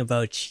lying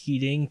about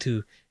cheating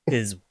to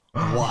his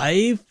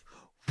wife.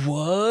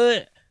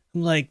 What?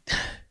 I'm like,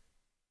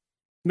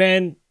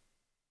 man.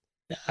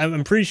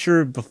 I'm pretty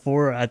sure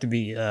before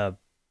the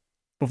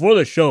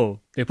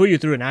show they put you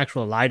through an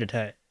actual lie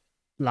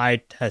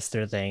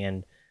tester thing,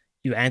 and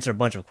you answer a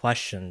bunch of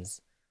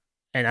questions,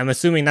 and I'm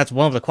assuming that's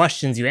one of the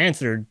questions you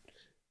answered.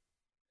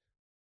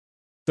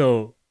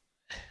 So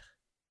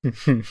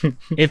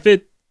if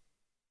it,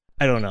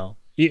 I don't know,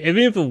 even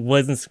if it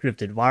wasn't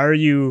scripted, why are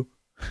you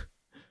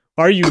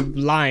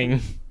lying?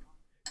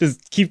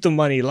 Just keep the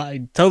money.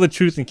 Tell the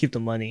truth and keep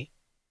the money.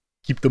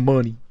 Keep the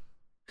money.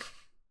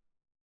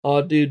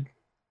 Oh, dude,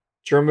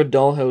 German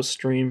Dollhouse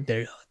stream.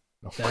 There,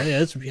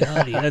 that's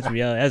reality. That's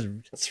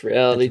reality. That's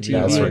reality That's TV.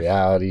 That's Yeah.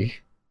 reality.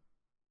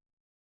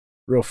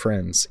 Real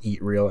friends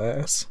eat real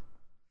ass.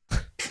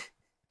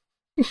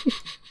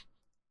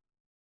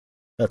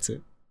 That's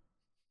it.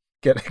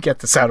 Get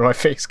this out of my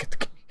face. Get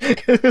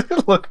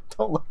the look.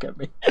 Don't look at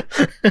me.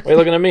 Why are you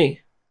looking at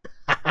me?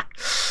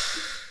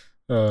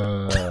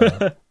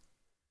 uh,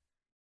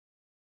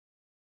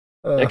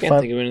 I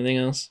can't think of anything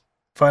else.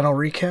 Final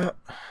recap.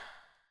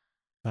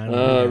 I don't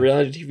know.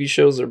 Reality TV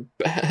shows are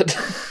bad.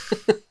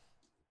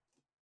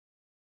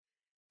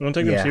 Don't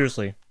take them Yeah.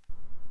 seriously.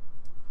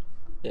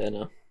 Yeah,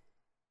 no.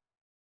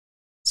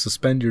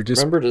 Suspend your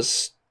Remember to.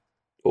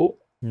 Oh,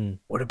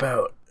 What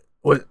about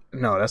what?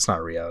 No, that's not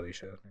a reality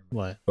show.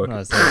 What? Fuck No,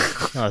 it. say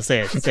it. No,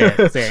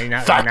 say it.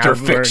 Now, Factor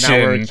now fiction.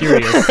 We're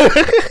curious.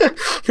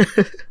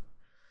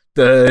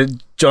 The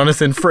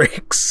Jonathan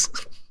Frakes.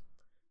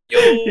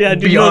 Yeah,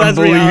 dude, no, Beyond that's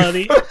belief.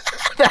 reality.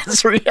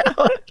 That's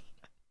reality.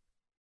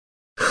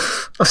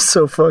 I'm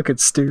so fucking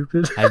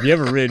stupid. Have you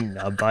ever ridden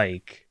a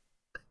bike?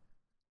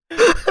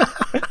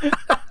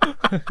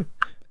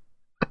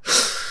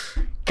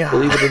 God.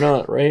 believe it or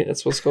not, right?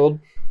 That's what it's called.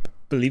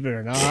 Believe it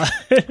or not.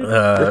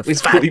 At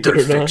least believe Factor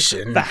it or not.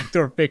 fiction. Fact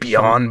or fiction.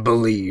 Beyond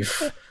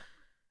belief.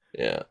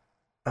 Yeah.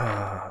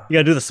 You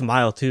gotta do the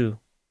smile too.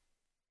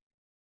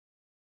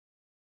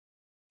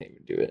 Can't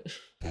even do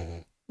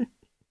it.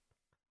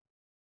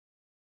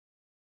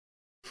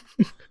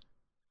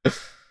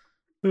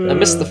 I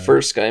missed the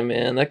first guy,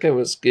 man. That guy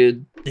was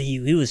good. He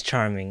was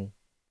charming.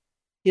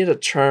 He had a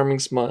charming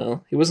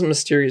smile. He wasn't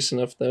mysterious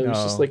enough, though. He was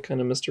just No. like kind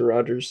of Mr.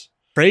 Rogers.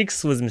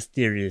 Frakes was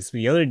mysterious.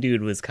 The other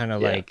dude was kind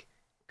of Yeah. like,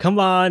 come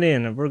on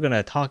in, we're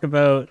gonna talk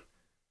about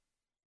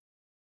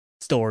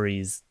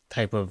stories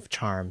type of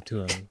charm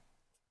to him.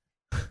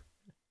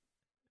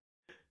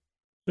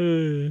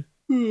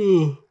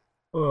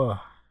 Ugh.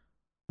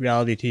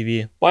 Reality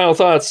TV. Final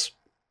thoughts.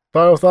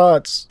 Final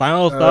thoughts.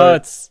 Final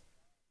thoughts.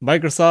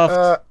 Microsoft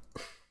Uh,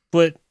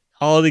 put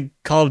all the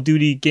Call of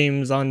Duty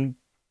games on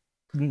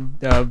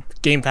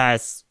Game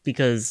Pass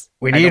because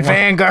we I need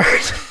don't want-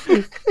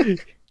 Vanguard.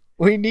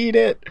 We need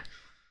it.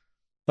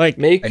 like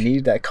Make I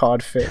need that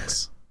COD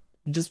fix.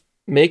 just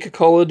make a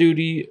Call of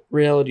Duty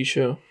reality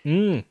show.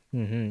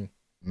 mm-hmm.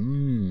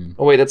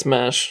 Oh wait, that's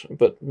MASH,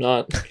 but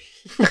not.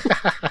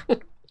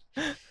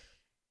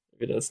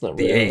 Maybe that's not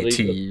The A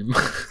reality. team.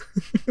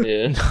 but-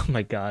 Yeah. Oh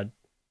my god.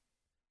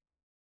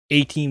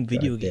 18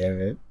 video game.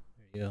 Damn it.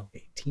 There you go.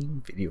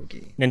 18 video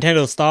game.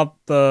 Nintendo, stop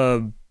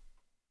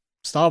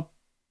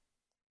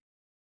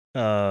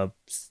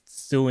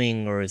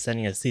suing or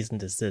sending a cease and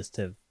desist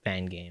to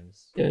fan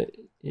games. Yeah.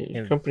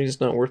 Your company's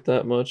not worth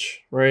that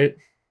much, right?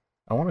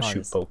 I want to shoot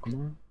Honest.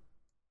 Pokemon.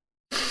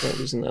 Not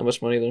losing that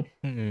much money though,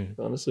 Mm-mm.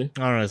 honestly.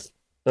 Honest.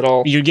 At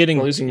all. You're getting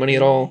Not losing money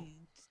at all.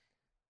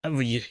 The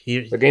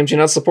The games you're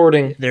not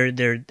supporting.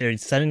 They're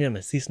sending them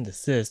a cease and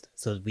desist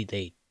so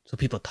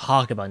people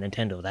talk about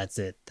Nintendo. That's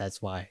it.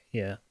 That's why.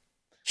 Yeah.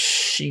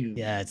 Shoot.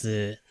 Yeah, that's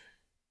it.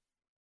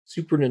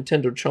 Super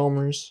Nintendo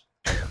Chalmers.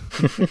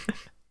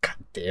 God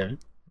damn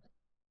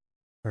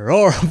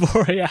Aurora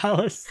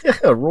Borealis. it.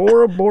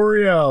 Aurora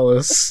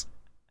Borealis.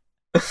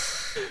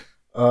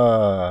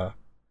 Uh,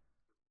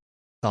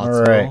 Thoughts,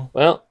 All right. Will?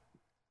 Well,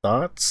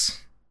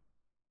 thoughts?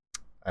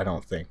 I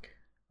don't think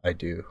I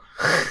do.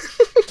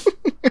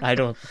 I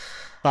don't.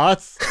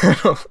 Thoughts?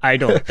 I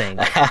don't think.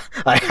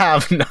 I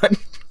have none.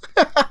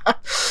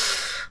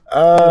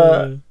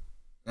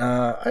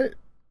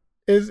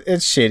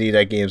 It's shitty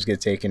that games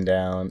get taken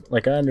down.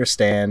 Like, I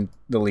understand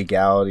the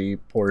legality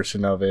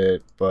portion of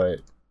it, but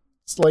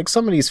it's like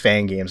some of these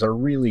fan games are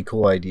really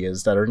cool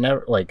ideas that are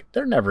never like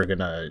they're never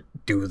gonna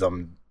do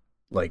them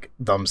like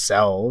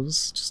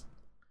themselves. Just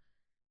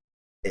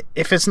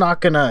if it's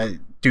not gonna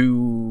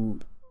do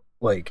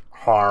like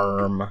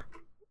harm,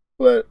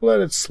 let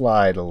it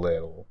slide a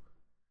little.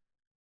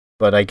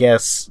 But I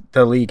guess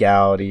the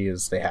legality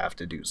is they have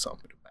to do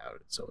something about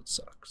it, so it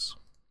sucks.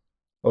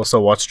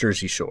 Also, watch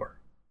Jersey Shore,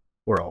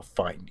 where I'll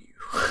find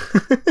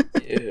you.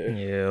 yeah.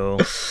 Ew.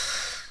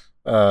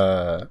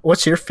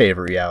 What's your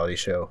favorite reality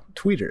show?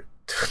 Tweet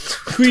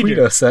Tweeter.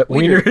 us at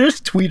Tweeter.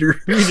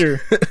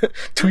 Tweeter.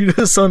 Tweet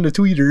us on the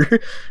Tweeter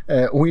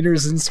at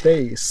Wieners in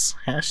Space.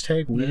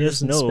 Hashtag Let Wieners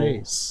us in know.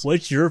 Space.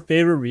 What's your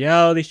favorite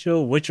reality show?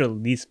 What's your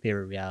least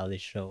favorite reality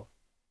show?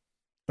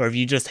 Or if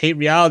you just hate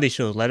reality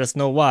shows, let us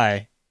know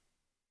why.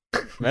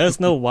 Let us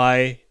know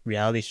why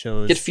reality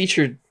shows Get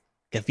featured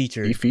get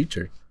featured. Be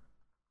featured.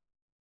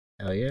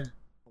 Hell yeah.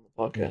 on the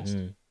podcast.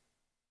 Mhm.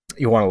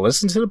 You want to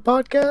listen to the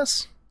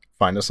podcast?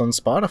 Find us on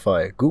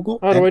Spotify, Google,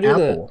 How do and I do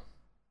that? Apple.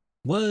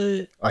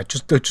 What? I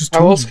just How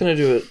told else you. can I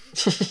do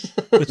it?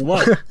 With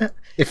what?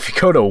 If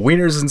you go to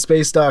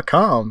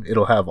wienersinspace.com,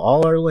 it'll have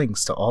all our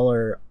links to all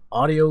our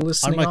audio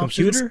listening my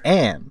options, computer?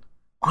 and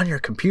on your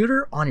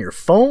computer, on your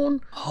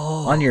phone,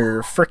 Oh. on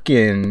your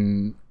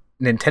frickin'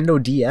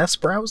 Nintendo DS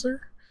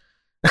browser,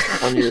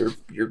 On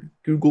your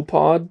Google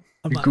Pod.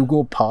 On your my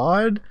Google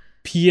Pod.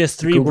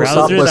 PS3 Google, stop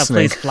browser that listening.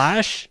 plays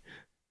Flash.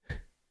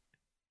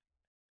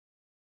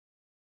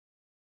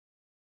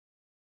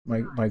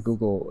 My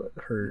Google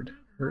heard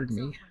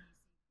me.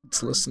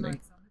 It's listening.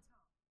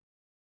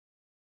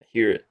 I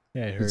hear it.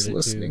 Yeah, I heard It's it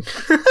listening.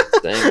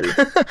 It's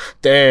angry.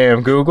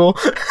 Damn, Google.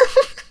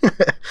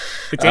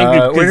 It's angry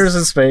because- Wieners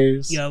in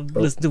Space. Yeah,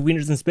 listen to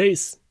Wieners in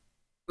Space.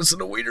 Listen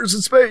to Wieners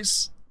in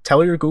Space.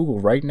 Tell your Google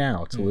right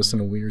now to Mhm. listen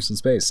to Wieners in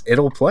Space.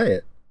 It'll play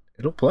it.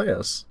 It'll play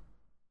us.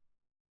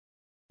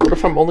 What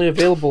if I'm only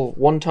available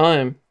one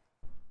time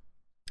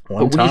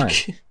One a time.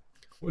 week?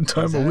 One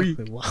time a week.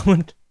 Wait,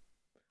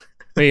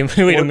 wait a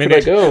Where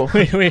minute. could I go?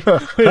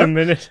 Wait a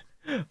minute.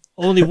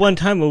 Only one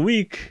time a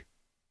week.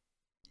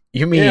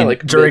 You mean Yeah,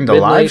 like during the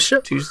midnight, live show?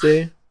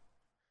 Tuesday.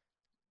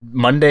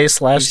 Monday /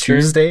 Eastern.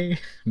 Tuesday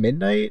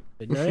midnight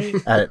Midnight?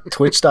 at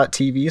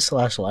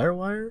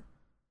twitch.tv/Lirewire?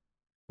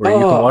 Where you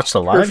can Oh, watch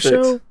the live perfect.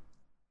 show?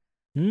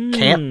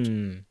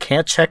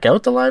 Can't check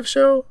out the live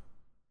show?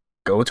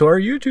 Go to our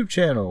YouTube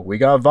channel. We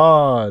got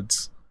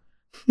VODs.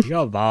 You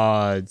got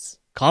VODs.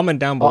 Comment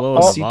down below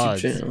Oh, the YouTube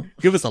VODs. channel.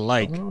 Give us a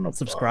like. I don't know.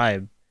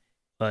 Subscribe.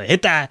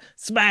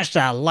 Smash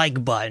that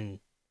like button.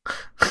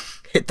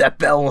 Hit that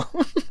bell.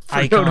 for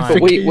Icon.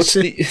 But wait, what's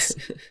the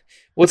notifications.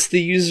 what's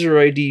the user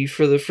ID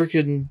for the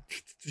freaking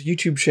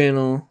YouTube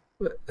channel?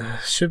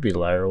 Should be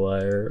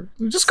Lirewire.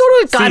 Just go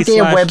to the C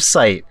goddamn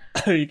slash- website.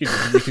 You can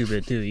YouTube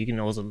it too. You can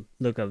also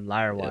look up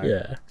Lirewire.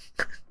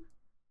 Yeah.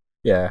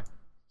 Yeah.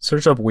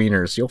 Search up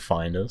Wieners. You'll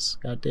find us.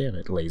 God damn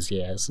it,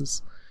 lazy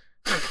asses.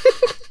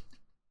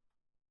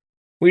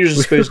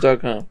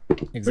 WeirdsInSpace.com.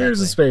 Exactly.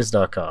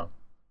 Wienersinspace.com.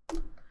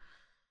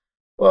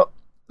 Well,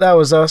 that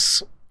was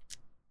us.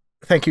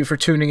 Thank you for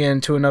tuning in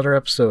to another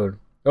episode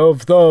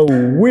of the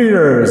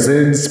Wieners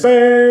in Space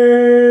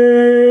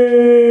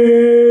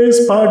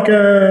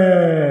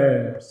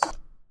podcast.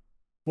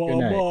 Good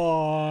night.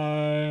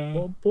 Bye-bye.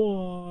 Oh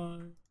boy.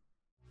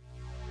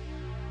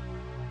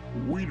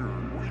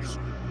 Wieners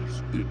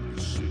in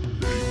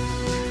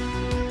Space.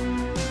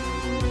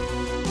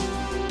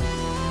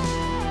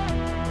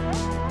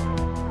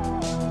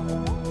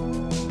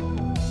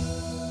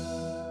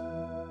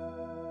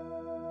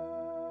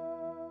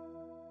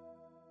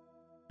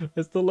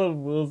 I still love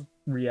Will's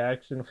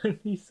reaction when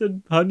he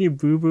said Honey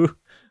Boo Boo.